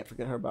 because you can't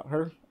forget about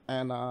her,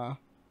 and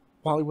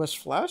Wally West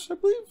Flash, I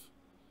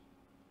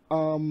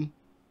believe.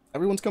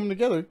 Everyone's coming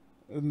together,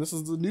 and this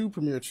is the new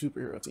premier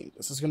superhero team.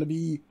 This is going to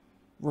be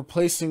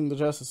replacing the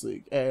Justice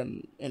League,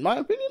 and in my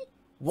opinion,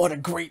 what a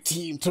great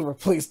team to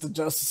replace the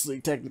Justice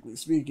League, technically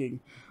speaking.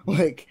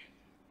 Like,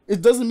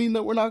 it doesn't mean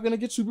that we're not going to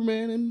get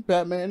Superman and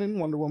Batman and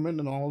Wonder Woman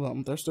and all of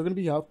them. They're still going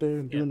to be out there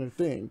and doing their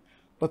thing.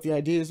 But the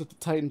idea is that the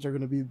Titans are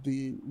going to be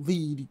the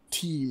lead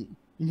team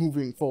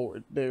moving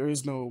forward. There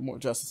is no more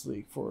Justice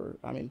League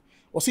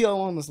we'll see how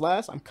long this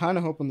lasts. I'm kind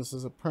of hoping this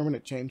is a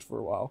permanent change for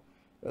a while.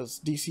 As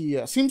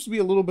DC seems to be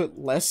a little bit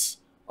less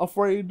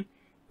afraid.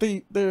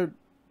 They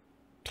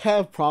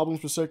have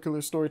problems with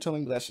circular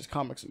storytelling, but that's just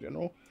comics in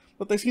general.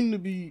 But they seem to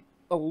be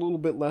a little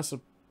bit less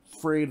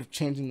afraid of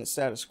changing the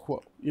status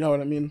quo. You know what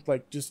I mean?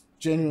 Like, just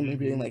genuinely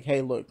being like,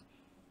 hey, look,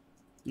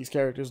 these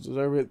characters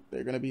deserve it.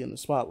 They're going to be in the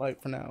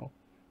spotlight for now.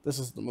 This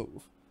is the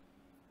move.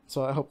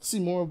 So I hope to see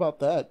more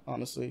about that,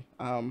 honestly.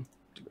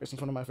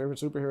 Grayson's one of my favorite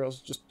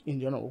superheroes just in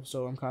general,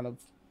 so I'm kind of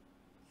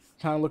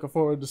looking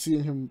forward to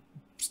seeing him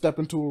step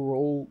into a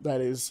role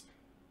that is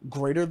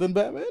greater than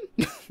Batman.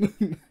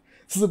 This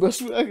is the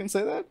best way I can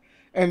say that.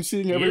 And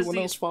seeing everyone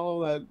else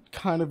follow that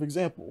kind of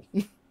example.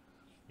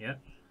 Yeah.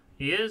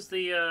 He is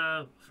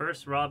the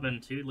first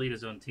Robin to lead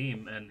his own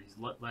team, and he's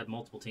led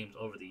multiple teams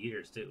over the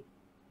years, too.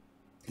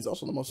 He's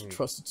also the most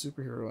trusted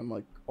superhero in,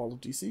 like, all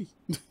of DC.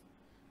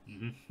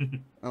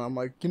 And I'm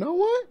like, you know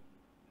what?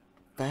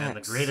 Facts. And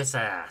the greatest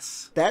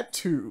ass. That,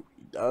 too.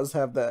 He does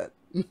have that.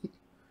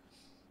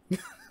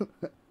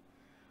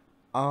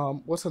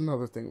 What's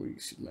another thing we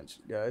should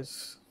mention,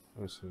 guys?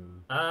 Let's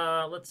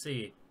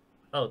see.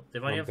 Oh,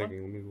 did I have one?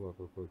 Let me look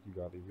real quick. You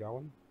got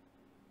one?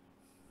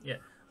 Yeah.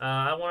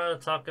 I wanted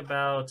to talk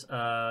about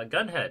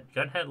Gunhead.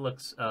 Gunhead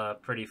looks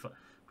pretty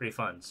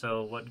fun.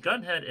 So what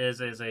Gunhead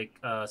is a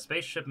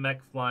spaceship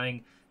mech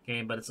flying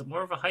game, but it's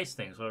more of a heist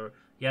thing. So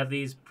you have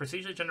these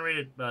procedurally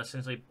generated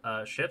essentially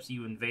ships.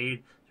 You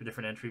invade through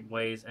different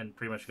entryways and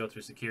pretty much go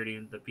through security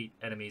and defeat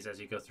enemies as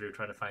you go through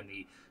trying to find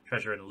the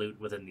treasure and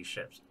loot within these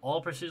ships.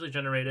 All procedurally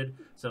generated,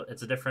 so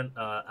it's a different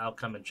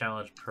outcome and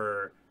challenge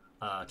per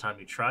time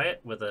you try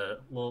it, with a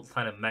little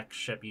kind of mech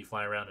ship you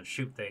fly around and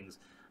shoot things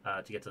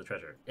to get to the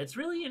treasure. It's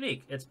really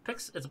unique. It's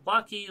a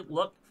blocky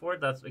look for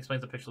it. That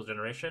explains the pixel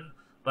generation.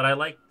 But I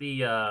like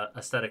the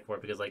aesthetic for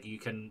it because like you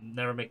can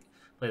never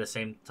play the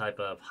same type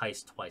of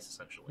heist twice,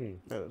 essentially.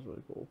 That is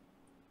really cool.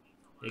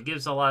 It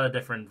gives a lot of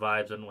different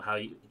vibes on how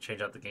you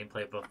change out the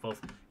gameplay, both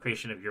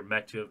creation of your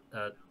mech to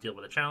deal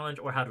with a challenge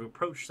or how to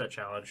approach that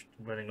challenge,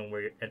 depending on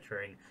where you're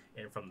entering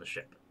in from the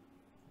ship.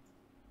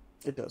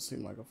 It does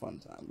seem like a fun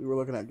time. We were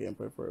looking at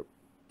gameplay for it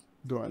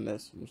during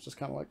this, and it's just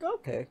kind of like,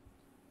 okay,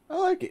 I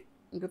like it.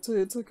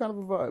 It's a kind of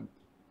a vibe.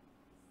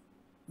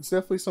 It's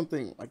definitely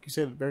something, like you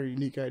said, a very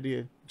unique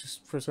idea,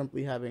 just for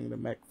simply having the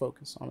mech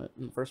focus on it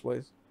in the first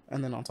place.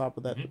 And then on top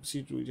of that, the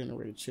procedurally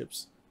generated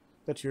ships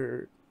that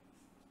you're,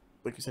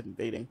 like you said,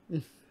 invading.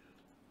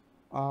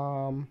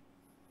 What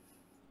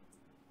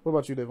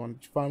about you, Devon?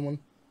 Did you find one?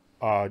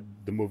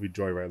 The movie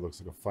Joyride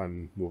looks like a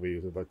fun movie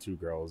about two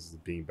girls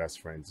being best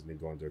friends and then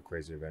going through a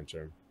crazy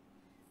adventure.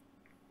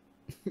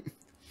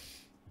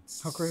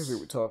 How crazy are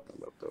we talking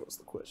about, though, is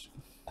the question.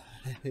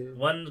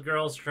 One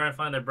girl's trying to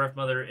find their birth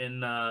mother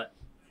in, I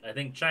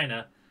think,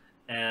 China,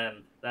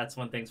 and that's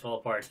when things fall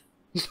apart.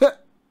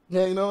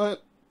 Yeah, you know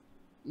what?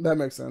 That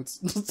makes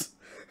sense.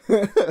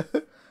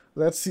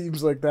 That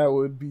seems like that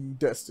would be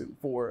destined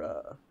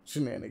for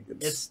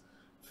shenanigans.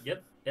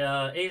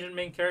 Asian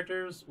main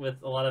characters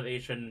with a lot of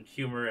Asian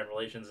humor and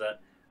relations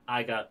that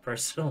I got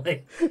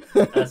personally,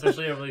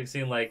 especially I've really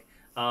seen like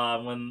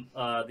when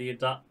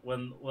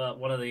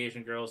one of the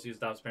Asian girls whose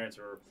adopts parents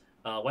were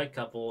a white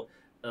couple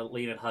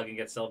lean and hug and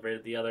get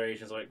celebrated. The other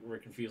Asians were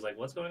confused, like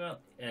what's going on,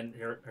 and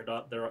their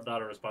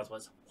daughter response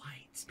was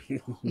white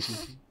people.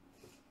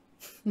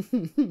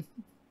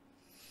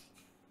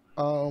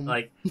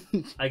 Like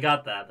I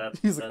got that.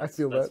 He's like, I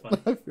feel that. Funny.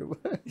 I feel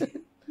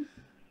that.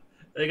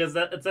 because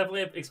it's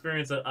definitely an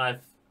experience that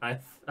I've gone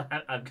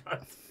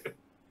through.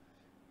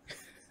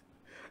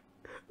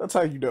 That's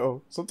how you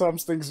know.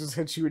 Sometimes things just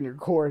hit you in your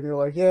core, and you're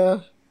like, yeah.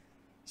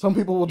 Some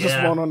people will just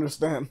Yeah. won't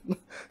understand.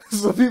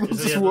 Some people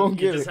just won't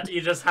get it.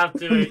 You just have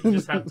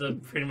to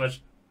pretty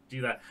much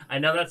do that. I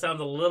know that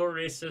sounds a little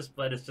racist,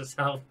 but it's just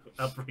how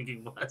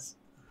upbringing was.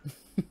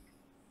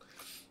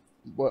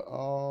 But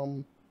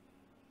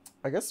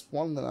I guess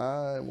one that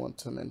I want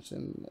to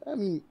mention. I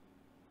mean,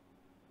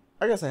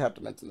 I guess I have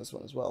to mention this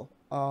one as well.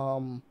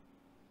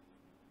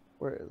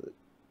 Where is it?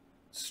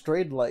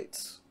 Strayed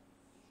Lights,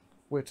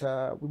 which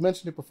we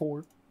mentioned it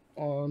before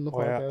on the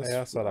podcast.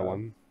 Yeah, I saw that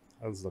one.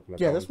 I was looking at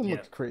yeah, that this one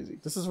looked crazy.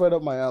 This is right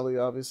up my alley,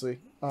 obviously.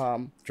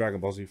 Dragon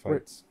Ball Z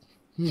fights.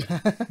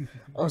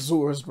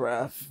 Azur's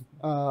Wrath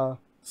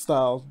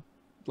style,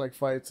 like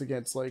fights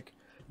against like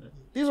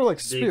these are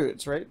like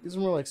spirits, right? These are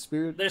more like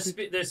spirit. There's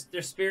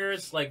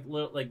spirits like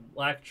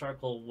black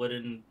charcoal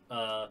wooden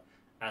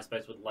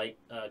aspects with light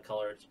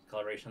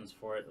colorations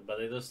for it, but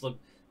they just look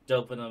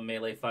dope in a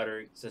melee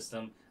fighter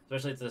system.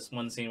 Especially this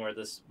one scene where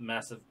this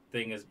massive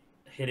thing is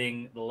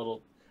hitting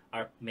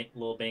our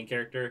little main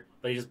character,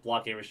 but he's just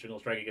blocking every single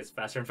strike. It gets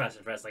faster and faster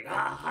and faster.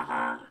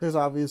 Like There's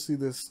obviously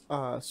this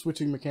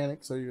switching mechanic,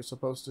 so you're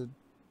supposed to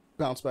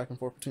bounce back and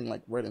forth between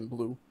like red and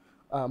blue,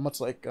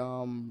 much like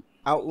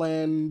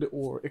Outland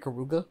or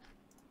Ikaruga,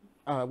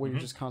 where you're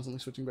just constantly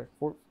switching back and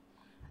forth.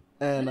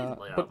 And I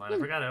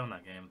forgot I owned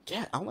that game.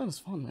 Yeah, Outland is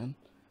fun, man.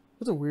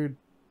 It's a weird.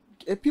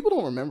 People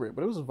don't remember it,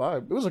 but it was a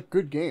vibe. It was a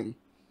good game.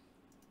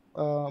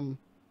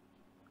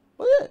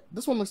 But yeah,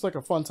 this one looks like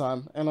a fun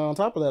time. And on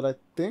top of that, I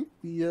think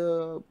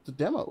the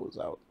demo was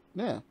out.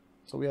 Yeah,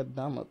 so we had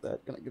to download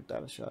that. Gonna give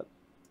that a shot.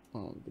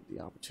 Get the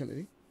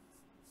opportunity.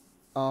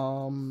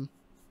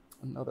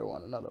 Another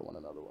one.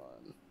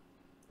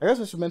 I guess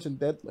I should mention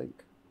Dead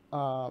Link.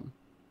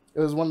 It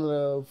was one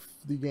of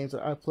the games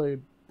that I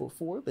played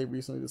before. They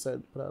recently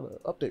decided to put out an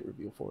update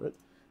review for it.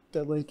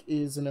 Dead Link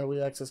is an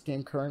early access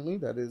game currently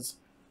that is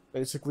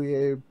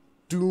basically a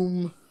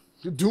Doom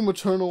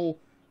Eternal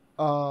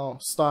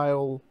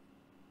style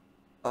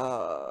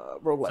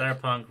roguelike.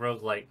 Cyberpunk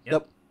roguelike.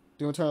 Yep.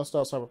 Doom Eternal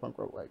style cyberpunk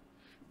roguelike,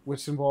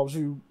 which involves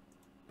you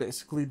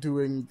basically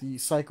doing the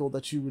cycle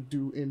that you would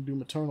do in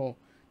Doom Eternal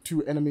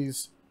to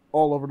enemies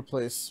all over the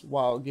place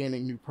while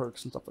gaining new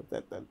perks and stuff like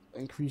that that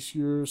increase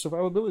your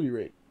survivability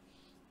rate.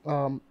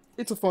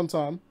 It's a fun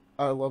time.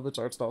 I love its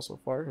art style so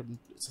far, and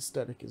its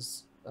aesthetic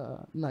is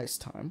nice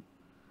time.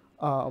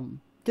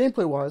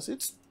 Gameplay wise,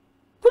 it's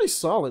pretty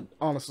solid,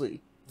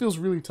 honestly. Feels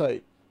really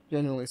tight,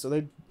 genuinely, so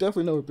they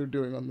definitely know what they're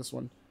doing on this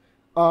one.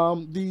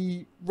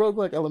 The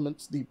roguelike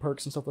elements, the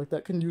perks and stuff like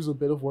that, can use a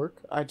bit of work.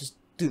 I just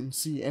didn't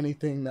see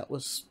anything that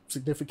was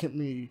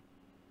significantly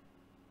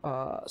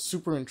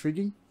super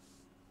intriguing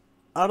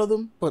out of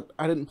them, but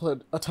I didn't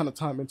put a ton of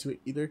time into it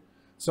either.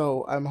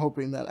 So I'm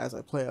hoping that as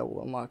I play, I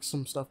will unlock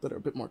some stuff that are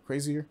a bit more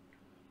crazier.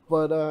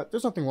 But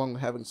there's nothing wrong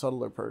with having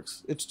subtler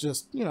perks. It's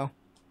just,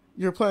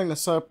 you're playing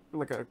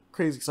like a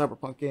crazy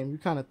cyberpunk game. You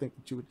kind of think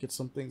that you would get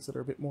some things that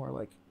are a bit more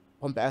like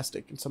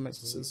bombastic in some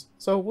instances.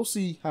 So we'll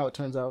see how it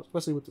turns out,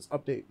 especially with this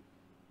update.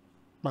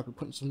 Might be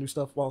putting some new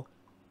stuff. Well,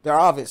 they're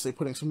obviously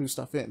putting some new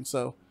stuff in,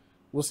 so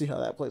we'll see how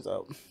that plays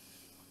out.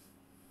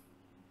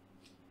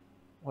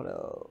 What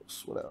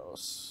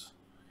else?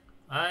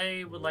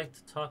 I would like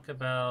to talk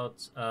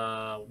about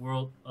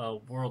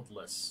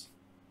Worldless.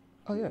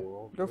 Oh yeah,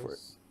 go for it.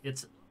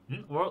 It's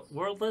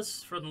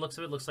Worldless. From the looks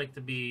of it, looks like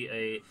to be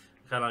a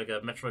kind of like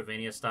a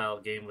Metroidvania style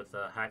game with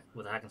hack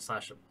and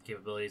slash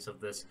capabilities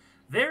of this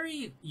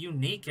very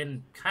unique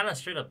and kind of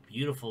straight up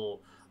beautiful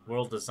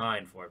world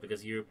design for it,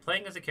 because you're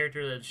playing as a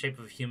character in the shape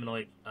of a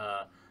humanoid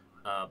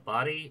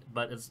body,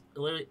 but it's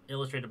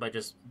illustrated by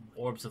just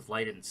orbs of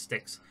light and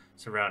sticks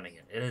surrounding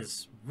it. It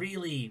is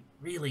really,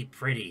 really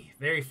pretty.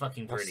 Very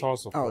fucking pretty. I saw it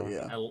so far. Oh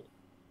yeah.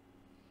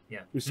 Yeah.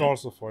 We saw it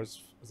so far.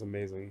 It's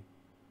amazing.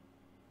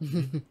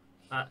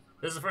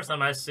 This is the first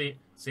time I've seen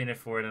it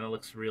for it, and it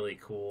looks really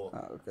cool.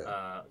 Oh, okay.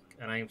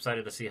 And I'm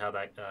excited to see how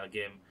that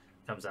game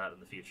comes out in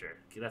the future.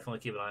 Definitely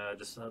keep an eye on it.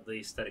 Just the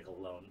aesthetic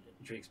alone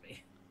intrigues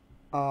me.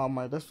 I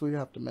definitely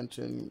have to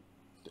mention,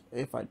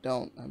 if I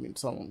don't, I mean,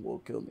 someone will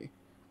kill me.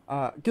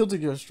 Guilty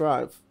Gear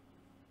Strive.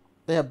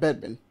 They have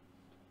Bedman.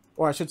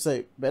 Or I should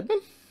say,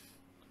 Bedman?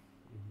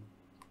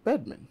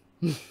 Bedman.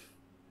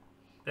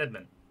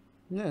 Bedman.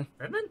 Yeah.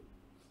 Bedman?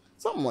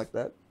 Something like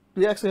that.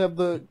 We actually have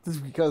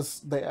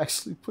because they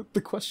actually put the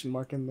question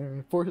mark in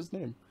there for his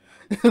name.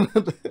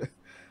 Bedman?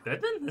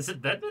 Is it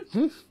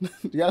Bedman?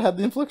 You gotta have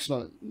the inflection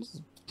on it.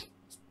 It's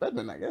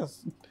Bedman, I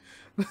guess.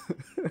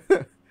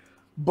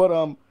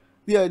 But,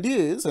 the idea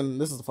is, and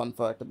this is the fun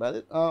fact about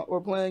it, we're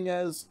playing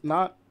as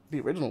not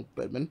the original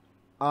Bedman,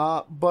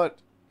 but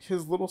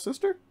his little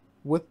sister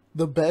with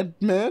the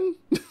Bedman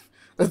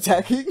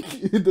attacking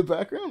in the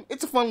background.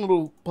 It's a fun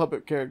little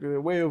puppet character,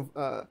 a way of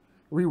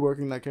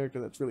reworking that character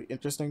that's really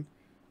interesting.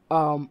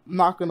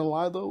 Not gonna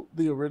lie though,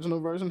 the original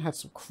version had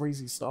some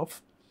crazy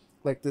stuff,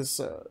 like this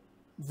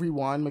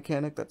rewind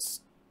mechanic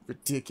that's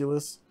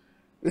ridiculous.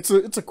 It's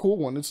a cool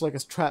one. It's like a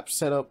trap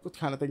setup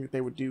kind of thing that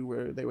they would do,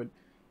 where they would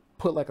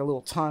put like a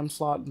little time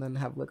slot and then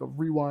have like a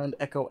rewind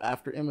echo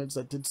after image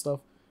that did stuff.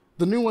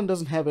 The new one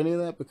doesn't have any of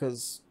that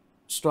because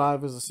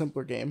Strive is a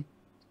simpler game.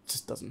 It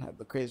just doesn't have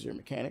the crazier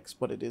mechanics,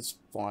 but it is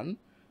fun.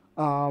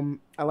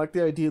 I like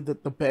the idea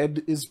that the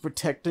bed is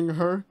protecting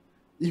her,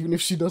 even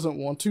if she doesn't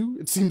want to.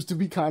 It seems to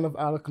be kind of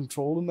out of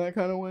control in that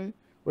kind of way.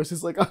 Where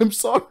she's like, I'm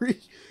sorry,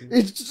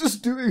 it's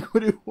just doing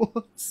what it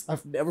wants.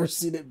 I've never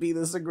seen it be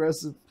this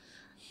aggressive.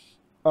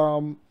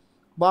 A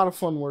lot of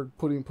fun work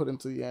put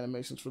into the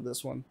animations for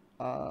this one.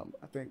 I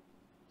think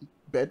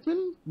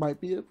Bedman might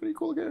be a pretty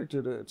cool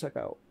character to check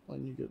out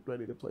when you get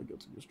ready to play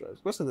Guilty Gear Strive,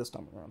 especially this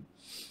time around.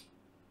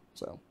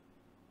 So,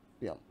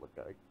 yeah, look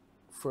out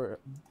for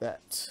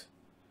that.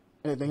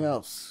 Anything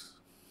else?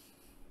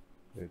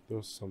 There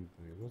was something.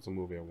 There was a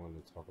movie I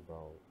wanted to talk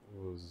about. It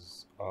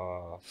was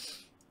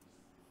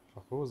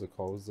what was it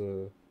called? It was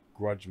a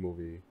Grudge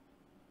movie.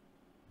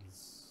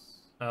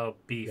 Oh,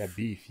 Beef. Yeah,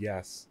 Beef.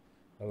 Yes,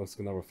 that looks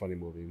like another funny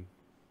movie.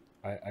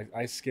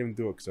 I skimmed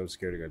through it because I was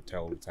scared to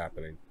tell what's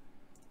happening,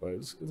 but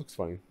it looks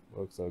funny. It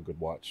looks like a good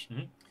watch.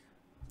 Mm-hmm.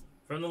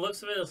 From the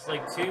looks of it, it's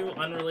like two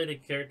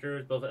unrelated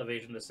characters, both of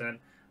Asian descent.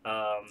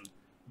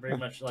 Very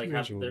much like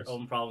have their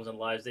own problems in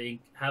lives. They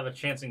have a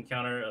chance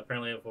encounter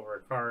apparently over a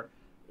car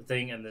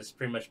thing, and this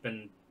pretty much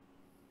been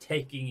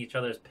taking each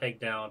other's peg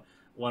down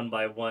one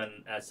by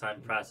one as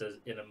time passes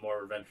in a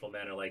more revengeful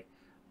manner. Like,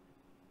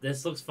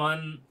 this looks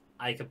fun.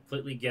 I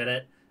completely get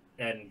it,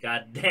 and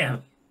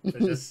goddamn,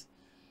 it's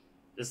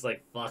just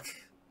like fuck,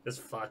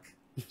 just fuck.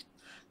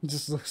 It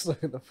just looks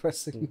like a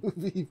depressing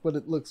movie, but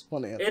it looks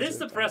funny. It is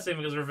depressing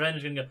because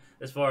revenge can go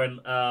as far and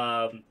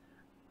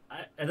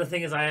and the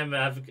thing is, I am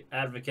an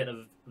advocate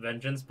of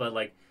vengeance, but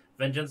like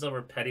vengeance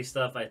over petty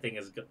stuff, I think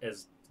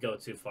is go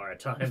too far at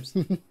times.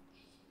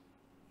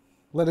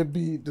 Let it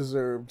be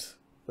deserved.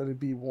 Let it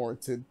be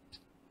warranted.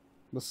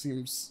 This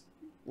seems,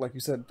 like you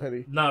said,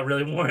 petty. Not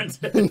really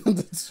warranted.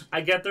 I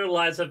get their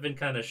lives have been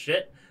kind of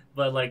shit,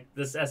 but like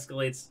this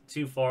escalates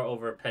too far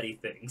over petty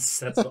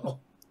things. That's all.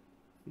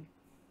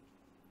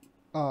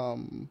 I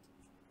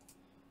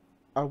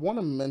want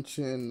to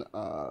mention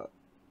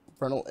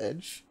Vernal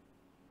Edge.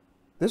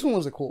 This one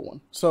was a cool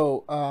one.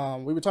 So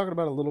we were talking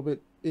about it a little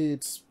bit.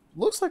 It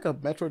looks like a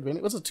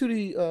Metroidvania. It's a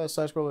 2D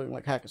side-scrolling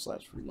like hack and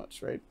slash, pretty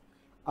much, right?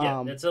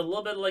 Yeah, it's a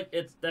little bit like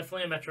it's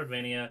definitely a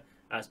Metroidvania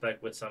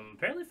aspect with some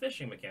apparently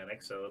fishing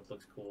mechanics, so it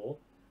looks cool.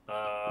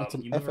 It's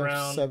an you move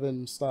around.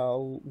 FF7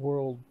 style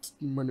world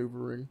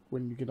maneuvering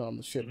when you get on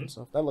the ship and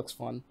stuff. That looks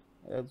fun.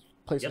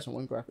 PlayStation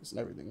 1 graphics and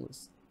everything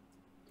was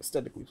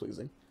aesthetically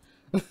pleasing.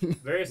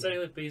 Very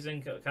aesthetically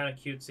pleasing, kind of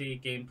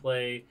cutesy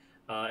gameplay.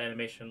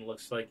 Animation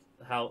looks like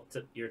how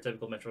your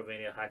typical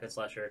Metroidvania hack and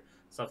slasher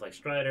stuff like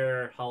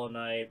Strider, Hollow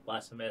Knight,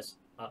 Blasphemous,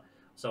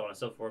 so on and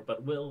so forth.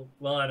 But well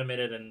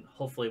animated and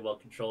hopefully well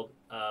controlled.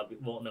 We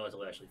won't know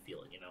until we actually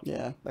feel it, you know.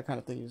 Yeah, that kind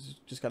of thing is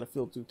just gotta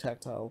feel through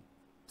tactile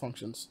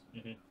functions.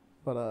 Mm-hmm.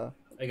 But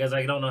I guess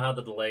I don't know how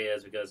the delay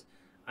is because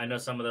I know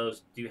some of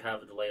those do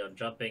have a delay on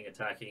jumping,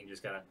 attacking. You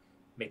just gotta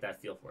make that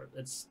feel for it.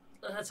 That's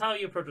how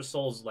you approach a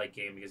Souls-like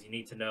game because you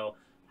need to know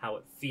how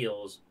it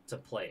feels to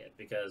play it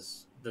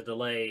because the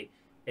delay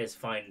is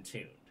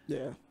fine-tuned.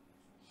 Yeah.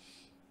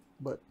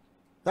 But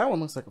that one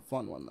looks like a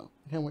fun one, though.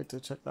 Can't wait to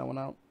check that one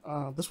out.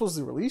 This was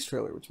the release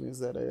trailer, which means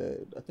that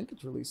I think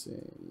it's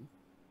releasing...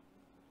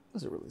 When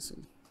is it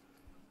releasing?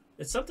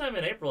 It's sometime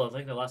in April, I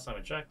think, the last time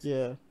I checked.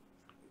 Yeah. I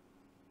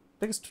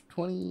think it's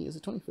 20... Is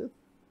it 25th?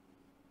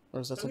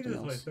 Or is that something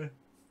else?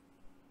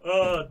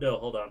 No,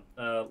 hold on.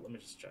 Let me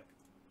just check.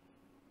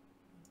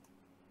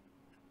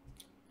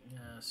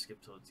 Skip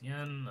till the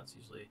end. That's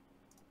usually...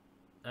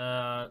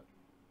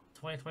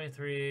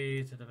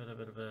 2023.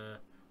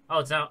 Oh,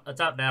 it's out.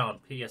 It's out now on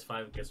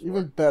PS5 and PS4.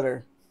 Even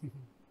better.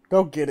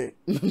 Go get it.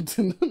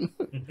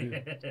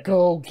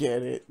 Go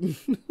get it.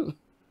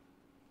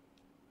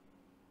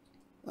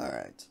 All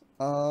right.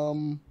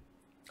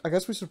 I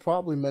guess we should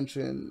probably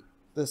mention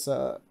this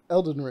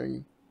Elden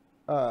Ring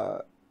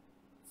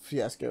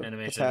fiasco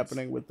that's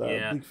happening with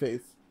Bleak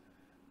Faith.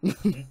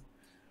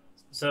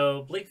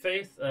 So Bleak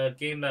Faith, a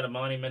game that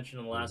Amani mentioned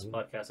in the last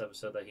podcast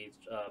episode that he's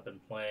been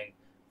playing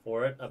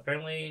for it.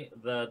 Apparently,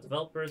 the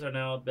developers are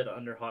now a bit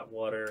under hot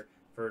water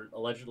for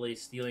allegedly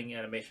stealing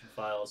animation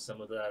files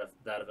similar to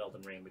that of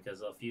Elden Ring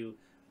because a few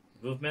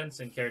movements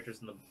and characters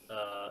in the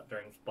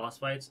during boss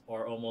fights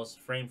are almost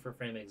frame for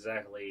frame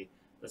exactly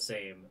the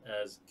same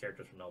as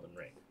characters from Elden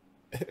Ring.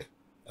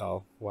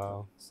 Oh,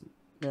 wow.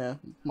 Yeah,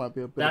 might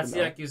be a bit. That's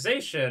the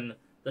accusation.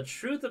 The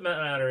truth of the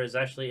matter is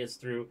actually it's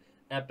through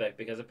Epic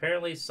because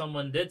apparently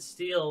someone did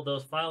steal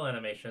those file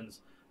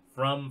animations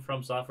from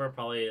Software,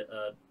 probably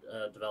a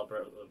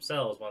developer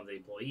themselves, one of the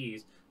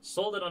employees,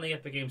 sold it on the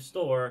Epic Games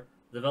Store.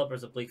 The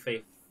developers of Bleak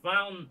Faith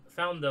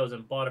found those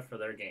and bought it for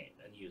their game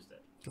and used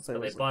it. So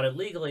they bought it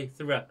legally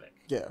through Epic.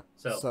 Yeah.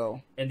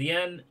 So in the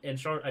end, in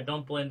short, I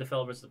don't blame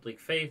developers of Bleak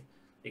Faith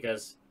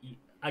because,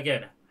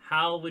 again,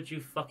 how would you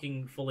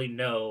fucking fully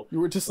know? You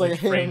were just which like,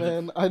 hey frame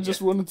man, I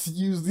just wanted to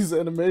use these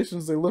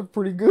animations. They look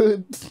pretty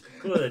good.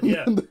 Good,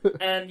 yeah.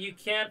 And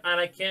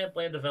I can't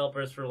blame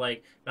developers for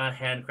like not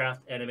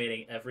handcraft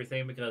animating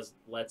everything because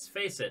let's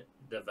face it,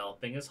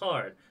 developing is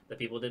hard. The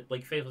people did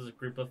Blake Faith was a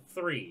group of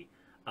 3.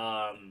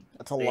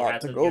 That's a they lot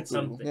had to go get through.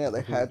 something. Yeah,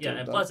 they had to. Yeah,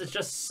 and plus it's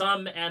just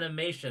some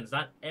animations.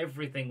 Not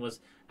everything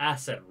was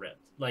asset ripped.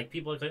 Like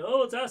people are like,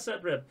 oh, it's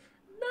asset ripped.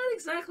 Not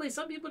exactly.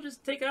 Some people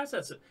just take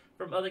assets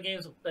from other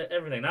games.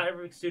 Everything. Not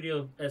every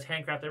studio has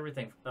handcrafted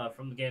everything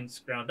from the game's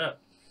ground up.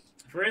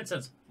 For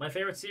instance, my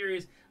favorite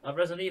series of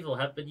Resident Evil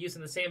have been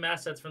using the same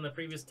assets from the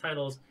previous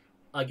titles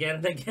again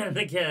and again and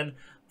again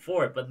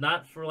for it, but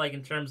not for like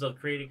in terms of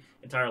creating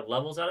entire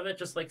levels out of it.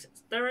 Just like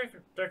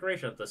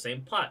decoration of the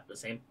same pot, the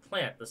same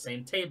plant, the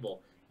same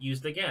table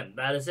used again.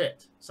 That is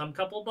it. Some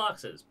couple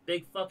boxes.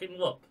 Big fucking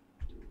whoop.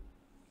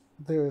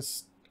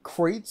 There's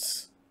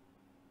crates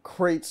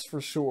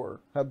for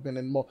sure have been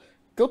in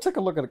go take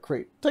a look at a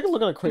crate. Take a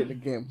look at a crate in the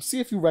game. See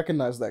if you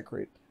recognize that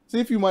crate. See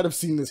if you might have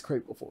seen this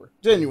crate before.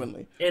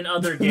 Genuinely. In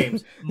other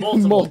games.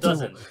 Multiple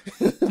dozen.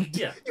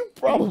 Yeah. You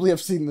probably have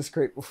seen this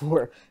crate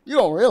before. You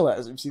don't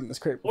realize you've seen this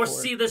crate before. Or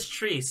see this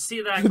tree.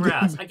 See that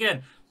grass.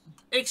 Again,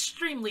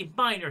 extremely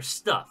minor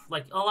stuff.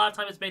 Like, a lot of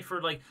times it's made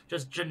for, like,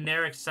 just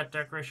generic set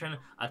decoration,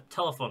 a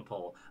telephone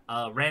pole,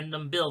 a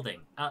random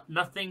building.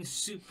 Nothing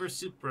super,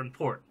 super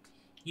important.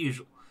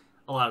 Usually.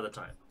 A lot of the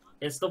time.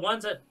 It's the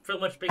ones that pretty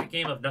much make a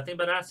game of nothing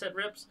but asset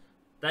rips,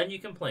 then you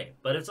complain.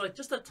 But it's like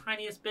just the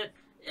tiniest bit.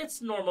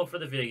 It's normal for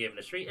the video game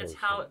industry. It's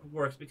how it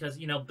works because,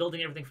 you know,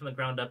 building everything from the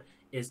ground up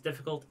is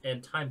difficult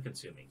and time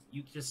consuming.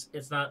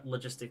 It's not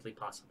logistically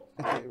possible.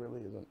 It really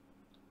isn't.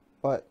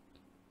 But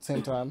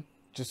same time,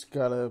 just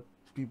gotta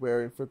be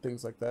wary for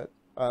things like that.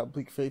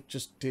 Bleak Faith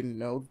just didn't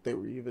know they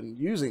were even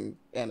using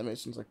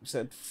animations, like we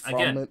said,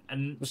 from it.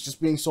 And it was just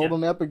being sold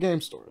on the Epic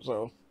Game Store,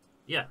 so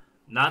yeah.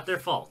 Not their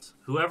fault.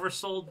 Whoever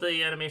sold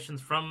the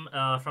animations from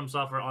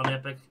software on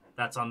Epic,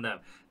 that's on them.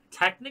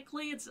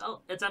 Technically, it's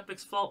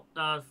Epic's fault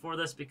for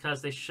this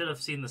because they should have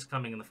seen this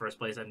coming in the first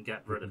place and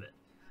get rid of it.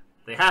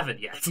 They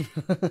haven't yet.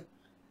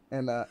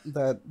 And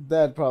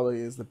that probably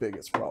is the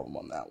biggest problem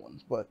on that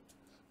one. But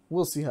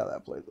we'll see how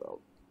that plays out.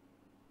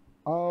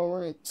 All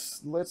right,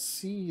 let's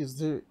see. Is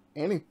there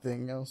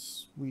anything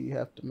else we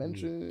have to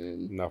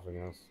mention? Nothing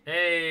else.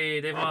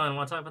 Hey, Devon,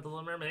 want to talk about the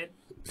Little Mermaid?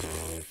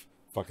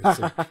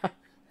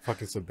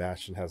 Fucking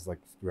Sebastian has like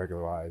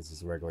regular eyes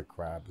as a regular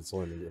crab. It's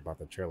only about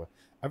the trailer.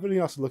 Everything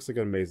else looks like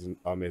an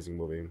amazing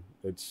movie.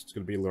 It's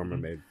gonna be Little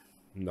Mermaid.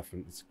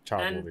 Nothing. It's a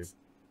child movie.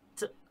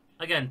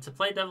 To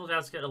play devil's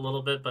advocate a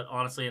little bit, but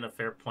honestly, in a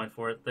fair point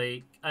for it,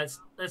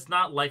 it's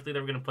not likely they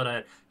were gonna put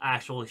an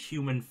actual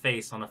human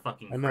face on a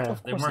fucking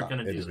crab. They weren't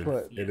gonna do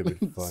that. It'd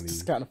be funny.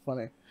 It's kind of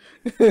funny.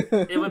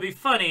 It would be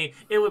funny.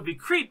 It would be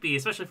creepy,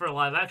 especially for a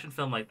live action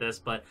film like this.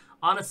 But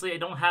honestly, I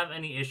don't have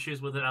any issues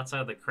with it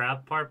outside of the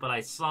crab part. But I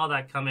saw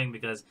that coming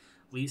because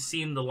we've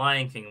seen the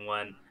Lion King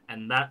one,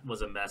 and that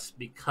was a mess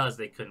because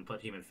they couldn't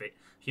put human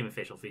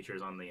facial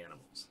features on the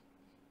animals.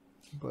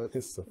 But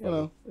It's so you funny.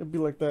 know, it'd be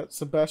like that.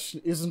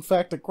 Sebastian is in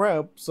fact a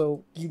crab,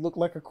 so he looked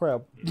like a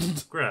crab.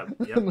 Crab.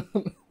 Yep.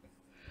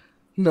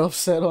 Enough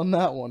said on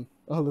that one.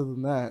 Other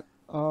than that,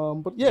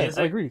 but yeah,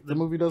 I agree. The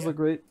movie does look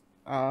great.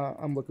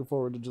 I'm looking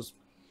forward to just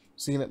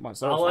seeing it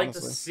myself. I like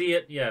honestly. to see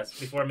it, yes,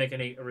 before I make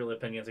any real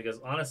opinions, because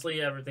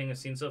honestly, everything I've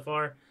seen so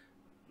far,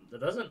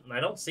 I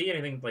don't see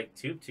anything like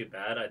too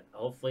bad.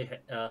 Hopefully,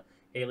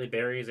 Halle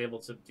Berry is able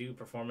to do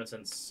performance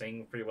and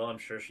sing pretty well. I'm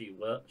sure she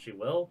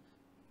will.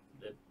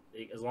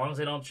 As long as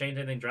they don't change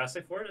anything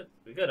drastic for it, it'll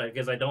be good.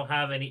 Because I don't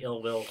have any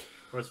ill will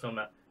for this film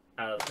out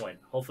of the point.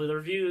 Hopefully, the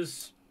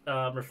reviews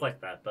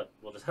reflect that, but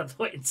we'll just have to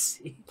wait and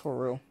see. For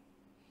real.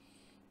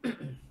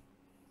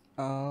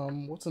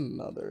 What's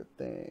another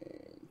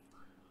thing?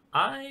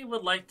 I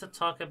would like to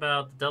talk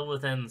about The Devil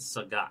Within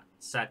Satgat.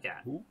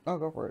 Oh,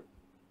 go for it.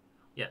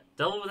 Yeah,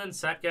 Devil Within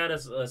Satgat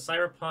is a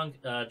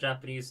cyberpunk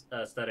Japanese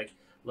aesthetic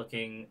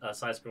looking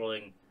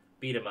side-scrolling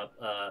beat-em-up.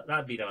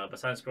 Not beat-em-up, a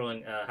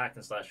side-scrolling hack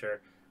and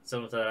slasher.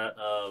 Similar to that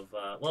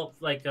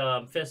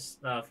of, Fist,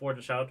 Forge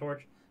and Shadow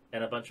Torch,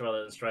 and a bunch of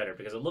other than Strider,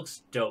 because it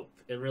looks dope.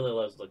 It really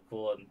does look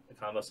cool, and the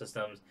combo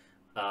systems,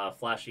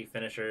 flashy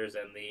finishers,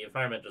 and the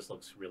environment just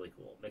looks really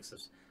cool. Mix of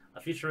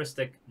a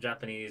futuristic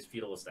Japanese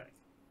feudal aesthetic.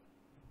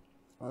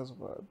 That's a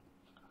vibe.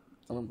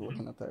 I remember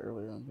looking at that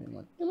earlier and being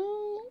like, you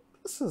know,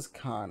 this is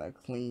kind of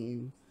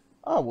clean.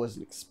 I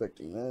wasn't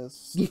expecting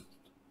this.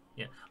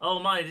 Yeah. Oh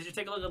my! Did you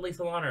take a look at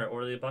Lethal Honor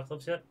or the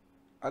Apocalypse yet?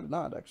 I did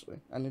not, actually.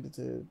 I needed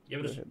to.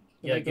 Give it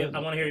go ahead. I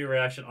want to hear your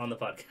reaction on the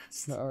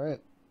podcast. All right.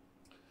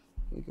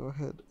 Let me go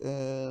ahead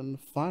and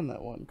find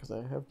that one because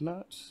I have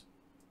not.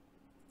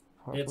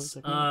 It's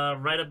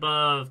right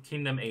above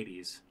Kingdom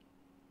 80s.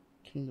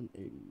 Kingdom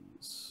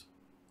 80s.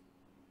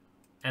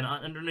 And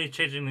underneath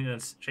Chasing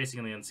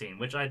the Unseen,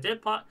 which I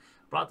did brought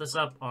this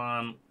up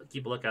on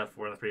Keep a Lookout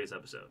for in the previous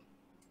episode.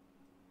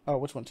 Oh,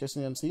 which one?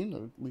 Chasing the Unseen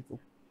or Lethal?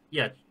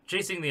 Yeah,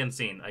 Chasing the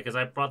Unseen, because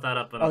I brought that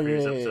up in a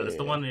previous episode. It's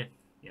the one that...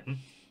 Yeah.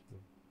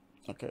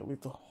 Okay,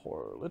 Lethal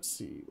Horror. Let's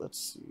see.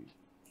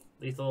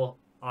 Lethal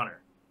Honor.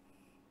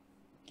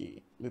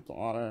 Lethal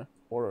Honor,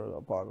 Order of the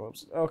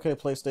Apocalypse. Okay,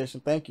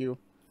 PlayStation, thank you.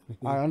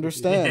 I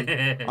understand.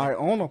 I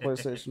own a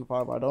PlayStation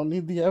 5. I don't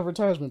need the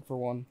advertisement for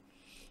one.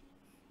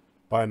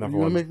 Buy What another are you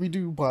gonna one. make me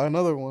do? Buy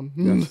another one.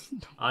 Yes.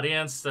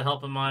 Audience, to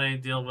help him money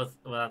deal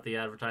without the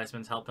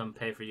advertisements, help him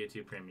pay for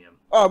YouTube Premium.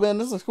 Oh man,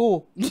 this is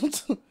cool.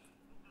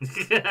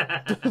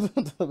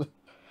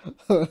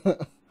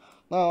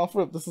 No, off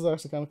rip, this is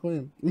actually kind of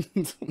clean.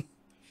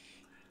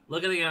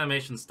 Look at the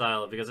animation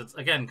style, because it's,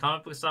 again,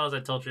 comic book style, as I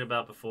told you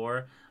about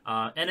before.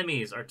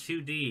 Enemies are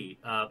 2D.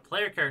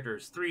 Player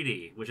characters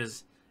 3D, which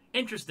is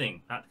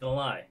interesting, not gonna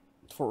lie.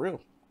 For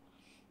real.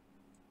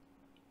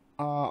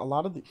 A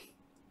lot of the...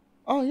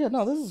 Oh yeah,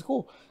 no, this is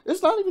cool.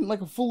 It's not even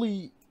like a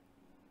fully...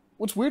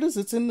 What's weird is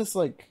it's in this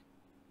like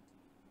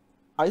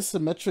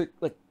isometric,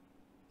 like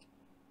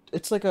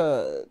it's like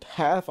a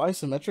half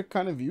isometric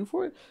kind of view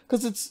for it,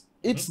 because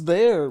it's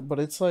there, but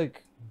it's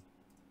like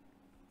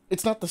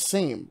it's not the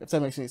same, if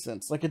that makes any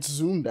sense. Like it's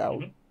zoomed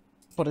out,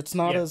 but it's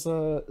not as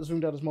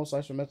zoomed out as most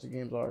isometric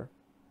games are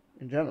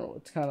in general.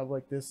 It's kind of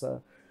like this.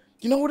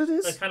 You know what it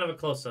is? Like kind of a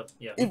close up.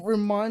 Yeah. It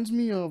reminds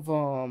me of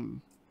what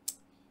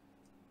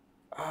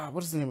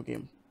is the name of the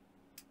game?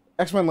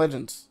 X-Men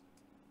Legends,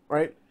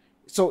 right?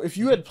 So if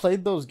you had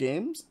played those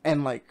games,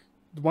 and like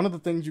one of the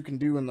things you can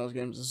do in those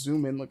games is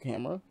zoom in the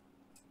camera,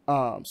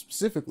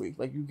 specifically,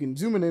 like you can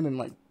zoom it in and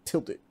like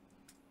tilt it.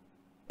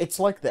 It's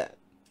like that,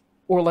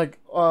 or like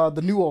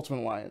the new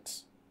Ultimate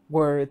Alliance,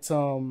 where it's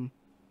the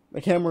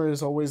camera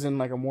is always in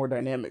like a more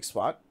dynamic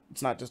spot.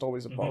 It's not just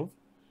always above.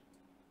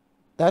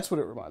 That's what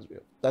it reminds me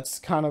of. That's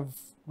kind of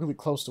really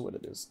close to what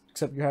it is,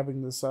 except you're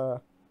having this.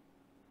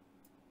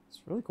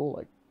 It's really cool.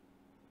 Like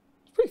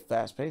it's pretty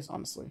fast paced,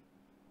 honestly.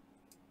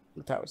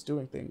 With how it's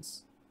doing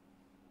things,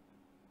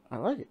 I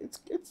like it.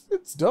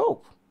 It's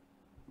dope.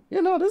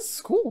 You know, this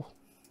is cool.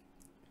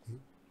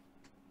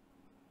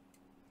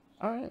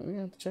 All right, we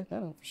have to check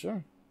that out for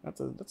sure.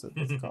 That's a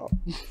call.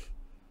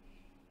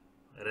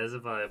 It is a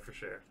vibe for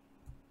sure.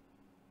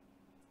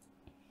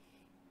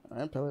 All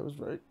right, Pele was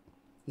right.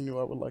 He knew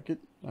I would like it.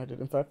 I did,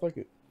 in fact, like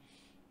it.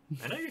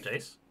 I know your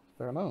taste.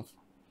 Fair enough.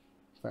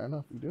 Fair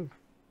enough. You do.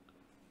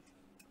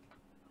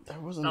 There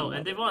wasn't. Oh,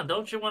 and Devon,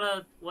 don't you want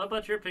to? What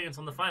about your opinions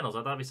on the finals? I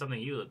thought it'd be something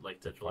you would like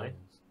to play.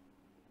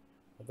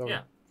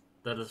 Yeah,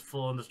 that is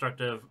full and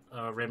destructive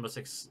Rainbow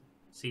Six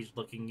Siege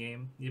looking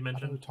game you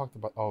mentioned. We talked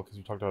about because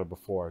we talked about it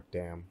before.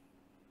 Damn.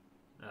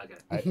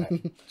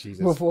 Okay.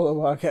 Jesus. Before the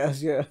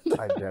podcast, yeah.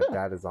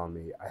 That is on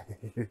me.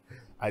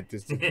 I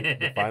just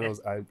the finals.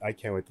 I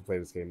can't wait to play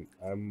this game.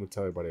 I'm gonna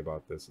tell everybody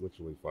about this. It looks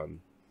really fun.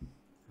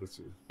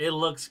 It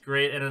looks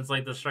great, and it's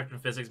like the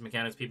destructive physics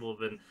mechanics people have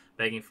been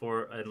begging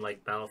for in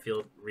like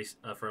Battlefield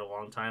for a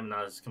long time.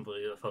 Now it's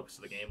completely the focus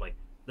of the game. Like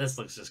this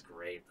looks just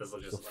great. This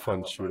looks just a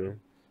fun shooter.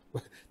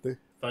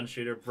 Fun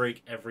shooter,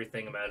 break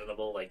everything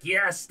imaginable. Like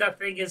yes,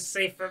 nothing is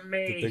safe from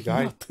me. The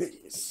guy Nothing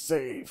is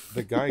safe.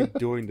 The guy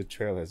doing the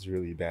trail has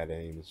really bad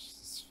aim. It's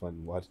just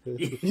fun. What?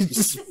 He's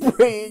just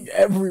spraying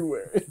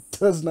everywhere. It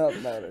does not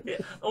matter. Yeah.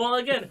 Well,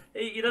 again,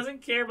 he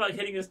doesn't care about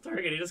hitting his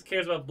target. He just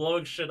cares about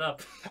blowing shit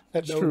up.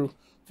 That's true.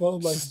 Well,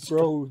 like,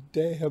 bro,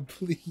 damn,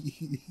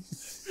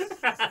 please.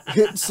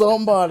 Hit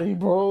somebody,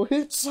 bro.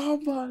 Hit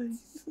somebody.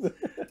 I'm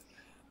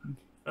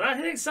not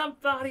hitting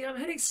somebody. I'm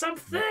hitting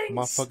something.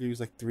 Motherfucker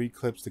used like 3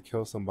 clips to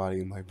kill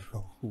somebody. I'm like,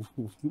 bro.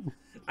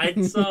 I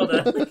saw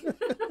that.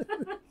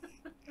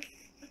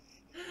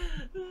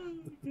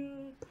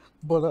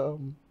 But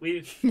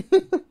We.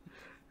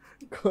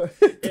 go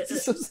ahead.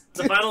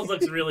 The finals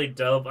looks really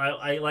dope.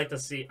 I like to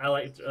see. I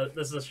like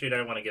this is a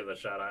shooter I want to give a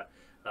shout out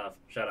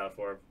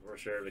for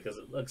sure, because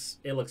it looks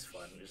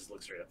fun. It just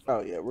looks straight up fun.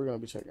 Oh yeah, we're gonna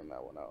be checking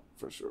that one out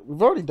for sure.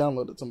 We've already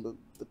downloaded some of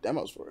the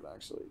demos for it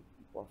actually,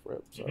 off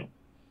rip. So,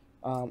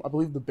 I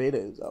believe the beta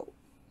is out.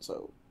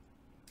 So,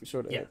 be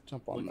sure to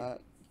jump on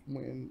that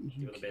when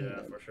you give the beta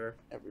out for sure.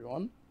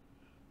 Everyone.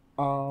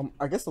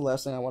 I guess the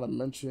last thing I want to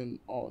mention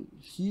on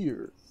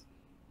here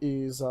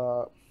is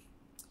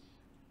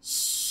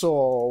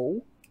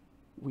so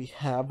we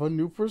have a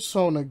new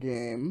Persona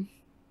game,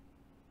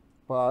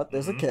 but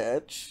there's a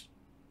catch.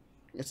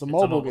 It's a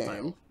mobile game,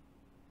 title.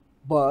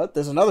 But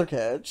there's another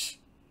catch.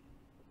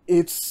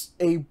 It's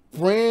a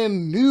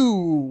brand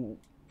new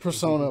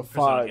Persona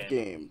 5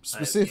 game,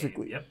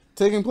 specifically.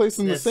 Taking place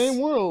in the same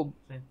world,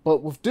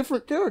 but with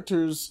different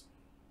characters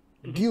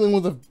dealing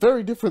with a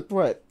very different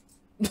threat.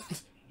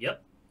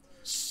 Yep.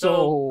 So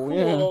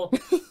cool.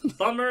 Yeah.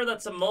 Bummer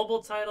that's a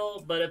mobile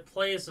title, but it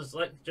plays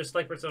just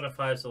like Persona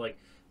 5, so like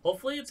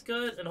hopefully it's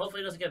good, and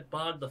hopefully it doesn't get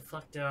bogged the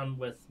fuck down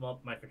with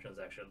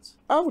microtransactions.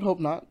 I would hope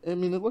not. I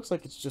mean, it looks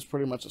like it's just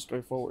pretty much a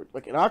straightforward...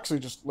 Like, it actually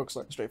just looks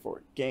like a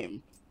straightforward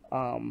game.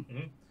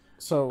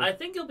 So I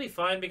think it'll be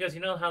fine, because you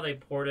know how they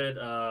ported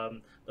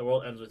The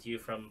World Ends With You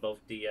from both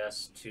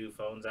DS to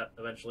phones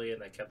eventually,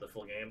 and they kept the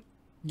full game?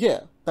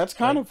 Yeah, that's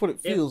kind of what it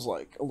feels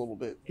like, a little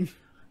bit.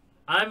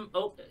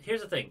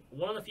 Here's the thing.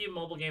 One of the few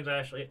mobile games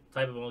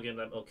type of mobile games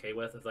I'm okay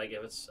with,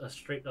 if it's a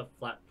straight up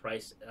flat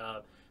price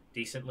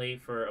decently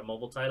for a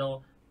mobile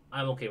title,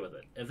 I'm okay with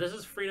it. If this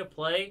is free to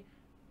play,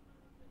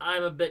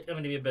 I'm going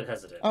to be a bit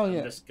hesitant. Oh I'm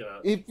yeah, just gonna,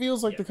 it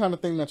feels like yeah. the kind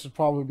of thing that should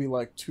probably be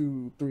like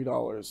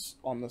 $2-3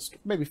 on the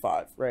maybe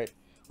 $5, right,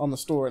 on the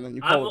store, and then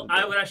you call it.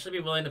 I would actually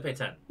be willing to pay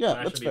 10. Yeah, I'd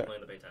that's actually fair. be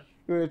willing to pay 10.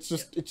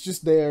 It's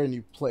just there, and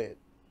you play it,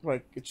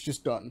 like it's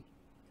just done.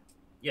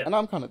 Yeah, and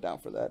I'm kind of down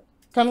for that.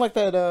 Kind of like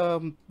that.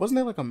 Wasn't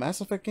there like a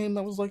Mass Effect game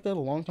that was like that a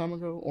long time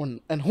ago?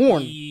 And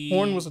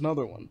Horn was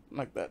another one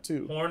like that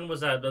too. Horn was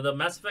that. The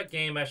Mass Effect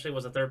game actually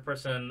was a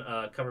third-person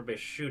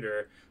cover-based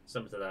shooter,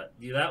 similar to that.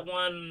 That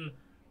one.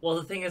 Well,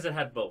 the thing is, it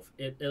had both.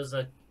 It was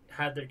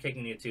had their cake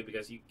and eat it too,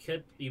 because you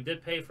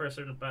did pay for a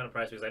certain amount of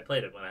price, because I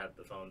played it when I had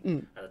the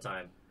phone at the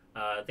time.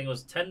 I think it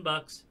was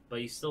 $10,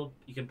 but you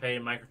can pay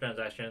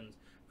microtransactions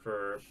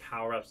for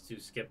power-ups to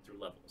skip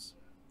through levels.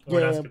 Or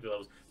not skip through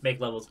levels, make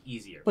levels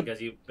easier, because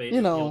you're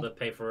able to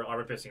pay for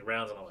armor-piercing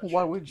rounds and all that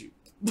why shit. would you?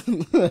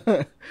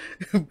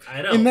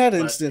 I know. In that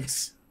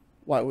instance,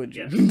 why would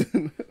you?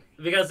 Yeah.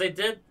 Because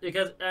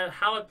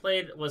how it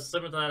played was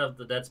similar to that of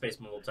the Dead Space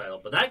mobile title.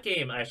 But that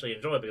game I actually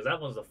enjoyed, because that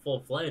one's a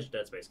full-fledged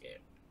Dead Space game.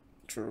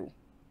 True.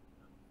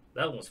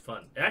 That one was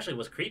fun. It actually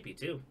was creepy,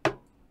 too.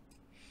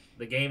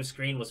 The game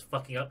screen was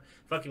fucking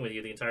with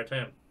you the entire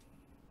time.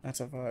 That's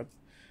a vibe.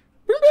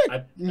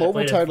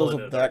 Mobile titles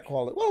of that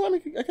quality. Well, I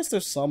mean, I guess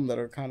there's some that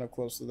are kind of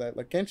close to that.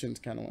 Like Genshin's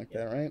kind of like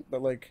that, right?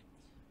 But like,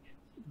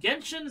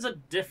 Genshin's a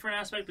different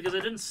aspect, because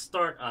it didn't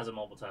start as a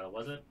mobile title,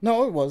 was it?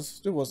 No, it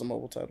was a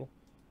mobile title.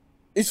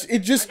 It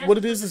just what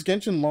it is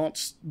Genshin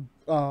launched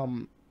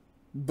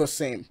the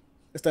same.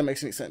 If that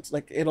makes any sense,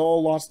 like it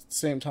all launched at the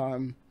same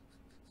time,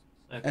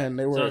 and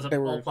they were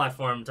all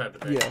platform type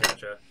of thing. Yeah,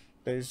 gotcha.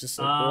 They was just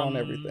like we're on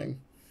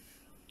everything.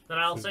 Then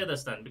I'll say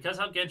this then, because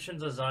how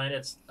Genshin's designed,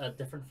 it's a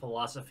different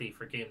philosophy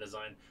for game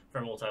design for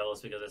mobile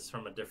titles, because it's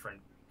from a different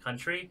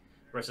country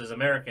versus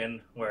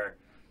American, where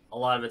a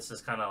lot of it's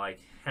just kind of like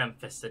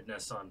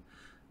ham-fistedness on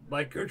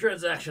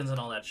microtransactions and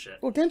all that shit.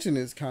 Well, Genshin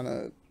is kind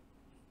of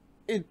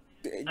it's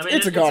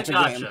a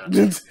gacha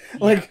game.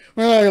 Like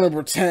we're not gonna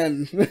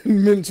pretend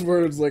mince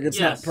words like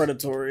it's not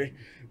predatory,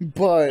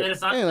 but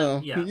it's not,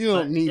 you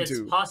don't need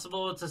to. It's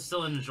possible to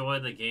still enjoy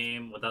the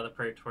game without the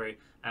predatory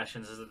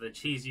actions, is that they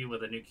tease you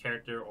with a new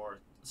character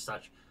or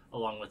such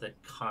along with it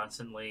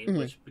constantly,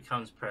 which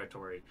becomes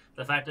predatory.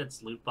 The fact that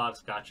it's loot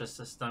box gacha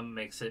system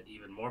makes it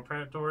even more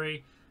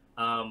predatory.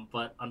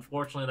 But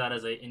unfortunately, that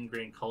is a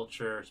ingrained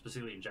culture,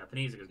 specifically in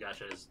Japanese, because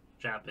gacha is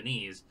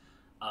Japanese.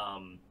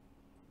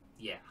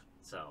 Yeah.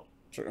 So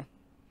true.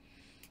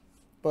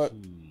 But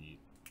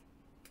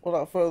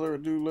without further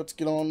ado, let's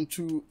get on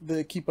to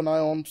the keep an eye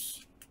on.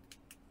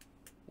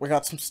 We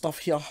got some stuff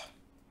here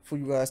for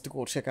you guys to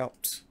go check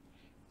out.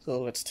 So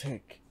let's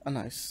take a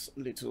nice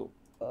little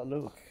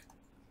look.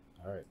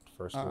 All right,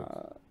 first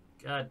look.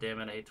 God damn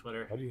it, I hate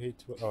Twitter. Why do you hate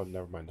Twitter? Oh,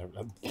 never mind.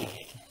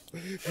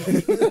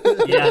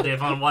 Yeah,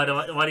 Devon, why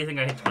do you think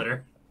I hate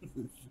Twitter?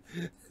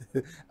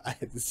 I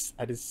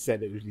just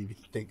said it. Didn't even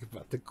think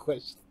about the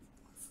question.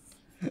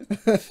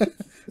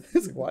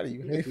 Why do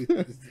you hate?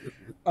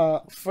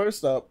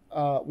 First up,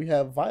 we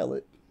have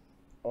Violet,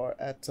 or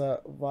at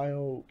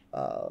Vio.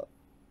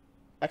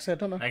 Actually, I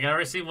don't know. I can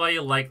already see why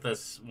you like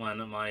this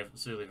one,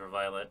 specifically for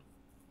Violet.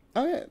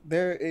 Oh yeah,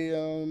 they're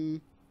a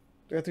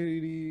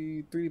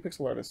 3D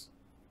pixel artist.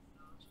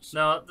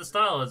 No, the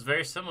style is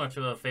very similar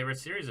to a favorite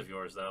series of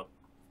yours, though.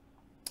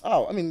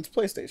 Oh, I mean, it's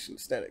PlayStation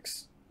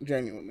aesthetics.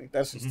 Genuinely,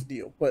 that's just the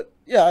deal. But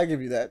yeah, I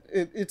give you that.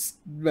 It's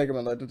Mega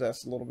Man Legends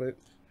a little bit.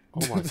 Oh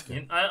my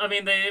god! I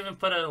mean, they even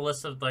put a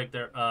list of like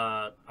their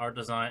art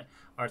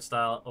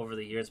style over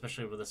the years,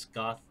 especially with this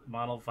goth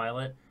model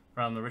Violet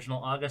from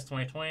original August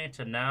 2020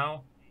 to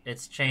now.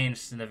 It's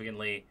changed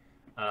significantly,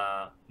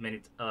 quite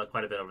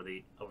a bit over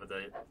the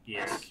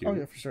years. Oh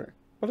yeah, for sure.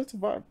 But it's a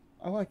vibe.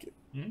 I like it.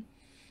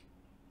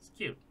 It's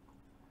cute.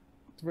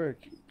 It's very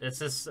cute. Is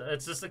this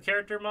the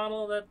character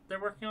model that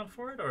they're working on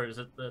for it, or is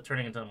it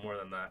turning into more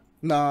than that?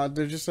 Nah,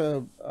 they're just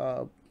an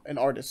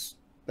artist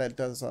that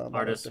does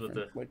artists with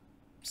the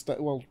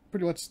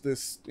pretty much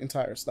this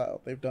entire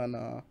style. They've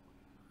done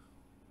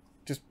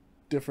just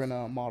different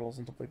models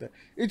and stuff like that.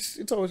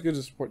 It's always good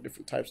to support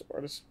different types of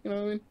artists. You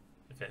know what I mean?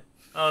 Okay.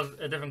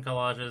 Different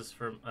collages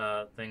for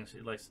things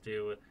she likes to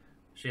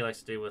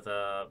do with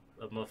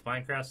most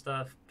Minecraft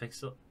stuff,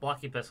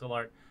 blocky pixel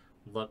art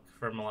look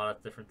from a lot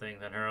of different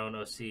things, and her own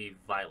OC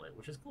Violet,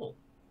 which is cool.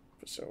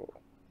 For sure.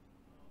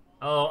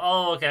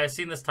 Oh, okay. I've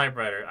seen this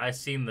typewriter. I've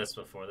seen this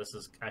before. This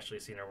is actually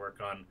seen her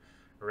work on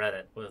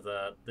Reddit with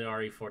the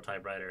RE4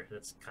 typewriter.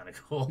 That's kind of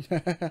cool.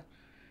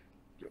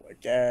 You're like,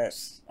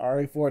 yes,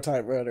 RE4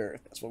 typewriter.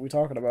 That's what we're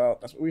talking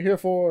about. That's what we're here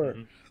for.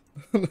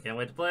 Mm-hmm. Can't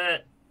wait to play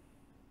it.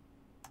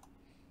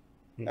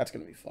 That's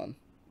gonna be fun.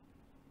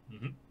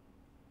 Mm-hmm.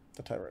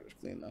 The typewriter's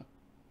clean though,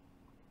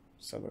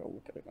 so I'll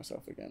look at it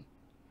myself again.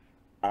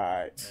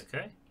 Alright.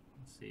 Okay.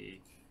 Let's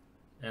see.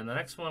 And the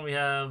next one we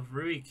have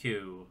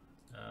Ruikyu.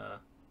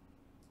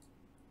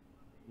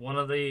 One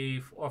of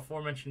the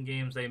aforementioned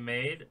games they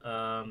made.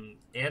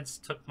 Ants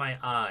took my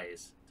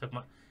eyes.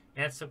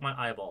 Ants took my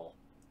eyeball.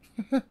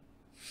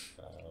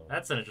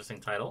 That's an interesting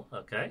title.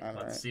 Okay.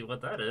 Let's see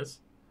what that is.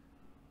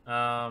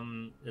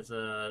 It's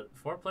a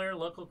 4-player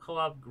local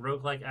co-op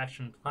roguelike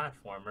action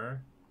platformer.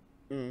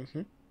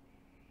 Mm-hmm.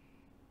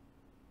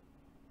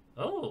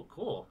 Oh,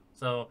 cool.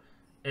 So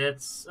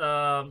it's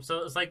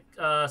like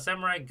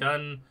samurai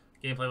gun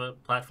gameplay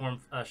with platform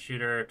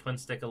shooter, twin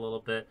stick a little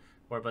bit,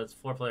 but it's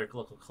 4-player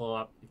local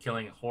co-op,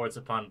 killing hordes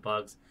upon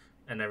bugs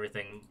and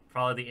everything.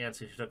 Probably the ants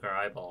who took our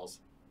eyeballs.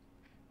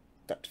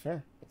 That's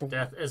fair.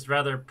 Death is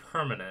rather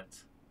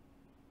permanent.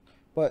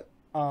 But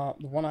the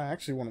one I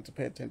actually wanted to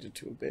pay attention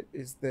to a bit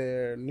is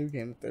their new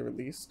game that they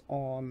released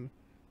on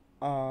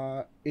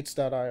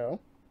itch.io,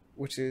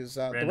 which is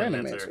the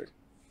Random Answer.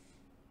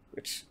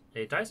 Which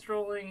a dice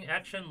rolling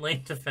action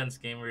lane defense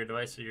game where your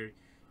dice are your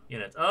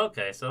units. Oh,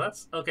 okay, so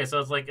that's okay. So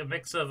it's like a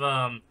mix of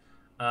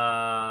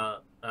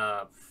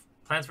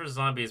Plants vs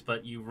Zombies,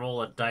 but you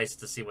roll a dice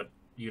to see what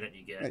unit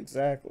you get.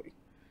 Exactly.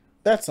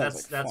 That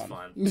sounds that's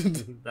fun.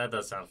 That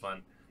does sound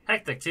fun.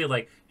 Hectic too.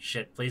 Like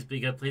shit. Please be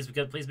good. Please be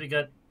good. Please be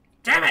good.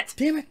 Damn it!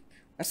 Damn it!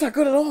 That's not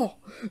good at all.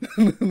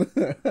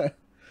 It's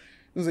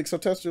like, so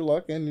test your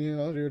luck and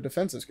your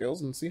defensive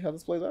skills and see how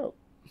this plays out.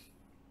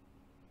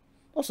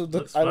 Also,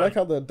 I like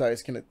how the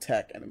dice can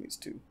attack enemies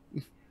too.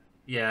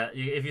 Yeah,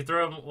 if you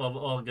throw them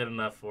well good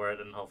enough for it,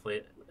 and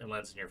hopefully it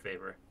lands in your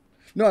favor.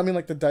 No, I mean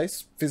like the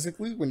dice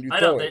physically when you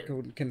throw it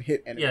can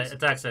hit enemies. Yeah, it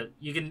attacks it.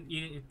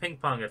 You ping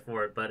pong it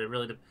for it, but it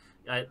really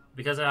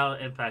because of how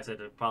it impacts it,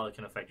 it probably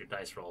can affect your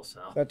dice roll.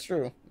 So that's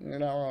true. You're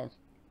not wrong.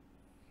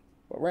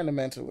 But Random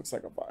Answer looks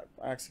like a vibe.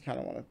 I actually kind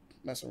of want to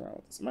mess around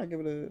with this. I might give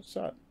it a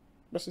shot,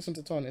 especially since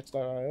it's on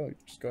itch.io. You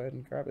just go ahead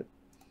and grab it.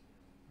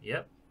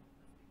 Yep.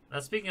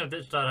 Speaking of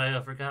itch.io,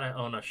 I forgot I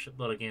own a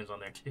shitload of games on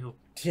there too.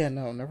 Yeah,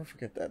 no, never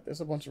forget that.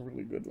 There's a bunch of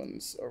really good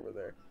ones over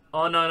there.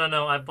 Oh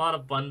no! I bought a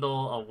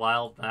bundle a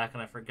while back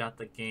and I forgot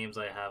the games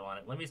I have on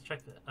it. Let me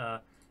check.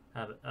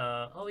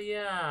 Oh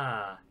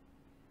yeah.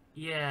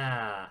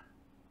 Yeah.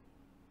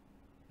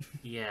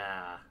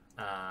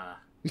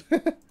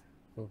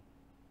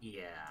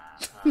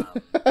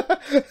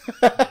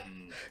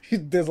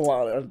 There's a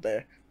lot out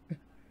there.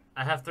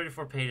 I have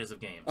 34 pages of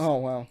games. Oh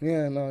wow,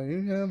 yeah, no,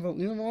 you have a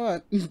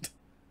lot.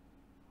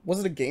 Was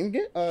it a game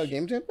jam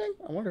thing?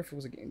 I wonder if it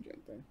was a game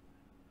jam thing.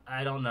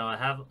 I don't know. I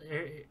have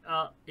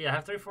I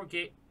have 34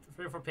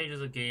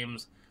 pages of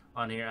games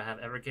on here. I have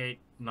Evergate,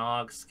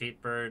 Nog,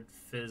 Skatebird,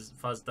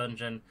 Fuzz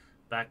Dungeon,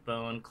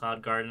 Backbone,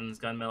 Cloud Gardens,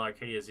 Gunmetal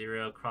Arcadia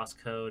Zero,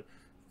 Crosscode,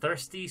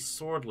 Thirsty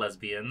Sword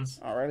Lesbians.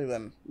 Alrighty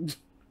then.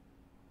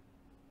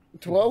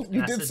 Well,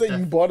 you did say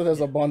you bought it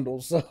as a bundle,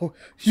 so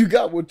you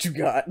got what you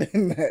got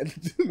in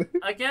that.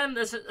 Again,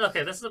 this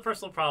is a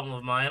personal problem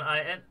of mine.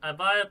 I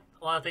buy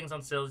a lot of things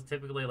on sales,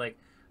 typically like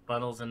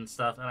bundles and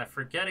stuff, and I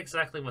forget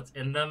exactly what's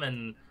in them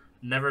and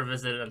never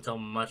visit it until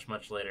much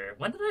later.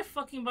 When did I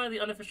fucking buy the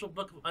unofficial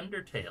book of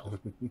Undertale?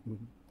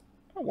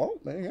 Oh well,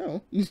 there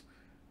you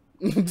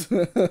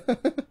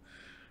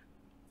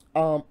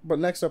go. But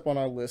next up on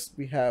our list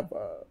we have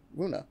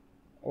Runa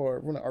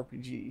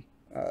RPG.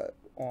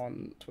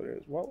 On Twitter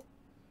as well.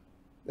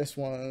 This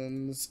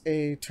one's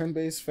a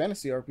turn-based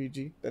fantasy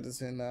RPG that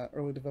is in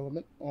early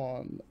development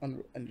on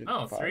Unreal Engine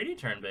 5. 3D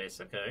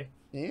turn-based, okay.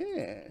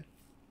 Yeah.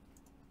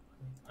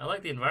 I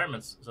like the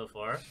environments so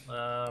far.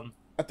 I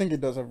think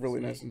it does have really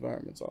nice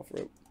environments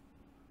off-road.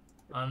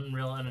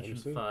 Unreal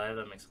Engine 5,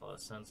 that makes a lot of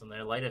sense. And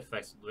their light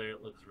effects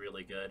looks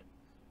really good.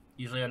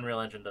 Usually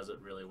Unreal Engine does it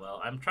really well.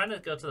 I'm trying to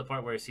go to the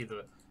part where you see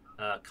the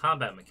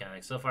combat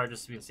mechanics. So far, I've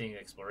just been seeing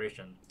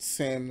exploration.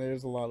 Same,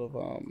 there's a lot of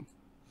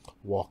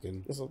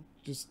walking.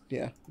 Just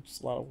a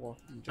lot of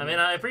walking. I mean,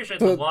 I appreciate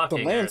the walking.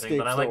 The landscapes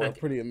but I like are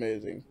pretty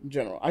amazing in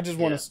general. I just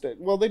want to stay.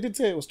 Well, they did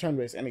say it was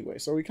turn-based anyway,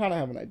 so we kind of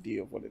have an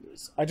idea of what it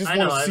is. I want to see.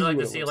 I'd like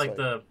to see like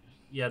the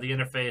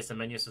interface and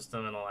menu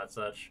system and all that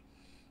such.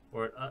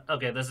 Or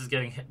okay, this is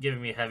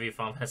giving me heavy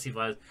Final Fantasy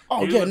vibes.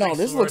 Oh yeah, no,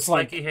 this looks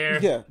like hair.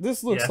 Yeah,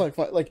 this looks like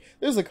fun. Like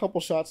there's a couple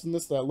shots in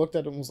this that I looked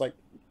at and was like,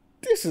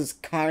 this is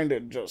kind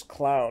of just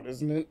Cloud,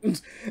 isn't it?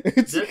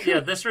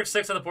 District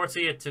 6 of the port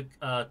city to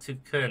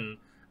Kun.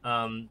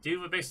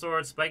 Dude with big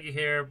sword, spiky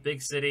hair,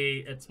 big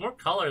city. It's more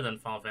color than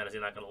Final Fantasy,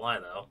 not gonna lie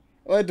though.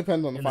 Well, it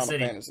depends on the Final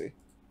Fantasy.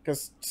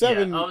 Because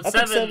 7, I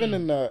think 7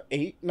 and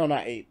 8, no,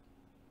 not 8.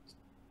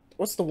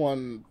 What's the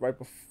one right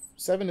before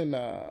 7 and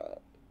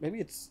maybe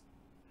it's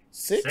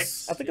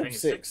 6? I think it's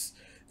 6.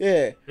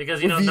 Yeah.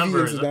 Because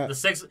numbers.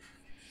 The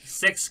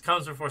 6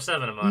 comes before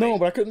 7 of mine. No,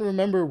 but I couldn't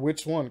remember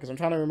which one because I'm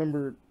trying to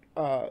remember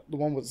the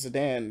one with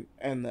Zidane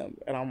and them,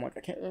 and I'm like,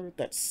 I can't remember if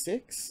that's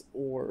 6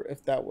 or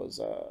if that was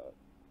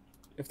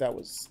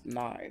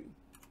 9.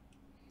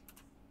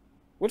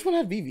 Which one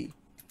had Vivi?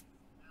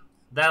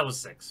 That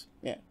was 6.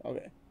 Yeah,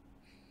 okay.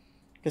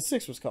 Because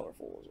 6 was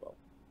colorful as well.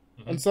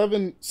 Mm-hmm.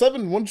 And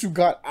 7, once you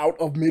got out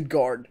of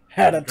Midgard,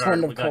 had a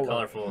ton of color.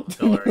 Colorful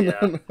color,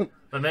 yeah.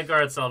 But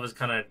Midgard itself is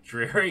kind of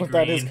dreary but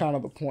green. That is kind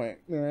of the point,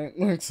 right?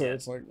 Like, so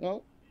it's like,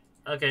 well.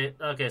 Okay,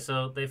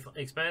 so they've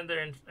expanded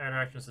their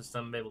interaction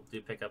system, able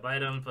to pick up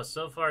items, but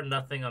so far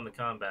nothing on the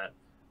combat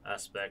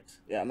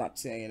aspect. Yeah, I'm not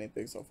seeing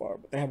anything so far,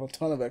 but they have a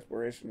ton of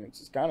exploration, which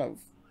is kind of...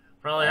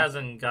 Probably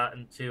hasn't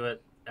gotten to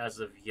it as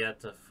of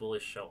yet to fully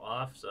show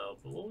off. So,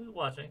 but we'll be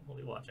watching. We'll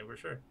be watching for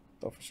sure.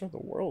 Though for sure, the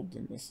world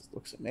in this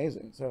looks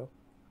amazing. So.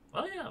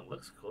 Well, yeah, it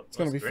looks cool. It's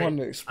gonna be fun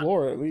to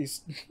explore at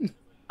least.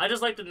 I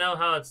just like to know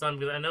how it's done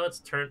because I know it's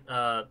turn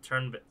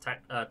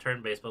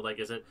based, but like,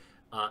 is it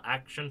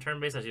action turn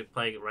based as you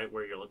play right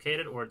where you're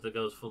located, or it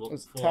goes full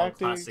on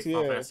classic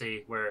Final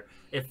Fantasy where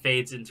it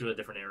fades into a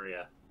different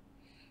area?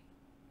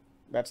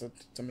 It's a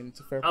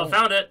fair point. Oh,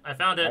 found it! I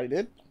found it. I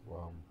did.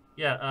 Wow.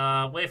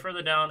 Yeah, way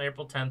further down,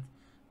 April 10th,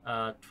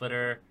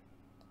 Twitter.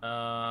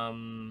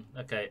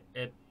 Okay,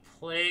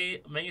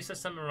 menu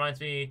system reminds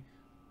me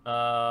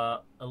a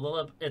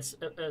little.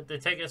 They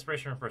take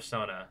inspiration from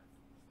Persona.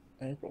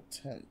 April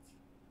 10th.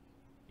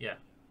 Yeah,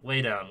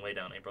 way down,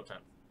 April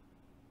 10th.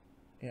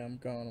 Yeah, I'm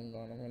gone.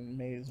 I'm in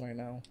maze right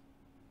now.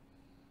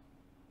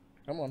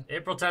 Come on.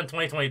 April 10th,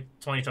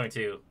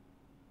 2022.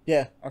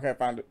 Yeah, okay, I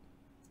found it.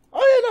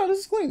 Oh, yeah, no, this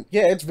is clean.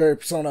 Yeah, it's very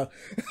Persona.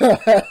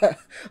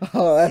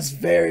 Oh, that's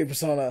very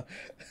Persona.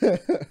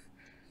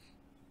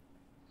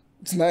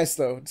 It's nice,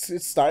 though.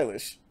 It's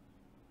stylish.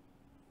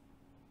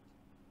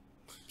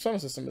 Persona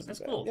system isn't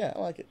bad. Cool. Yeah, I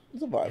like it.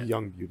 It's a vibe.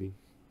 Young beauty.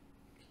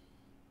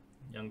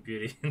 Young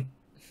beauty.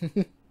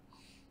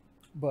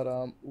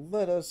 But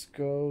let us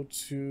go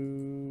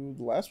to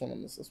the last one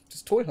on this list, which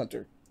is Toy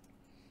Hunter.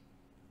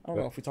 I don't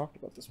know if we talked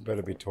about this.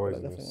 Better be toys in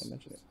I definitely this.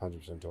 want to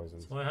mention it. 100% toys in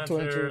this. Toy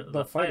Hunter,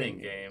 the fighting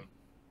game.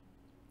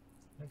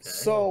 Okay,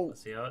 so,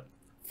 let's see how it...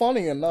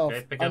 funny enough,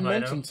 Okay, I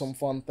mentioned some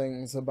fun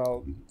things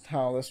about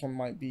how this one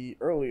might be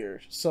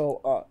earlier.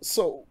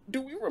 So,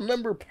 do we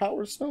remember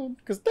Power Stone?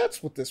 Because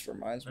that's what this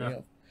reminds me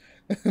of.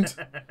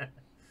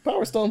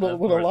 Power Stone, but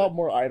with a lot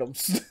more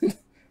items.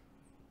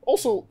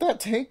 Also,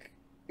 that tank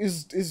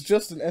is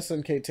just an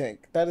SNK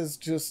tank. That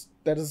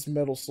is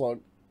Metal Slug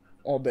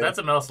all day. That's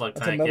a Metal Slug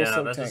tank.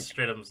 That's tank. a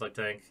straight up Slug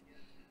tank.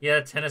 Yeah,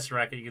 a tennis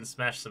racket you can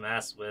smash some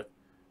ass with.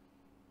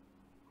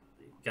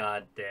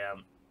 God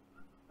damn.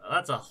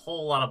 That's a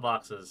whole lot of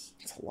boxes.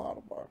 It's a lot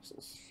of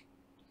boxes.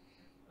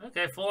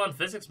 Okay, full on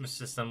physics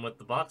system with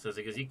the boxes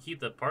because you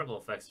keep the particle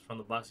effects from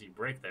the boxes you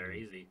break there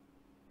easy.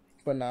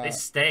 But nah. They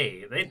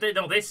stay.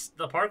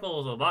 The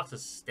particles of the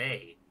boxes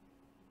stay.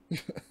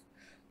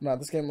 Nah,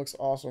 this game looks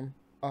awesome.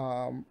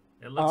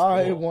 It looks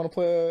I cool. want to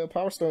play a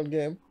Power Stone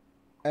game,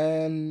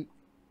 and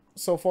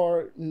so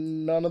far,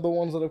 none of the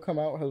ones that have come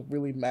out has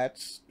really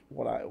matched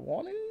what I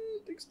wanted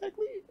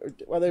exactly.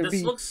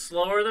 This looks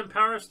slower than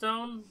Power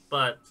Stone,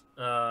 but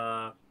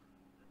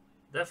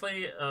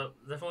definitely a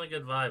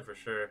good vibe for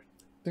sure.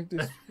 I think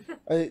this,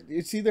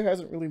 it either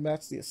hasn't really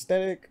matched the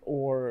aesthetic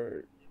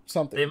or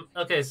something.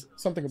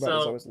 Something about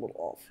it's always a little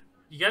off.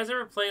 You guys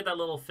ever played that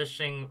little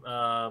fishing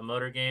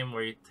motor game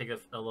where you take a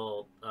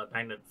little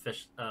magnet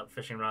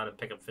fishing rod and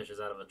pick up fishes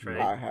out of a tray?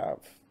 I have.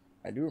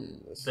 I do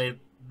remember this.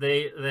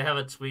 They have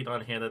a tweet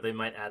on here that they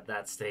might add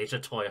that stage to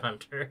Toy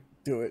Hunter.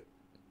 Do it.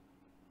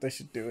 They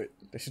should do it.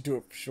 They should do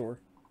it for sure.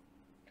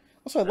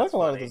 Also, I like a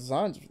lot of the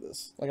designs for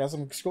this. Like, as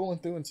I'm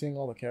scrolling through and seeing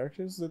all the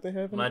characters that they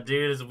have in it.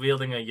 Dude is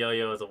wielding a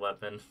yo-yo as a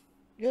weapon.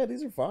 Yeah,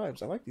 these are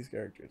vibes. I like these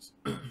characters.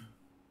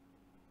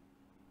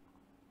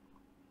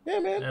 Yeah,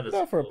 man,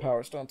 not for a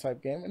Power Stone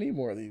type game. I need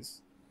more of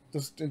these.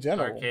 Just in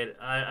general. Arcade.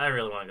 I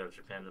really want to go to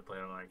Japan to play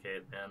on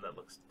arcade, man. That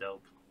looks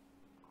dope.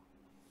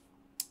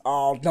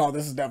 Oh, no,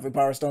 this is definitely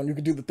Power Stone. You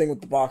can do the thing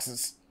with the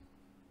boxes.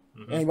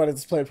 Mm-hmm. Anybody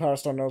that's played Power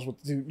Stone knows what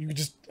to do. You can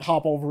just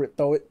hop over it,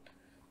 throw it.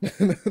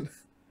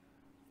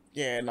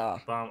 Yeah, nah.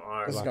 Bomb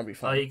R. This is going to be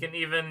fun. You can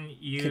even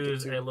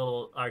use a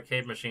little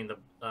arcade machine to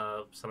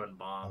summon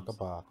bombs.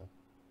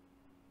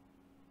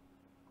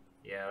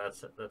 Yeah,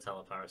 that's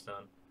hella Power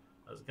Stone.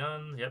 Those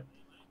guns, yep.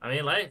 I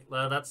mean,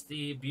 that's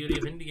the beauty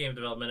of indie game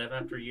development. If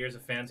after years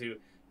of fans who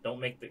don't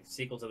make the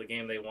sequel to the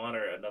game they want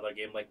or another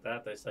game like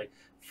that, they say,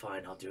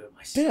 fine, I'll do it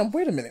myself. Damn,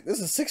 wait a minute. This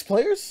is 6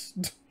 players?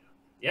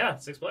 Yeah,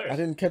 6 players. I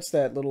didn't catch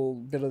that little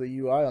bit of the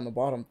UI on the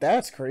bottom.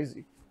 That's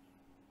crazy.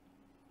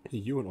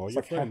 You and all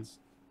your friends.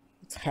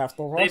 It's half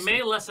the roster. They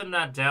may lessen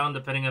that down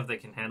depending if they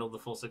can handle the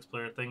full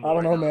 6-player thing. I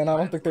don't know, man. I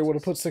don't think they would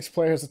have put 6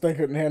 players if they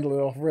couldn't handle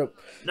it off rip.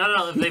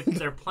 No.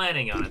 They're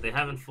planning on it. They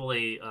haven't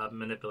fully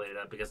manipulated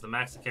that because the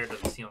max the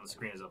characters we see on the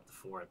screen is up to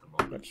 4 at the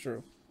moment. That's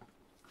true.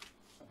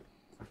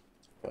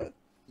 But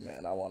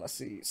man, I want to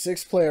see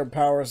 6-player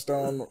Power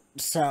Stone.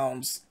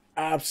 Sounds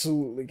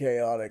absolutely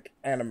chaotic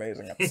and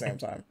amazing at the same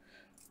time.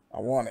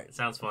 I want it. It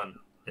sounds fun.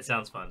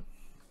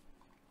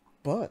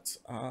 But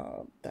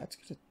that's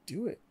gonna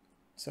do it.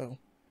 So.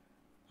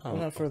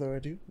 Without further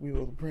ado, we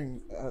will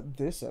bring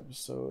this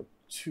episode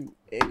to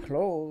a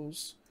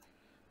close.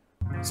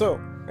 So,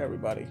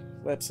 everybody,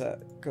 let's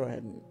go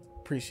ahead and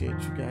appreciate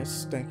you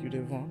guys. Thank you,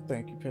 Devon.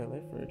 Thank you,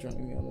 Pele, for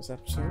joining me on this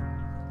episode.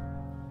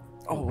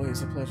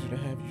 Always a pleasure to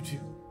have you,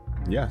 too.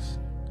 Yes.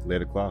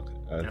 Late o'clock,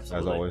 as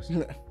always.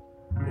 Yeah,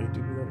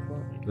 do be 8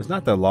 o'clock. It's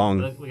not that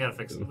long. We gotta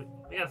fix it. We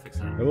gotta fix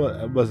that.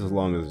 It was as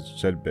long as it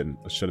should have been.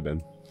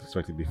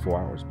 Expected to be 4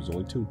 hours. It was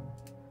only 2.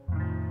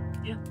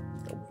 Yeah.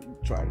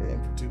 Try to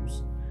aim for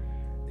 2s.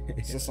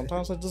 So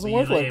sometimes it doesn't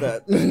work like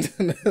that.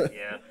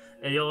 Yeah,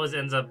 it always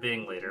ends up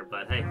being later,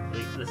 but hey,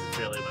 this is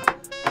fairly a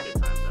good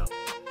time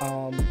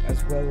though. As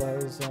as well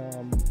as,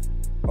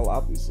 well,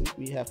 obviously,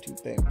 we have to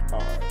thank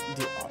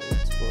the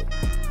audience for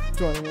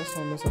joining us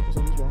on this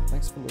episode as well.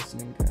 Thanks for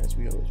listening, guys.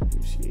 We always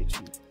appreciate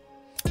you.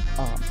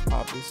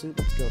 Obviously,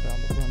 let's go down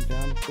the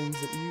rundown of things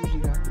that you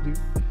usually have to do.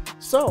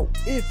 So,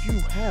 if you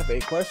have a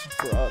question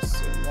for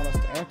us and want us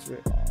to answer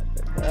it on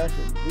Paperplay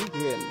Action, we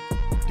can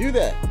do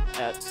that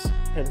at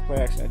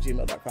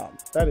paperplayaction@gmail.com.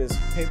 That is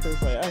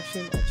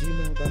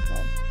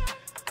paperplayaction@gmail.com.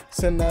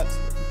 Send that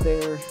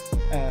there,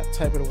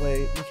 type it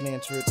away. You can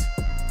answer it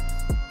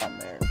on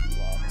there if you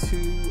want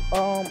to.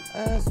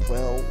 As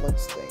well,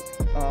 let's think.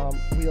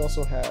 We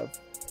also have,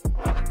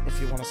 if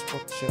you want to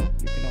support the show,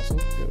 you can also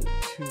go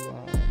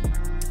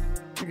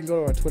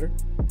to our Twitter,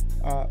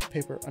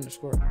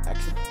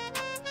 paper_action.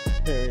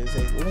 There is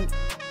a link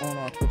on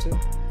our Twitter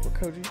for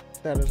Koji.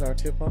 That is our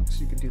tip box.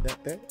 You can do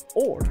that there.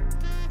 Or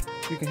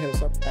you can hit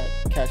us up at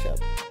Cash App,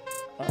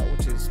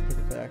 which is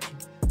Paperplay Action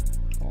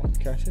on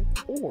Cash App.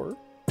 Or,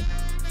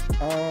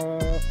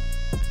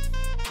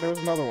 there was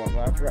another one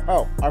that I forgot.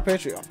 Oh, our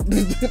Patreon.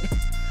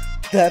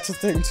 That's a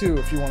thing too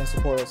if you want to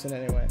support us in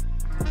any way.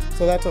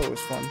 So that's always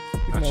fun.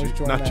 You can always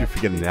join not that. you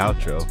forgetting the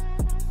outro.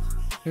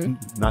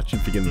 Not you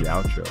forgetting the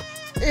outro.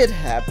 It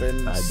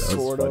happens, I know,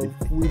 sort it's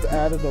of. We've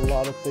added a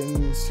lot of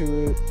things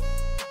to it.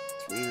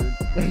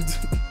 It's weird.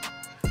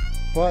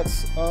 But,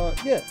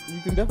 yeah,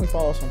 you can definitely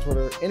follow us on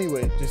Twitter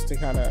anyway, just to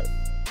kind of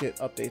get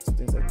updates and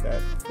things like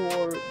that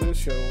for the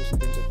shows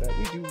and things like that.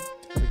 We do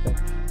everything.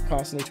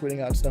 Constantly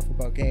tweeting out stuff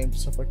about games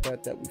and stuff like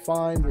that we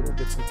find, little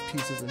bits and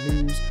pieces of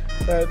news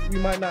that we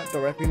might not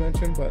directly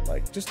mention, but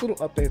like just little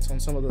updates on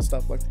some of the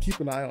stuff, like to keep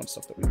an eye on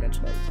stuff that we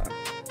mention all the time.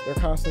 They're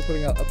constantly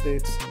putting out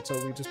updates, and so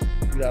we just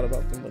tweet out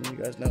about them, letting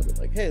you guys know that,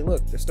 like, hey,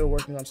 look, they're still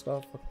working on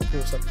stuff,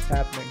 cool stuff is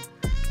happening,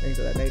 things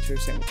of that nature.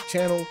 Same with the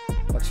channel,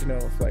 let you know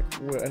if like it's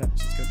going to be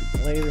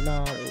delayed or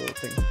not, or little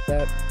things like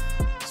that.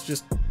 It's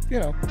just, you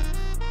know,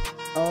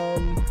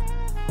 and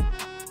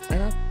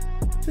I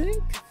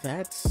think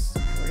that's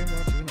pretty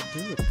much gonna do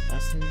it.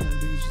 Last thing we're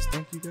gonna do is just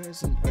thank you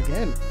guys and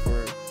again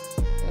for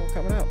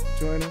coming out,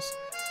 join us,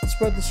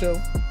 spread the show,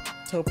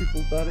 tell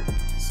people about it,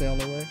 say on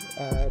the way.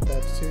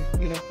 That's to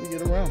we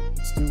get around.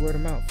 Let's do word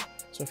of mouth.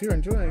 So if you're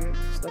enjoying it,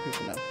 just let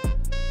people know.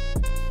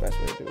 Best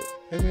way to do it.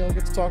 And we all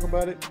get to talk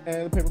about it,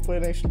 and the Paperplay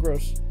Nation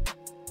grows.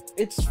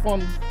 It's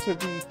fun to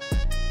be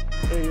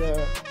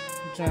a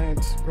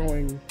giant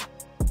growing.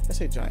 I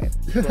say giant.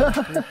 We're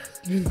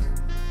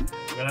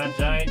not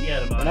giant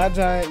yet, am I? We're not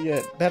giant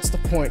yet. That's the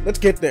point. Let's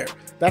get there.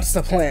 That's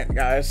the plan,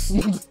 guys.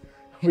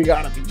 We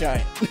gotta be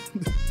giant.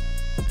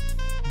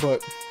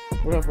 But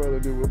without further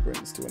ado, we'll bring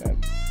this to an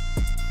end.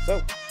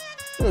 So,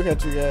 we'll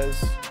catch you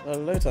guys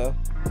later.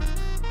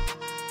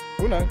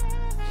 Good night.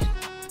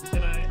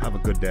 Good night. Have a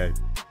good day.